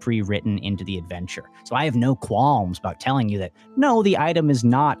something pre-written into the adventure. So I have no qualms about telling you that, no, the item is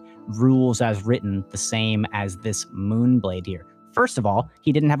not rules as written the same as this moonblade here. First of all,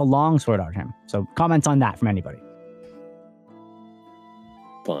 he didn't have a longsword on him. So comments on that from anybody.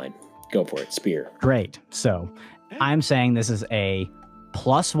 Fine. Go for it. Spear. Great. So I'm saying this is a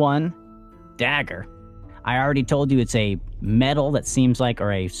 +1 dagger. I already told you it's a metal that seems like,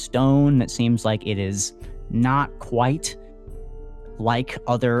 or a stone that seems like it is not quite like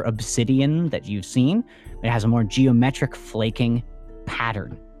other obsidian that you've seen. It has a more geometric flaking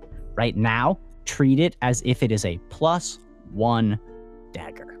pattern. Right now, treat it as if it is a +1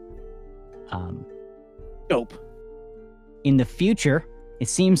 dagger. Dope. In the future, it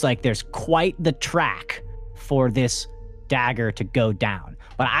seems like there's quite the track for this dagger to go down.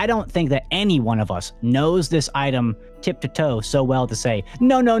 But I don't think that any one of us knows this item tip to toe so well to say,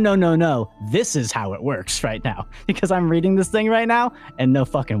 no, this is how it works right now. Because I'm reading this thing right now, and no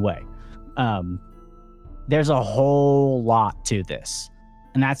fucking way. There's a whole lot to this.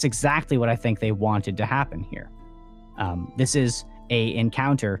 And that's exactly what I think they wanted to happen here. This is a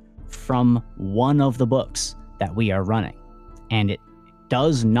encounter from one of the books that we are running. And it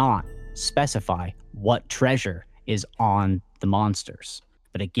does not specify what treasure is on the monsters,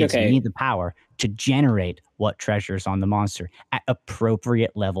 but it gives me the power to generate what treasure is on the monster at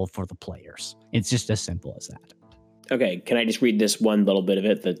appropriate level for the players. It's just as simple as that. Okay, can I just read this one little bit of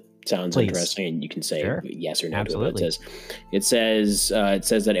it that sounds Please. interesting, and you can say Sure. yes or no Absolutely. to what it says. It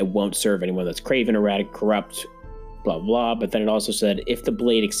says that it won't serve anyone that's craven, erratic, corrupt, blah blah. But then it also said if the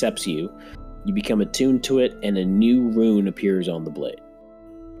blade accepts you, you become attuned to it, and a new rune appears on the blade.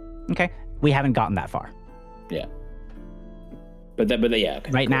 Okay, we haven't gotten that far. Yeah. But yeah.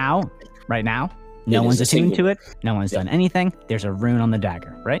 Okay, Right cool. now, It no is one's a attuned to single- it. No one's done anything. There's a rune on the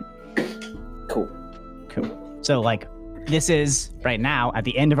dagger, right? Cool. So, like, this is, right now, at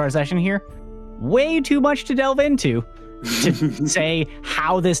the end of our session here, way too much to delve into to say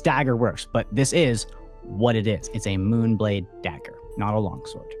how this dagger works. But this is what it is. It's a moonblade dagger, not a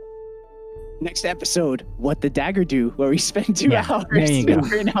longsword. Next episode, What the Dagger Do, where we spend 2 Yeah, hours there you go.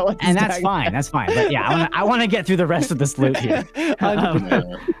 figuring out what this And that's dagger fine. That's fine. But yeah, I want to get through the rest of this loot here.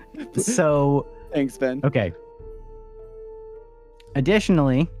 So, Thanks, Ben. okay.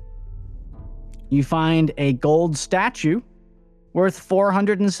 Additionally, you find a gold statue worth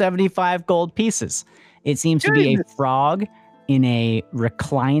 475 gold pieces. It seems to be a frog in a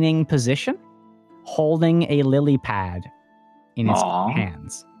reclining position, holding a lily pad in its Aw.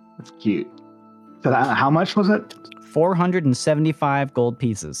 hands. That's cute. So how much was it? 475 gold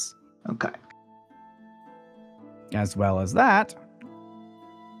pieces. Okay. As well as that,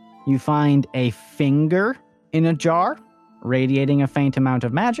 you find a finger in a jar, radiating a faint amount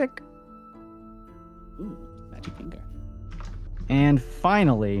of magic. Ooh, magic finger. And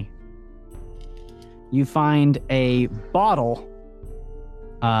finally, you find a bottle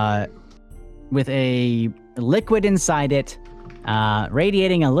with a liquid inside it,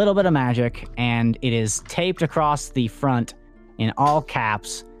 radiating a little bit of magic, and it is taped across the front in all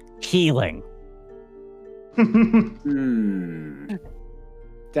caps, healing.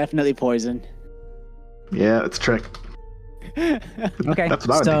 Definitely poison. Yeah, it's a trick. Okay, That's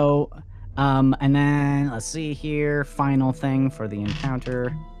what I would so, and then let's see here, final thing for the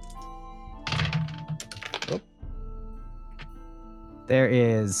encounter. There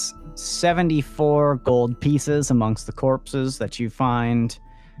is 74 gold pieces amongst the corpses that you find,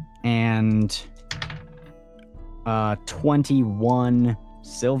 and 21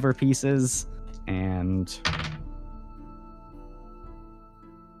 silver pieces, and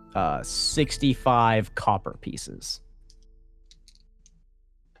 65 copper pieces.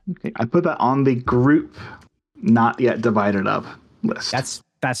 Okay, I put that on the group not yet divided up list.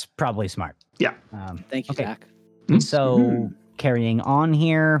 That's probably smart. Yeah. Thank you, Okay. Zach. So carrying on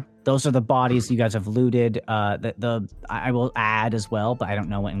here, those are the bodies you guys have looted. I will add as well, but I don't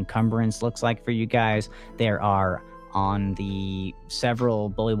know what encumbrance looks like for you guys. There are on the several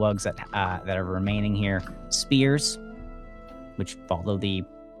bullywugs that are remaining here spears, which follow the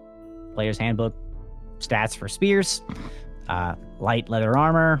player's handbook stats for spears. Light leather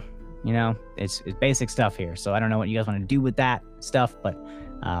armor. You know, it's basic stuff here. So I don't know what you guys want to do with that stuff, but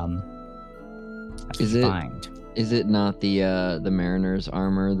Is it not the mariner's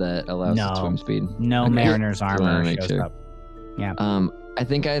armor that allows No. swim speed? No Okay. mariner's Just wanna armor make shows sure. up. Yeah. I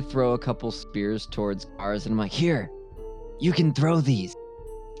think I throw a couple spears towards ours, and I'm like, here, you can throw these.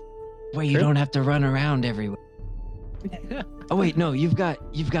 Where you Sure. don't have to run around everywhere. Oh wait, no, you've got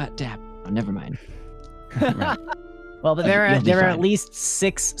Dap. Oh, never mind. Right. Well, but there You'll be are at fine. least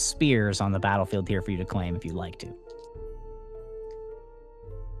 6 spears on the battlefield here for you to claim if you'd like to.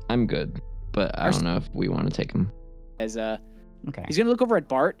 I'm good, but I don't know if we want to take them. As Okay. he's gonna look over at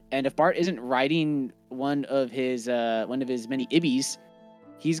Bart, and if Bart isn't riding one of his many ibbies,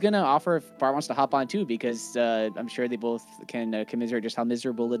 he's gonna offer if Bart wants to hop on too, because I'm sure they both can commiserate just how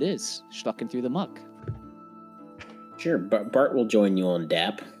miserable it is schlucking through the muck. Sure, Bart will join you on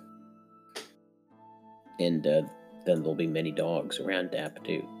Dap. And then there'll be many dogs around Dap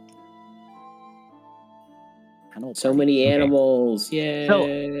too. I know, So Barty. many Okay. animals, yay! So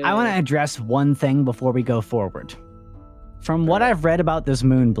I want to address one thing before we go forward. From what I've read about this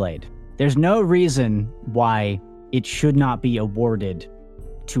Moonblade, there's no reason why it should not be awarded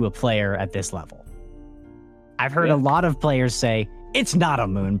to a player at this level. I've heard a lot of players say, it's not a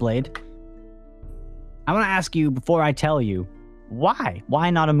Moonblade. I want to ask you before I tell you, why? Why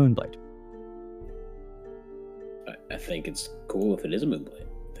not a Moonblade? I think it's cool if it is a Moonblade.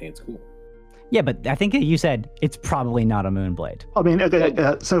 I think it's cool. Yeah, but I think you said it's probably not a Moonblade. I mean,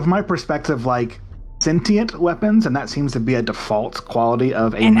 so from my perspective, like sentient weapons, and that seems to be a default quality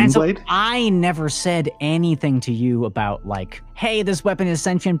of a And so Moonblade. I never said anything to you about like, hey, this weapon is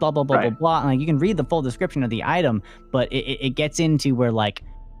sentient, blah, blah, blah, Right. blah, blah. And, like, you can read the full description of the item, but it gets into where like,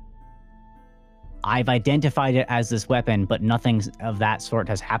 I've identified it as this weapon, but nothing of that sort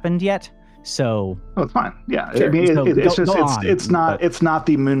has happened yet. So Oh, it's fine. Yeah, Sure. I mean, So it's go just on, it's not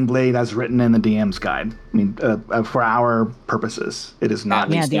the Moonblade as written in the DM's guide. I mean, for our purposes, it is not. At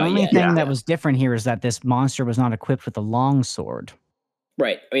yeah, least the not only yet. thing Yeah. that was different here is that this monster was not equipped with a longsword.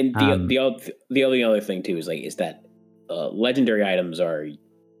 Right. I mean, the only other thing too is that legendary items are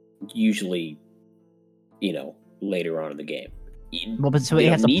usually, later on in the game. Well, but so They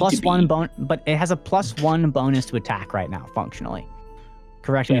it has a don't need to +1 be. but it has a +1 bonus to attack right now, functionally.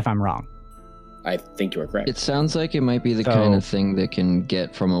 Correct me if I'm wrong. I think you are correct. It sounds like it might be the kind of thing that can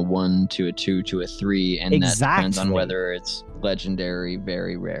get from a 1 to a 2 to a 3, and that depends on Exactly. whether it's legendary,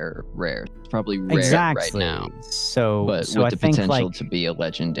 very rare. It's probably rare Exactly. right now, So, but so with I the think potential like to be a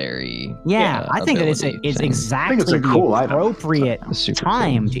legendary. yeah, I think that it's ability thing. exactly a cool the item. appropriate It's super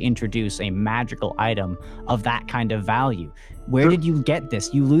time cool. to introduce a magical item of that kind of value. Where did you get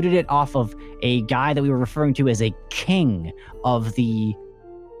this? You looted it off of a guy that we were referring to as a king of the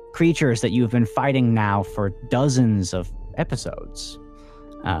creatures that you have been fighting now for dozens of episodes.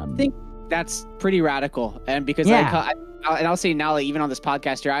 Think that's pretty radical, and because Yeah. I'll say now, like, even on this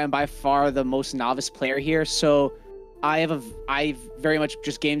podcast here, I am by far the most novice player here, so I've very much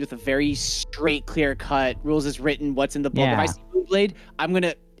just gamed with a very straight, clear cut, rules is written, what's in the book. If I Yeah. see Moonblade, I'm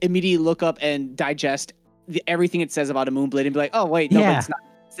gonna immediately look up and digest everything it says about a Moonblade and be like, oh wait, no, but Yeah. it's not.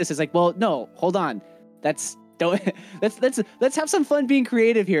 This is like, well, no, hold on, let's have some fun being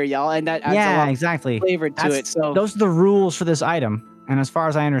creative here, y'all, and that adds a Yeah, lot of exactly. flavor to That's- it. So Those are the rules for this item. And as far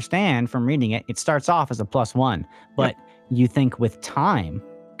as I understand from reading it, it starts off as a +1, but you think with time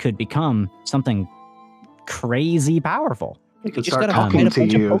could become something crazy powerful. You could just start gotta talking fight a to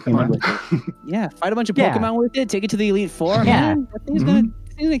bunch of you. Pokemon with it. Yeah, fight a bunch of Yeah. Pokemon with it, take it to the Elite Four. Yeah. Man, that thing's gonna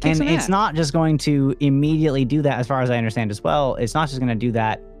kick And some it's ass. not just going to immediately do that, as far as I understand as well. It's not just going to do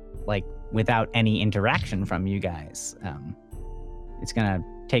that like without any interaction from you guys. It's going to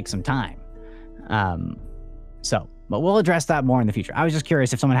take some time. But we'll address that more in the future. I was just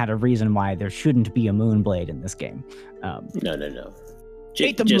curious if someone had a reason why there shouldn't be a Moonblade in this game. No.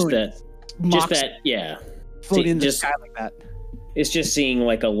 Hate the Just moon. that. Mox Just that. Yeah. float in the just- sky like that. It's just seeing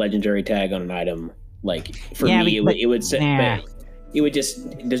like a legendary tag on an item. Like for Yeah, me, but- it would say, nah. but it would just.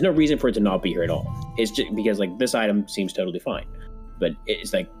 There's no reason for it to not be here at all. It's just because like this item seems totally fine, but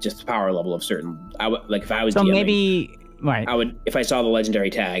it's like just the power level of certain. I would like if I was So DMing, maybe right. I would if I saw the legendary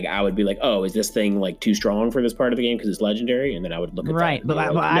tag, I would be like, oh, is this thing like too strong for this part of the game because it's legendary? And then I would look at Right, that. but, and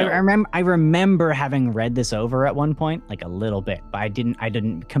be like, I no. remember having read this over at one point, like a little bit, but I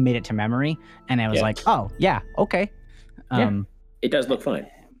didn't commit it to memory, and I was Yeah. like, oh yeah, okay, It does look fine.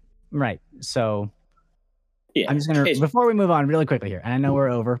 right. So Yeah, I'm just gonna It's- before we move on really quickly here, and I know we're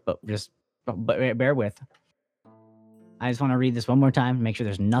over, but bear with. I just want to read this one more time, make sure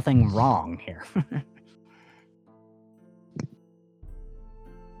there's nothing wrong here.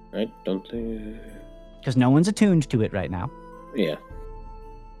 right. Don't think. Because no one's attuned to it right now. Yeah.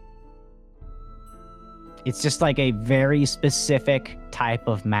 It's just like a very specific type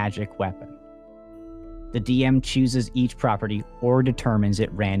of magic weapon. The DM chooses each property or determines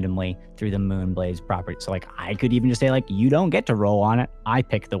it randomly through the Moonblade's property. So, like, I could even just say, like, you don't get to roll on it. I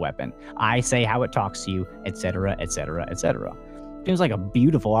pick the weapon. I say how it talks to you, etc., etc., etc. Seems like a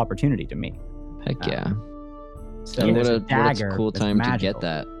beautiful opportunity to me. Heck yeah. So And there's what a a dagger cool that's time to magical. get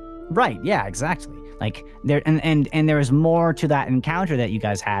that. Right, yeah, exactly. Like there and there was more to that encounter that you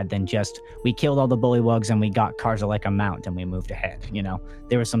guys had than just we killed all the bullywugs and we got Karzalek a mount and we moved ahead, you know.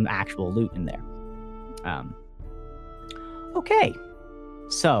 There was some actual loot in there. Okay.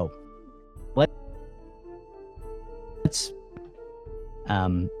 So let's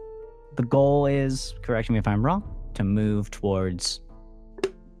the goal is, correct me if I'm wrong, to move towards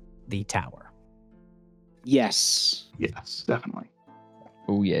the tower. Yes. Yes, definitely.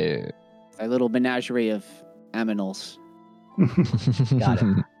 Oh yeah. A little menagerie of aminals. Got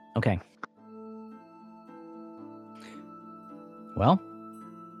it. Okay. Well,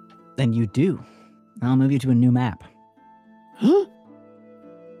 then you do. I'll move you to a new map. Huh?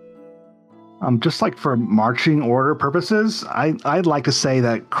 Just like for marching order purposes, I'd like to say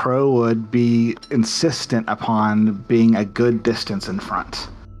that Crow would be insistent upon being a good distance in front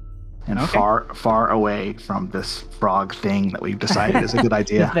and Okay. far away from this frog thing that we've decided is a good The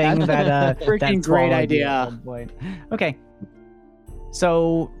idea. thing that Freaking that great swallowed the idea. old boy. Okay.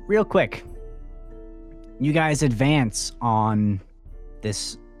 So, real quick. You guys advance on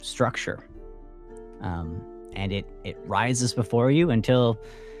this structure. And it rises before you until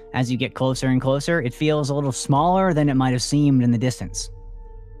as you get closer and closer, it feels a little smaller than it might have seemed in the distance.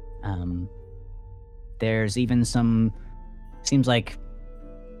 There's even some, seems like,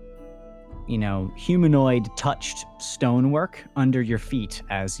 you know, humanoid touched stonework under your feet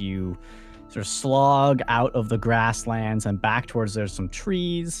as you sort of slog out of the grasslands and back towards there's some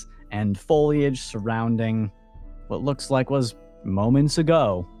trees and foliage surrounding what looks like was moments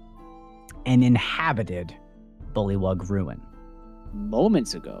ago an inhabited Bullywug ruin.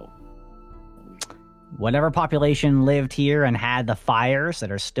 Moments ago. Whatever population lived here and had the fires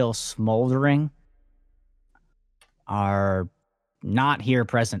that are still smoldering are not here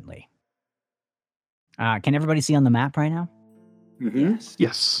presently. Can everybody see on the map right now? Mm-hmm. Yes.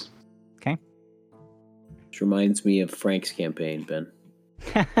 Yes. Which reminds me of Frank's campaign, Ben.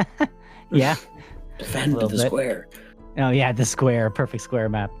 Yeah. Defend A little the bit. square. Oh yeah, the square, perfect square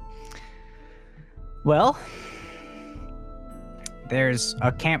map. Well, there's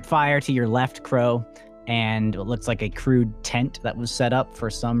a campfire to your left, Crow, and it looks like a crude tent that was set up for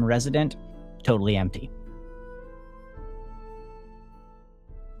some resident, totally empty.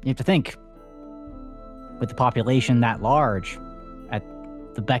 You have to think, with the population that large, at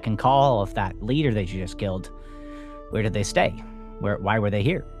the beck and call of that leader that you just killed, where did they stay? Why were they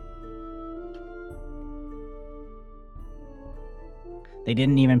here? They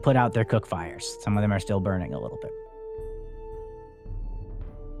didn't even put out their cook fires. Some of them are still burning a little bit.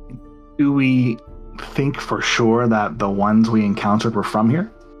 Do we think for sure that the ones we encountered were from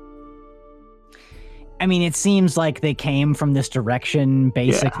here? I mean, it seems like they came from this direction,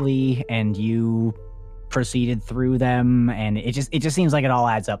 basically, and you proceeded through them, and it just seems like it all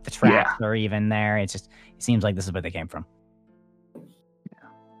adds up. The tracks are even there. It seems like this is where they came from.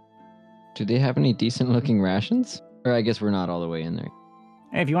 Do they have any decent looking rations? Or I guess we're not all the way in there.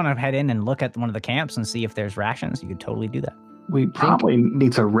 If you want to head in and look at one of the camps and see if there's rations, you could totally do that. We probably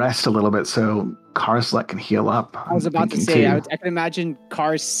need to rest a little bit so Karzalek can heal up. I was about to say, I can imagine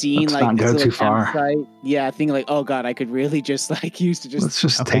cars seeing Let's like not this go little too far. campsite. Yeah, thinking like, oh god, I could really just like use to just. Let's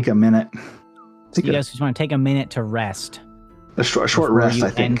just Okay. take a minute. So you guys just want to take a minute to rest. A short before rest, you I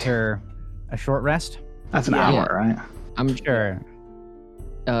think. enter a short rest? That's an Yeah. hour, right? I'm Sure.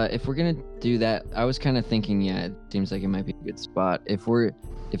 if we're gonna do that, I was kind of thinking, it seems like it might be a good spot. If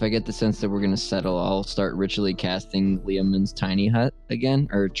I get the sense that we're gonna settle, I'll start ritually casting Liamon's tiny hut again,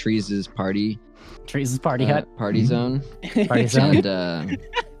 or Trees' party hut, party zone, party zone, and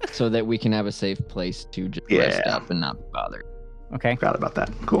so that we can have a safe place to just rest up and not be bothered. Okay. Forgot about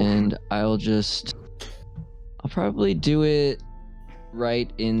that. Cool. And I'll probably do it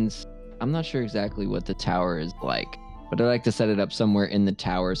right in. I'm not sure exactly what the tower is like, but I like to set it up somewhere in the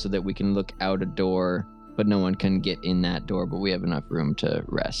tower so that we can look out a door, but no one can get in that door. But we have enough room to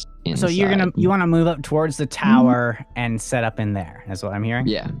rest inside. So you want to move up towards the tower and set up in there. That's what I'm hearing.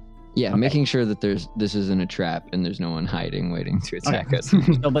 Yeah. Okay. Making sure that this isn't a trap and there's no one hiding, waiting to attack us.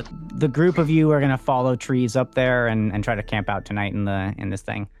 So, but the group of you are gonna follow Trees up there and try to camp out tonight in this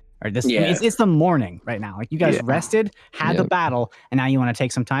thing, or this. Yeah. It's the morning right now. Like you guys rested, had the battle, and now you want to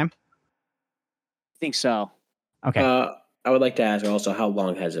take some time. I think so. Okay. I would like to ask also, how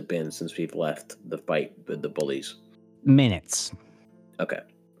long has it been since we've left the fight with the bullies? Minutes. Okay.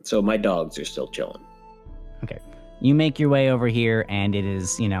 So my dogs are still chilling. Okay. You make your way over here, and it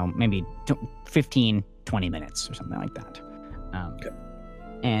is, maybe 15, 20 minutes or something like that. Okay.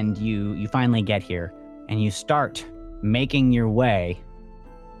 And you finally get here, and you start making your way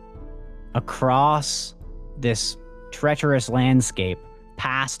across this treacherous landscape,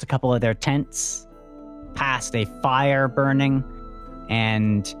 past a couple of their tents, past a fire burning,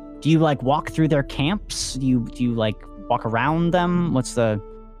 and do you walk through their camps? Do you walk around them? What's the...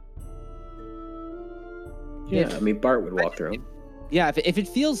 Yeah, I mean, Bart would walk through them. Yeah, if it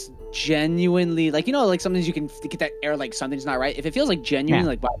feels genuinely sometimes you can get that air something's not right. If it feels genuine,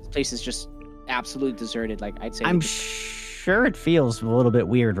 wow, this place is just absolutely deserted. I'd say I'm sure it feels a little bit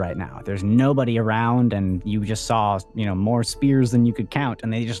weird right now. There's nobody around, and you just saw more spears than you could count,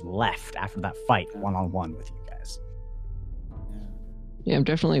 and they just left after that fight one-on-one with you guys. Yeah, I'm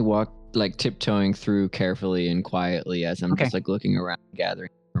definitely tiptoeing through carefully and quietly as I'm just looking around, gathering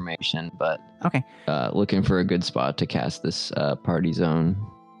information, but looking for a good spot to cast this party zone.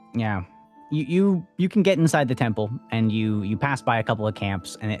 Yeah, you can get inside the temple, and you pass by a couple of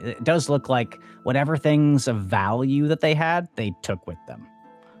camps, and it does look like whatever things of value that they had, they took with them.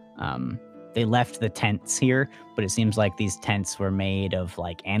 They left the tents here, but it seems like these tents were made of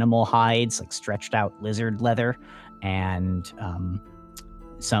animal hides, stretched out lizard leather, and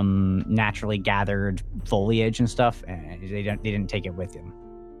some naturally gathered foliage and stuff. And they didn't take it with them.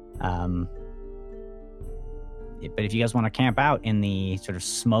 But if you guys want to camp out in the sort of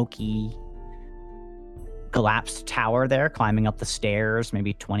smoky, collapsed tower there, climbing up the stairs,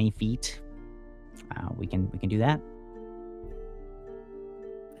 maybe 20 feet, we can do that.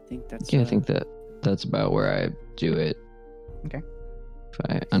 I think that's. Yeah, I think that's about where I do it. Okay. If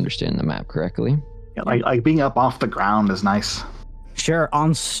I understand the map correctly. Yeah, like being up off the ground is nice. Sure,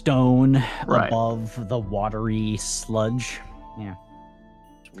 on stone Right. above the watery sludge. Yeah.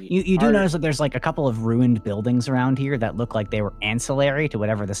 You do notice that there's a couple of ruined buildings around here that look like they were ancillary to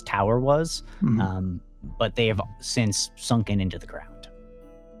whatever this tower was, but they have since sunken into the ground.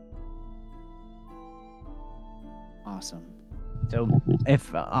 Awesome. So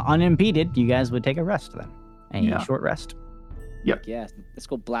if unimpeded, you guys would take a rest then. A short rest. Yep. Yeah, let's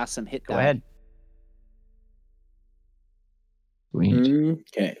go blast some hit. Go ahead. Sweet.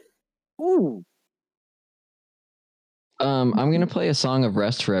 Okay. Ooh. I'm gonna play a song of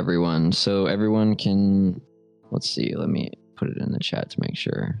rest for everyone, so everyone can. Let's see. Let me put it in the chat to make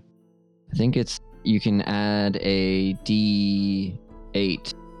sure. I think you can add a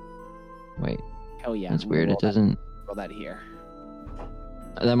D8. Wait. Hell yeah. That's weird. It doesn't. Roll that here.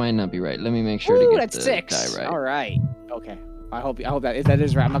 That might not be right. Let me make sure to get that's the 6. die right. All right. Okay. I hope that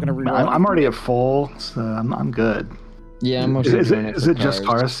is right. I'm not gonna reroll. I'm already at full, so I'm good. Yeah, I'm also Is doing it it for just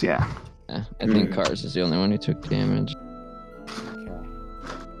Cars? Yeah. Yeah, I think Cars is the only one who took damage.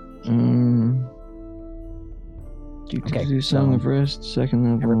 Okay. Do Song of Rest, second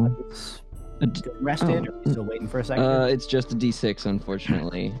level. Everybody's rested, or are you still waiting for a second? It's just a D6,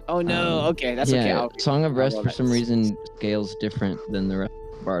 unfortunately. Oh no. Okay, that's okay. Song of Rest roll for that. some reason scales different than the rest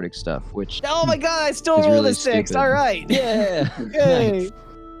of Bardic stuff, which Oh my god! I still It's rolled really a 6. stupid. All right. yeah, Yay. nice.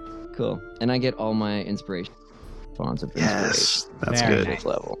 Cool. And I get all my inspiration fonts of inspiration. Yes, that's Very good. nice.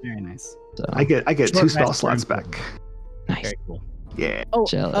 Level. Very nice. So I get Short 2 spell rest slots for back. nice. Very cool. Yeah. Oh,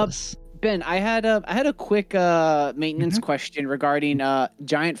 Jealous. Ben, I had a quick maintenance question regarding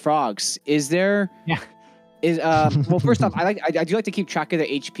giant frogs. Is there? Yeah. Well, first off, I do like to keep track of their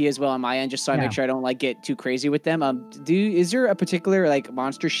HP as well on my end, just so I make sure I don't get too crazy with them. Is there a particular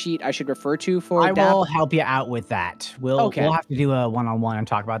monster sheet I should refer to for? I will help you out with that. We'll have to do a one-on-one and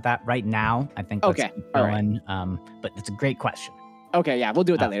talk about that right now. I think. Okay. All right. But it's a great question. Okay, yeah, we'll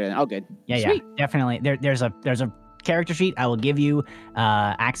do that later then. Oh, good. Yeah, Sweet. definitely. There's a character sheet I will give you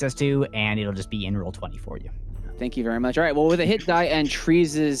access to, and it'll just be in Roll20 for you. Thank you very much. All right, well, with a hit die and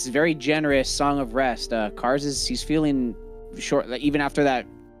Trees' very generous Song of Rest, Cars he's feeling short. Like, even after that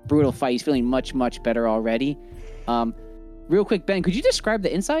brutal fight, he's feeling much, much better already. Real quick, Ben, could you describe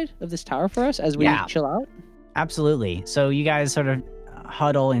the inside of this tower for us as we chill out? Absolutely. So you guys sort of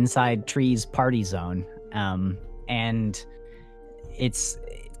huddle inside Trees' party zone, and it's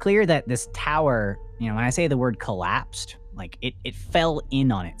clear that this tower, when I say the word collapsed, like it fell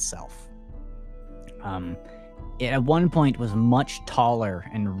in on itself. It at one point was much taller,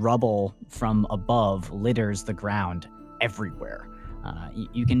 and rubble from above litters the ground everywhere.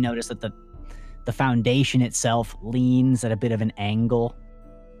 You can notice that the foundation itself leans at a bit of an angle.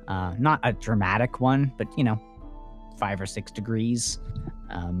 Not a dramatic one, but 5 or 6 degrees.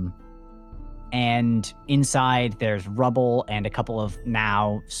 And inside there's rubble and a couple of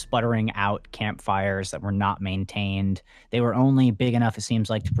now sputtering out campfires that were not maintained. They were only big enough, it seems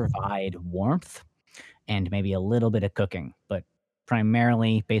like, to provide warmth and maybe a little bit of cooking, but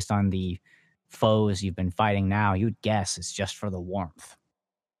primarily based on the foes you've been fighting now, you'd guess it's just for the warmth.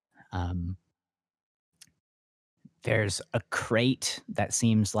 There's a crate that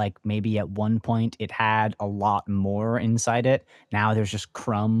seems like maybe at one point it had a lot more inside it. Now there's just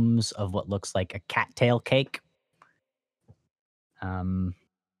crumbs of what looks like a cattail cake.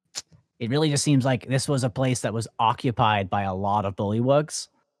 It really just seems like this was a place that was occupied by a lot of bullywugs,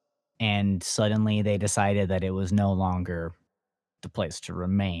 and suddenly they decided that it was no longer the place to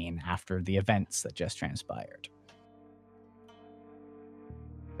remain after the events that just transpired.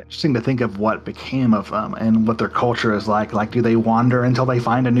 Interesting to think of what became of them and what their culture is like. Like, do they wander until they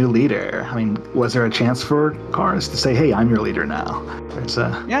find a new leader? I mean, was there a chance for Cars to say, "Hey, I'm your leader now"?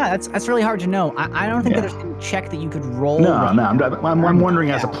 Yeah, that's really hard to know. I don't think that there's any check that you could roll. No, I'm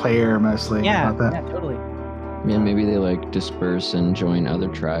wondering as a player mostly. Yeah, about that. yeah, totally. Yeah, maybe they like disperse and join other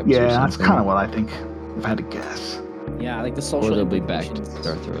tribes. Yeah, or that's something. kind of what I think. If I had to guess. Yeah, like the social. Or they'll be back to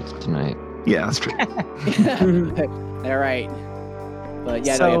Starthroats tonight. Yeah, that's true. All right. But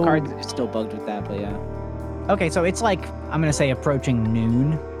yeah, So- Card is still bugged with that, but yeah. Okay, so it's like, I'm going to say approaching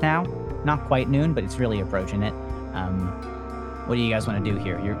noon now. Not quite noon, but it's really approaching it. What do you guys want to do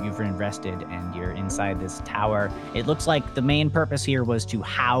here? You've rested and you're inside this tower. It looks like the main purpose here was to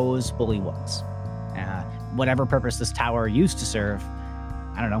house bullywugs. Whatever purpose this tower used to serve,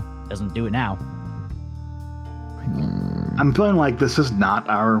 I don't know, doesn't do it now. I'm feeling like this is not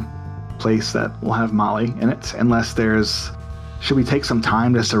our place that will have Molly in it, unless there's... Should we take some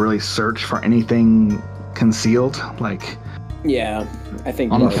time just to really search for anything concealed, like Yeah, I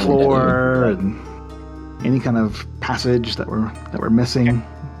think on the probably floor and any kind of passage that we're missing?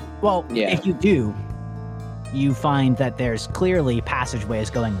 Well, Yeah. if you do, you find that there's clearly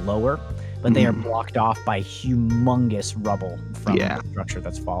passageways going lower, but they are blocked off by humongous rubble from the structure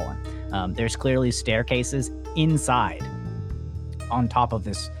that's fallen. There's clearly staircases inside, on top of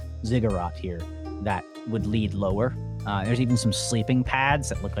this ziggurat here, that would lead lower. There's even some sleeping pads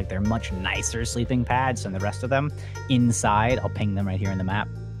that look like they're much nicer sleeping pads than the rest of them. Inside, I'll ping them right here in the map.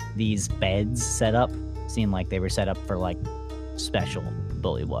 These beds set up seem like they were set up for like special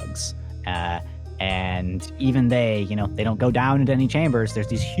bullywugs. And even they don't go down into any chambers. There's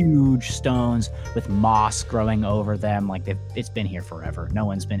these huge stones with moss growing over them. Like it's been here forever. No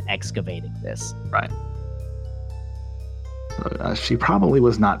one's been excavating this. Right. She probably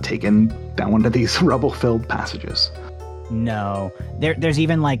was not taken down one of these rubble-filled passages. No, there's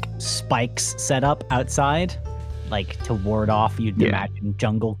even like spikes set up outside, like to ward off, you'd imagine,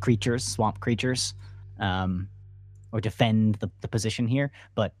 jungle creatures, swamp creatures, or defend the position here.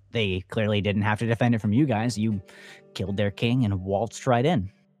 But they clearly didn't have to defend it from you guys. You killed their king and waltzed right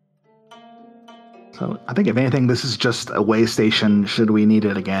in. So I think if anything, this is just a way station should we need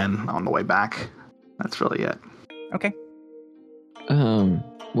it again on the way back. That's really it. Okay.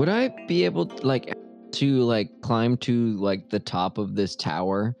 Would I be able to climb to the top of this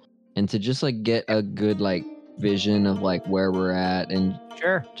tower and to just get a good vision of where we're at, and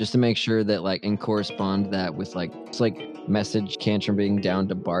Sure. just to make sure that and correspond that with it's message Cantrum being down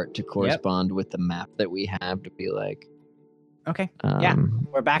to Bart to correspond with the map that we have to be Okay. Yeah.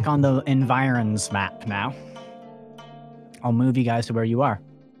 We're back on the environs map now. I'll move you guys to where you are.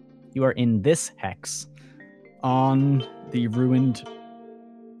 You are in this hex on the ruined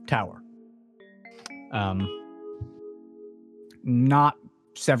tower. Not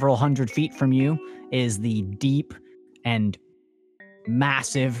several hundred feet from you is the deep and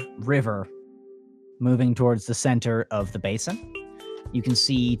massive river moving towards the center of the basin. You can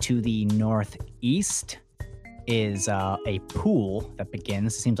see to the northeast is a pool that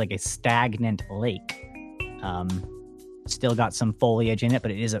begins. Seems like a stagnant lake. Still got some foliage in it,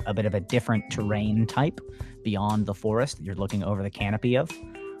 but it is a bit of a different terrain type beyond the forest that you're looking over the canopy of.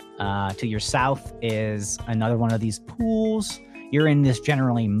 To your south is another one of these pools. You're in this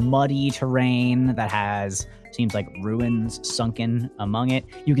generally muddy terrain that has, seems like ruins sunken among it.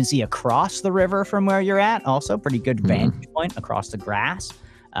 You can see across the river from where you're at, also pretty good vantage point across the grass.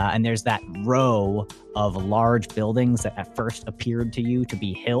 And there's that row of large buildings that at first appeared to you to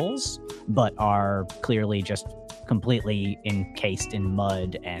be hills, but are clearly just completely encased in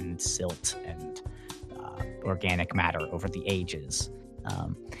mud and silt and organic matter over the ages.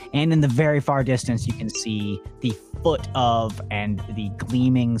 And in the very far distance, you can see the foot of and the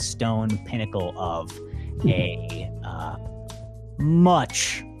gleaming stone pinnacle of a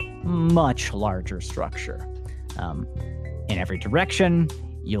much, much larger structure. In every direction,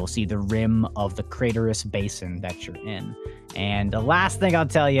 you'll see the rim of the craterous basin that you're in. And the last thing I'll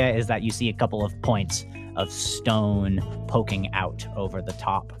tell you is that you see a couple of points of stone poking out over the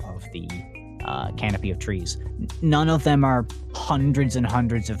top of the canopy of trees. None of them are hundreds and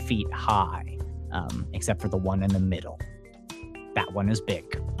hundreds of feet high, except for the one in the middle. That one is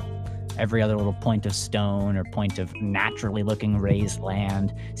big. Every other little point of stone or point of naturally looking raised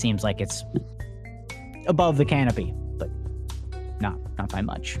land seems like it's above the canopy, but not by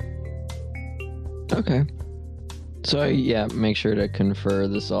much. Okay. So yeah, make sure to confer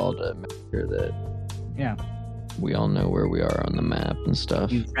this all to make sure that we all know where we are on the map and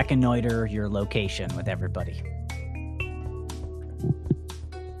stuff. You reconnoiter your location with everybody.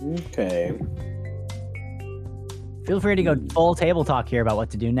 Okay. Feel free to go full table talk here about what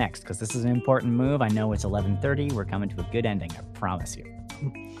to do next, because this is an important move. I know it's 11:30. We're coming to a good ending, I promise you.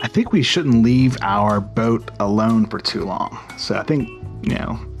 I think we shouldn't leave our boat alone for too long. So I think,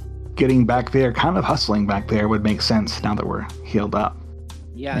 getting back there, kind of hustling back there would make sense now that we're healed up.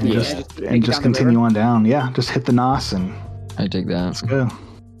 Yeah, and just continue on down. Yeah, just hit the nos and I dig that. Let's go.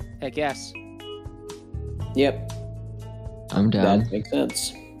 Heck yes. Yep. I'm down. That makes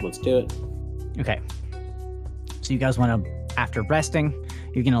sense. Let's do it. Okay. So you guys want to, after resting,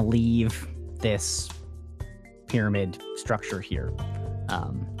 you're going to leave this pyramid structure here.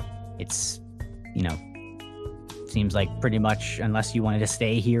 It's, seems like pretty much, unless you wanted to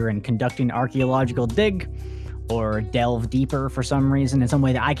stay here and conduct an archaeological dig or delve deeper for some reason in some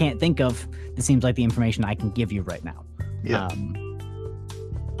way that I can't think of, this seems like the information I can give you right now. Yeah.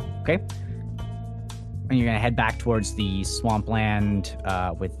 Okay. And you're going to head back towards the swampland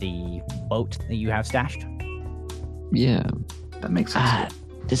with the boat that you have stashed? Yeah. That makes sense.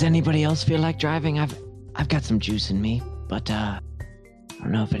 Does anybody else feel like driving? I've got some juice in me, but I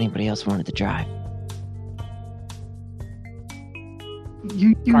don't know if anybody else wanted to drive.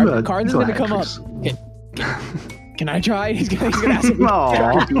 Carden's gonna come up. Can I try? He's gonna ask me.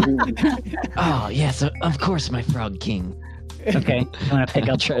 Oh yes, of course, my frog king. Okay, you want to pick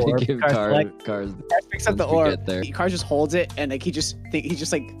up try the orb? to give Cars picks up the orb. Car just holds it, and like he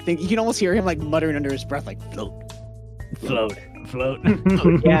you can almost hear him like muttering under his breath, like float.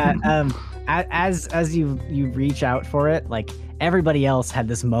 Yeah. As you reach out for it, like everybody else had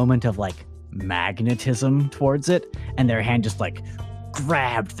this moment of like magnetism towards it, and their hand just like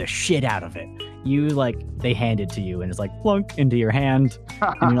grabbed the shit out of it. You they hand it to you, and it's like plunk into your hand,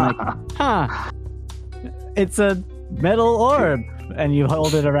 and you're like, huh, it's a metal orb, and you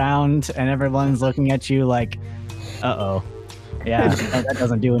hold it around, and everyone's looking at you like, uh-oh, yeah, that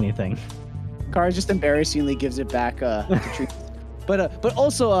doesn't do anything. Car just embarrassingly gives it back to Tree. But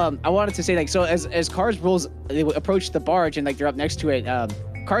also I wanted to say so as Cars rolls, they approach the barge and they're up next to it.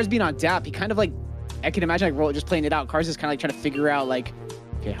 Cars being on DAP, he kind of I can imagine just playing it out. Cars is kind of trying to figure out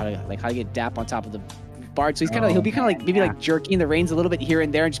okay, how to get DAP on top of the barge. So he's kind of he'll be kind of maybe jerking the reins a little bit here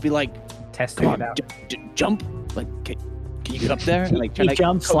and there and just be testing it out. Jump, can you get up there? And, he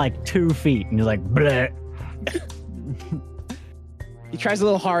jumps 2 feet and you're like, bleh. He tries a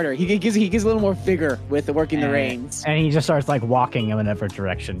little harder. He gives a little more vigor with working the reins. And he just starts walking in whatever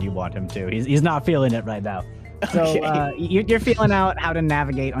direction you want him to. He's not feeling it right now. So Okay. You're feeling out how to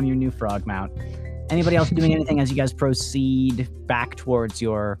navigate on your new frog mount. Anybody else doing anything as you guys proceed back towards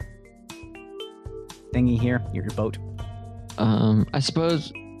your thingy here, your boat? I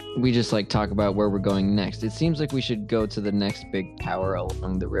suppose we just talk about where we're going next. It seems like we should go to the next big tower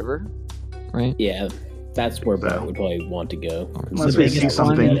along the river, right? Yeah, that's where Bart would probably want to go. Unless we see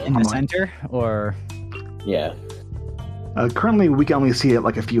something in the center, or Yeah. Currently, we can only see it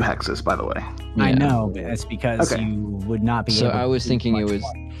like a few hexes, by the way. I Yeah. know, but that's because Okay. you would not be So able to I was see thinking it much was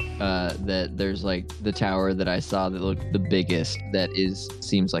more. that there's like the tower that I saw that looked the biggest. That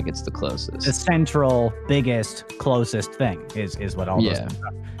seems like it's the The closest. central, biggest, closest thing is what all those Yeah. things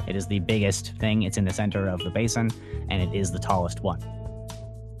are. It is the biggest thing. It's in the center of the basin, and it is the tallest one.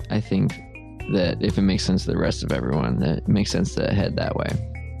 I think that if it makes sense to the rest of everyone, that it makes sense to head that way.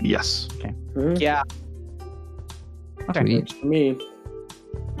 Yes. Yeah. Okay. Sweet. Works for me.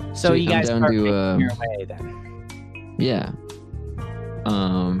 So Sweet, you I'm guys down start to, making your way then. Yeah.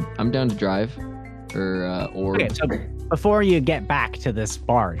 I'm down to drive, or Okay, so before you get back to this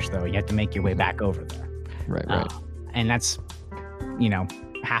barge, though, you have to make your way back over there. right. And that's,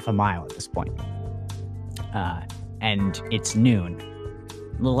 half a mile at this point. And it's noon,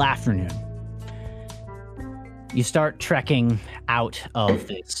 a little afternoon. You start trekking out of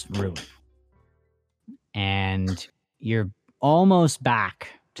this room. And you're almost back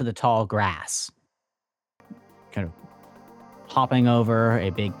to the tall grass. Kind of hopping over a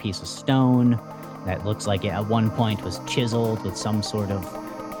big piece of stone that looks like it at one point was chiseled with some sort of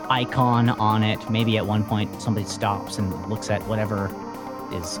icon on it. Maybe at one point somebody stops and looks at whatever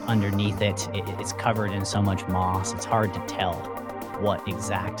is underneath it. It's covered in so much moss. It's hard to tell what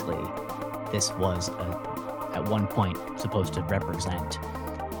exactly this was at one point supposed to represent.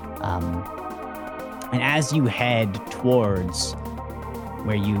 And as you head towards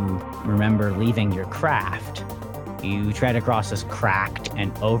where you remember leaving your craft, you tread across this cracked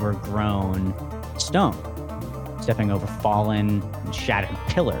and overgrown stone, stepping over fallen and shattered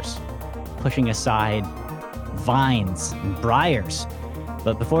pillars, pushing aside vines and briars.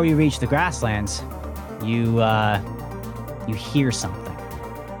 But before you reach the grasslands, you hear something.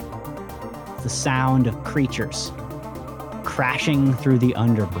 The sound of creatures crashing through the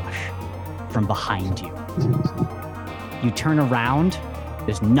underbrush from behind you. You turn around,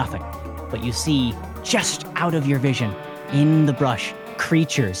 there's nothing, but you see just out of your vision, in the brush,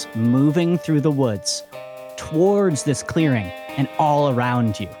 creatures moving through the woods towards this clearing and all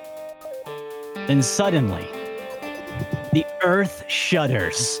around you. Then suddenly, the earth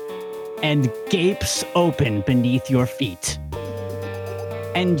shudders and gapes open beneath your feet.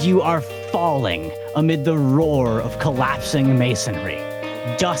 And you are falling amid the roar of collapsing masonry.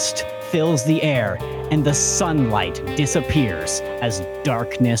 Dust fills the air, and the sunlight disappears as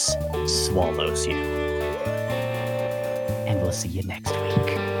darkness swallows you. And we'll see you next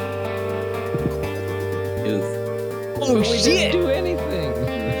week. Oof. Oh we didn't do anything.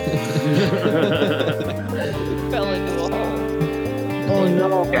 Fell into a hole. Oh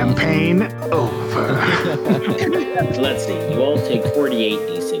no. Campaign over. Let's see. You all take 48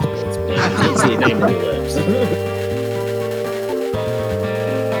 d6 points. And see if anybody lives.